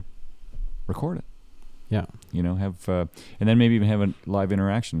together, record it. Yeah, you know, have and then maybe even have a live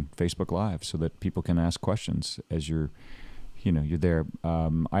interaction, Facebook Live, so that people can ask questions as you're there.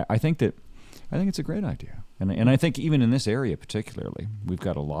 I think it's a great idea, and I think even in this area particularly, we've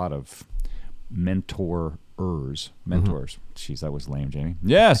got a lot of mentors. Jeez, that was lame, Jamie.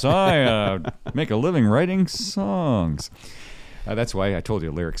 Yes, I make a living writing songs. That's why I told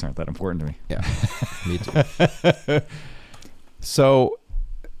you lyrics aren't that important to me. Yeah, me too. So,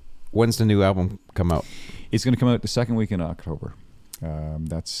 when's the new album come out? It's going to come out the second week in October.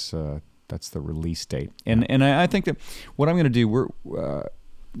 That's the release date. And I think that what I'm going to do,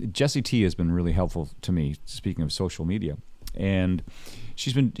 Jessie T has been really helpful to me, speaking of social media. And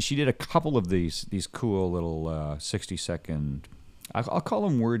she did a couple of these cool little 60-second, I'll call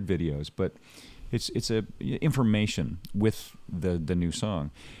them word videos, but it's a information with the new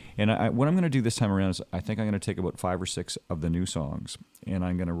song. And what I'm going to do this time around is I think I'm going to take about 5 or 6 of the new songs, and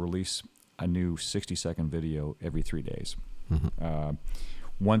I'm going to release a new 60-second video every 3 days.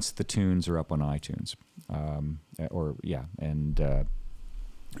 Once the tunes are up on iTunes,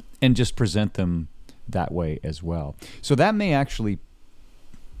 and just present them that way as well. So that may actually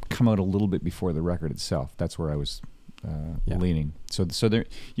come out a little bit before the record itself. That's where I was leaning. So there,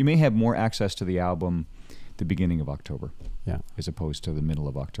 you may have more access to the album the beginning of October, as opposed to the middle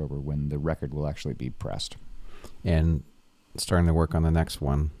of October when the record will actually be pressed. And starting to work on the next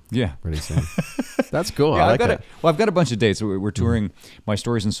one. Yeah, pretty soon. That's cool. Yeah, I like that. I've got a bunch of dates. We're touring My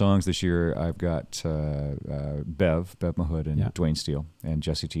Stories and Songs this year. I've got Bev Mahood and Dwayne Steele, and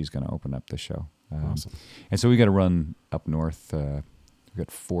Jessie T is going to open up the show. Awesome. And so we got to run up north. We've got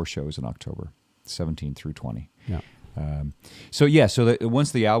 4 shows in October, 17 through 20. Yeah. So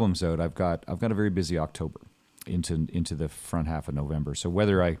once the album's out, I've got a very busy October into the front half of November. So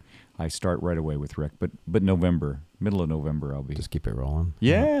whether I start right away with Rick, but November, middle of November, I'll be just keep it rolling.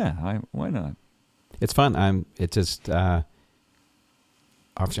 Yeah, why not? It's fun. Obviously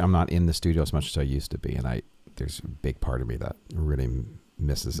I'm not in the studio as much as I used to be, and there's a big part of me that really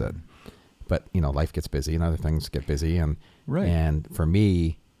misses it. But you know, life gets busy and other things get busy, and for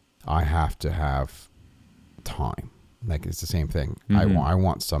me, I have to have time. Like it's the same thing. I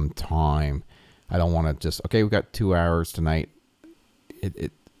want some time. I don't want to just we've got 2 hours tonight.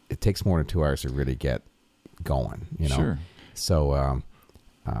 It takes more than 2 hours to really get going. You know. Sure. So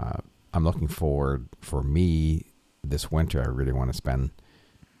I'm looking forward, for me this winter. I really want to spend,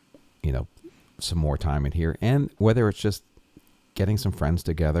 you know, some more time in here, and whether it's just getting some friends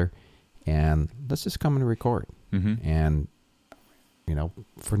together and let's just come and record. And you know,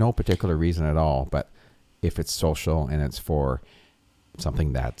 for no particular reason at all, but if it's social and it's for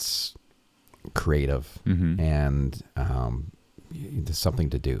something that's creative and there's something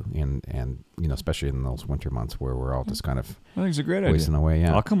to do, and you know, especially in those winter months where we're all just kind of I think it's a great wasting idea. away.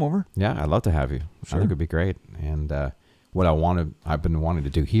 Yeah, I'll come over. Yeah, I'd love to have you. Sure. I think it'd be great. And I've been wanting to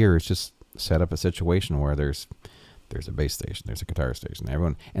do here is just set up a situation where there's a bass station, there's a guitar station,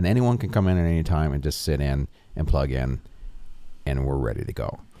 anyone can come in at any time and just sit in and plug in, and we're ready to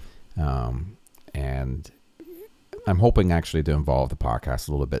go. And I'm hoping actually to involve the podcast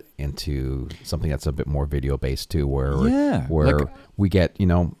a little bit into something that's a bit more video based too, where we get,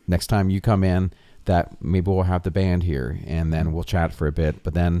 next time you come in, that maybe we'll have the band here and then we'll chat for a bit,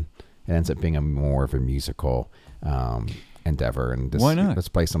 but then it ends up being more of a musical endeavor. And why not? Let's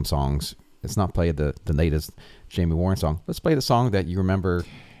play some songs. Let's not play the latest Jamie Warren song. Let's play the song that you remember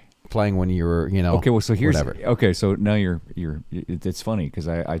playing when you were, Okay, well, so here's whatever. Okay, so now it's funny because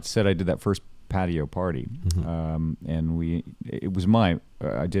I said I did that first patio party, and it was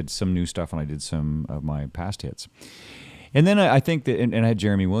I did some new stuff and I did some of my past hits, and then I think that and I had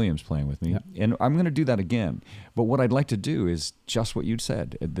Jeremy Williams playing with me, and I'm going to do that again. But what I'd like to do is just what you'd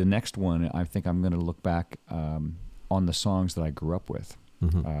said. The next one, I think I'm going to look back on the songs that I grew up with,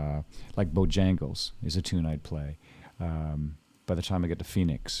 like Bojangles is a tune I'd play. By the time I get to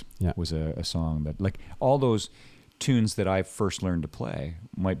Phoenix, was a song that, like, all those tunes that I first learned to play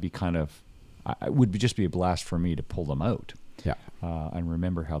might be just be a blast for me to pull them out, and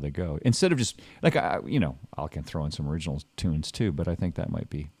remember how they go instead of just like I can throw in some original tunes too. But I think that might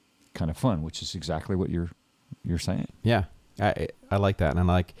be kind of fun, which is exactly what you're saying. Yeah, I like that,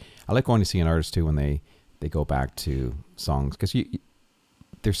 and I like going to see an artist too when they go back to songs, because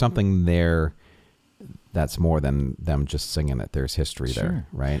there's something there that's more than them just singing it. There's history there,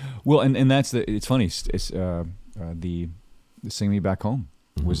 right? Well, and that's it's funny. It's the Sing Me Back Home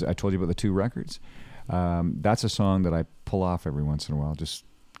was, I told you about the 2 records. That's a song that I pull off every once in a while just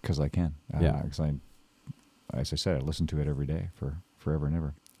because I can. Because as I said, I listen to it every day for forever and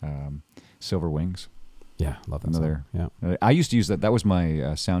ever. Silver Wings. Yeah, love that another song. Yeah. I used to use that. That was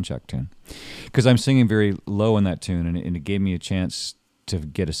my sound check tune, because I'm singing very low in that tune, and it gave me a chance to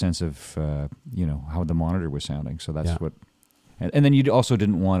get a sense of how the monitor was sounding. So that's what. And then you also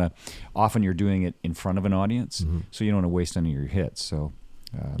didn't want to. Often you're doing it in front of an audience, so you don't want to waste any of your hits. So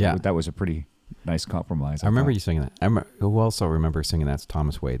that was a pretty nice compromise. I remember you singing that. Who also remember singing that?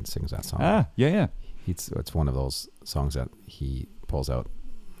 Thomas Wade sings that song. Yeah. It's one of those songs that he pulls out.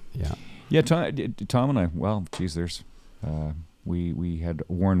 Yeah. Yeah, Tom and I. Well, geez, there's we had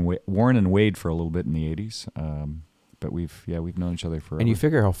Warren and Wade for a little bit in the '80s, but we've known each other forever. And you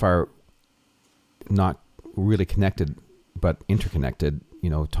figure how far, not really connected, but interconnected.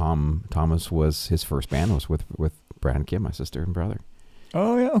 Thomas was his first band was with Brad and Kim, my sister and brother.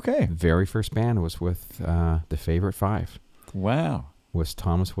 Oh yeah, okay. Very first band was with the Favorite Five. Wow. Was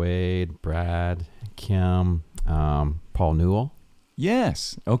Thomas Wade, Brad, Kim, Paul Newell.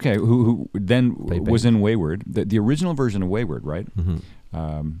 Yes. Okay. Who then was in Wayward, the original version of Wayward, right?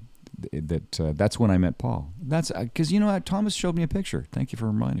 That's when I met Paul. That's because Thomas showed me a picture. Thank you for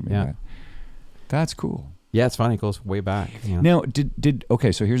reminding me of that. That's cool. Yeah, it's funny. It goes way back. Now,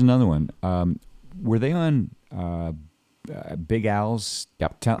 okay? So here's another one. Were they on Big Al's?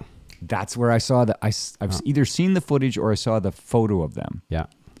 Yep. That's where I saw that. I've either seen the footage or I saw the photo of them. Yeah.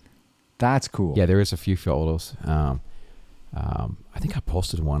 That's cool. Yeah, there is a few photos. I think I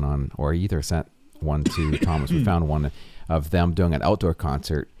posted one on, or either sent one to Thomas. We found one of them doing an outdoor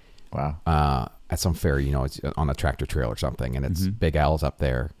concert. Wow. At some fair, it's on a tractor trail or something, and it's Big Al's up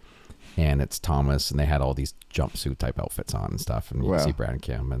there, and it's Thomas, and they had all these jumpsuit type outfits on and stuff, and you can see Brad and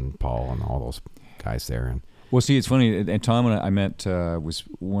Kim and Paul and all those guys there. And well, see, it's funny, and Tom and I met was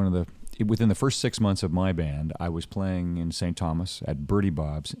one of the. Within the first 6 months of my band, I was playing in St. Thomas at Bertie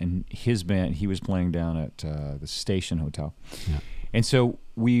Bob's, and his band, he was playing down at the Station Hotel. Yeah. And so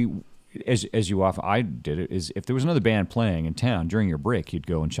as you often, I did it, is if there was another band playing in town during your break, you'd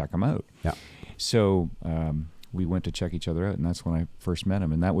go and check them out. Yeah. So we went to check each other out, and that's when I first met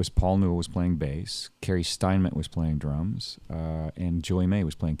him. And that was Paul Newell was playing bass, Carrie Steinmetz was playing drums, and Joey May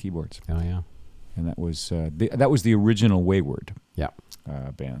was playing keyboards. Oh, yeah. And that was the original Wayward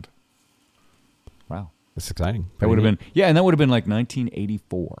band. Wow. That's exciting. That would have been, and that would have been like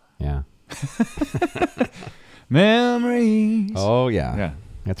 1984. Yeah. Memories. Oh, yeah. Yeah.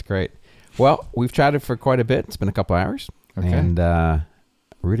 That's great. Well, we've chatted for quite a bit. It's been a couple hours. Okay. And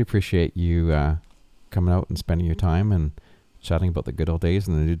really appreciate you coming out and spending your time and chatting about the good old days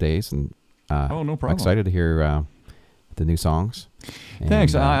and the new days. And no problem. I'm excited to hear the new songs.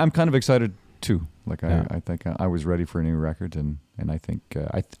 Thanks. I'm kind of excited too. Like I think I was ready for a new record, and I think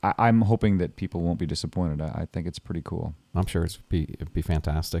I'm hoping that people won't be disappointed. I think it's pretty cool. I'm sure it'd be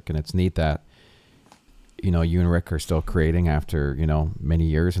fantastic, and it's neat that you and Rick are still creating after many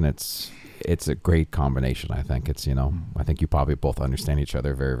years, and it's a great combination. I think it's I think you probably both understand each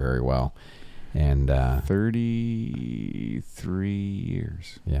other very, very well, And 33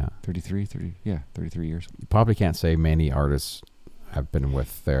 years. Yeah. 33 years. You probably can't say many artists have been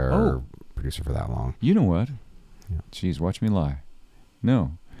with their producer for that long. You know what? Yeah. Jeez, watch me lie.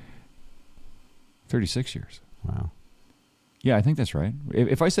 No. 36 years. Wow. Yeah, I think that's right.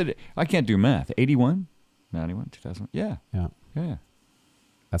 If I said, I can't do math. 81? 91? 2000? Yeah. Yeah. Yeah.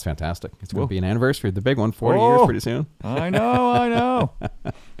 That's fantastic. It's going Whoa. to be an anniversary, the big one, 40 years pretty soon. I know.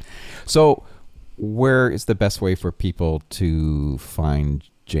 So where is the best way for people to find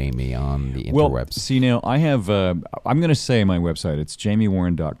Jamie on the interwebs? Well, see now, I have, I'm going to say my website. It's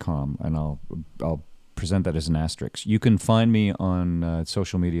jamiewarren.com, and I'll present that as an asterisk. You can find me on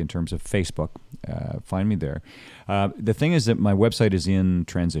social media in terms of Facebook. Find me there. The thing is that my website is in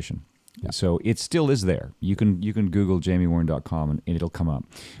transition. Yeah. So it still is there. You can Google jamiewarren.com and it'll come up.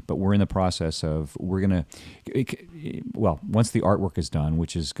 But we're in the process of, once the artwork is done,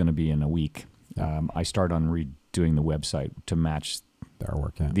 which is going to be in a week, I start on redoing the website to match the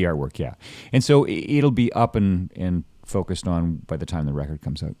artwork. Yeah. The artwork, yeah. And so it'll be up and focused on by the time the record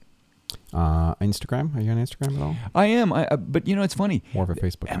comes out. Instagram? Are you on Instagram at all? I am. But you know, it's funny. More of a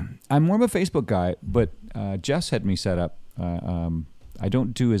Facebook guy. I'm more of a Facebook guy, but Jess had me set up. I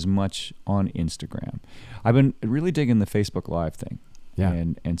don't do as much on Instagram. I've been really digging the Facebook Live thing. Yeah.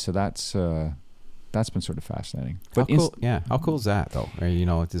 And so that's been sort of fascinating. But how cool is that though? You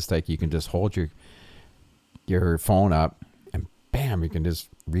know, it's just like you can just hold your phone up and bam, you can just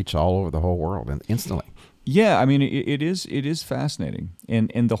reach all over the whole world and instantly. Yeah, I mean it is fascinating.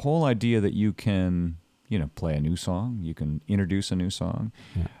 And the whole idea that you can, play a new song, you can introduce a new song,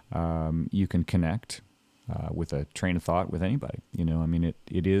 you can connect with a train of thought with anybody. I mean,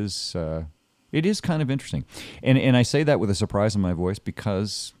 it is kind of interesting, and I say that with a surprise in my voice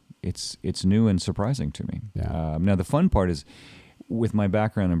because it's new and surprising to me. Yeah. Now the fun part is, with my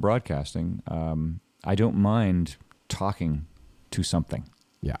background in broadcasting, I don't mind talking to something.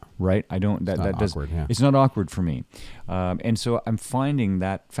 Yeah. Right. I don't. That does. Awkward, yeah. It's not awkward for me, and so I'm finding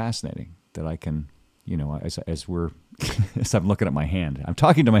that fascinating. That I can, as I'm looking at my hand, I'm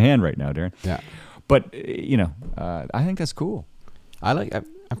talking to my hand right now, Darren. Yeah. But I think that's cool. I'm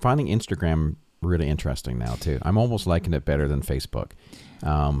finding Instagram really interesting now too. I'm almost liking it better than Facebook.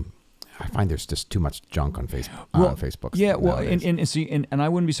 I find there's just too much junk on Facebook. On Facebook. Yeah. Well, and I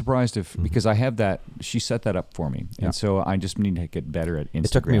wouldn't be surprised if because I have that. She set that up for me, and so I just need to get better at Instagram.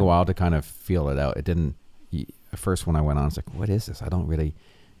 It took me a while to kind of feel it out. It didn't. At first, when I went on, it's like, what is this? I don't really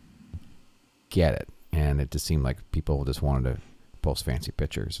get it, and it just seemed like people just wanted to post fancy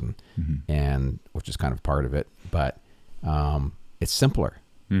pictures and which is kind of part of it, but it's simpler.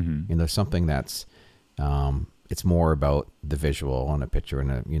 Mm-hmm. There's something that's it's more about the visual on a picture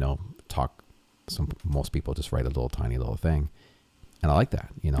and talk. Most people just write a tiny little thing, and I like that.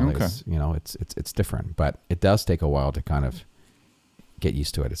 Okay. It's different, but it does take a while to kind of get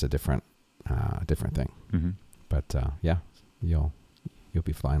used to it. It's a different thing. Mm-hmm. But you'll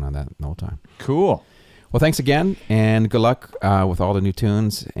be flying on that in no time. Cool. Well, thanks again, and good luck with all the new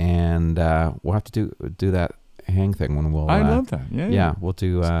tunes. And we'll have to do that hang thing when we'll. I love that. Yeah. We'll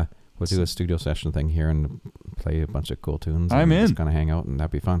do a studio session thing here and play a bunch of cool tunes. I'm in. Just kind of hang out, and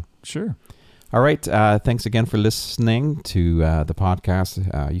that'd be fun. Sure. All right. Thanks again for listening to the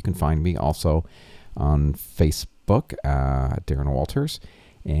podcast. You can find me also on Facebook, Darren Walters,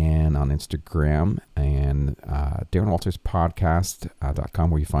 and on Instagram and DarrenWaltersPodcast.com,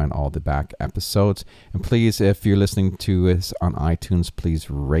 where you find all the back episodes. And please, if you're listening to us on iTunes,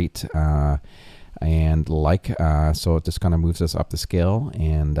 please rate and like, so it just kind of moves us up the scale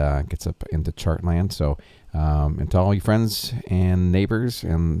and gets up into chart land. So and to all your friends and neighbors,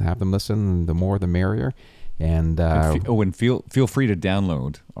 and have them listen. The more the merrier. And feel free to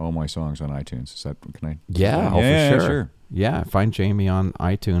download all my songs on iTunes. Is that, can I? Yeah, for sure. Yeah, find Jamie on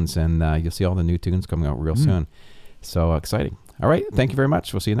iTunes, and you'll see all the new tunes coming out real soon. So exciting. All right, thank you very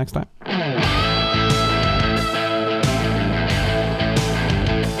much. We'll see you next time.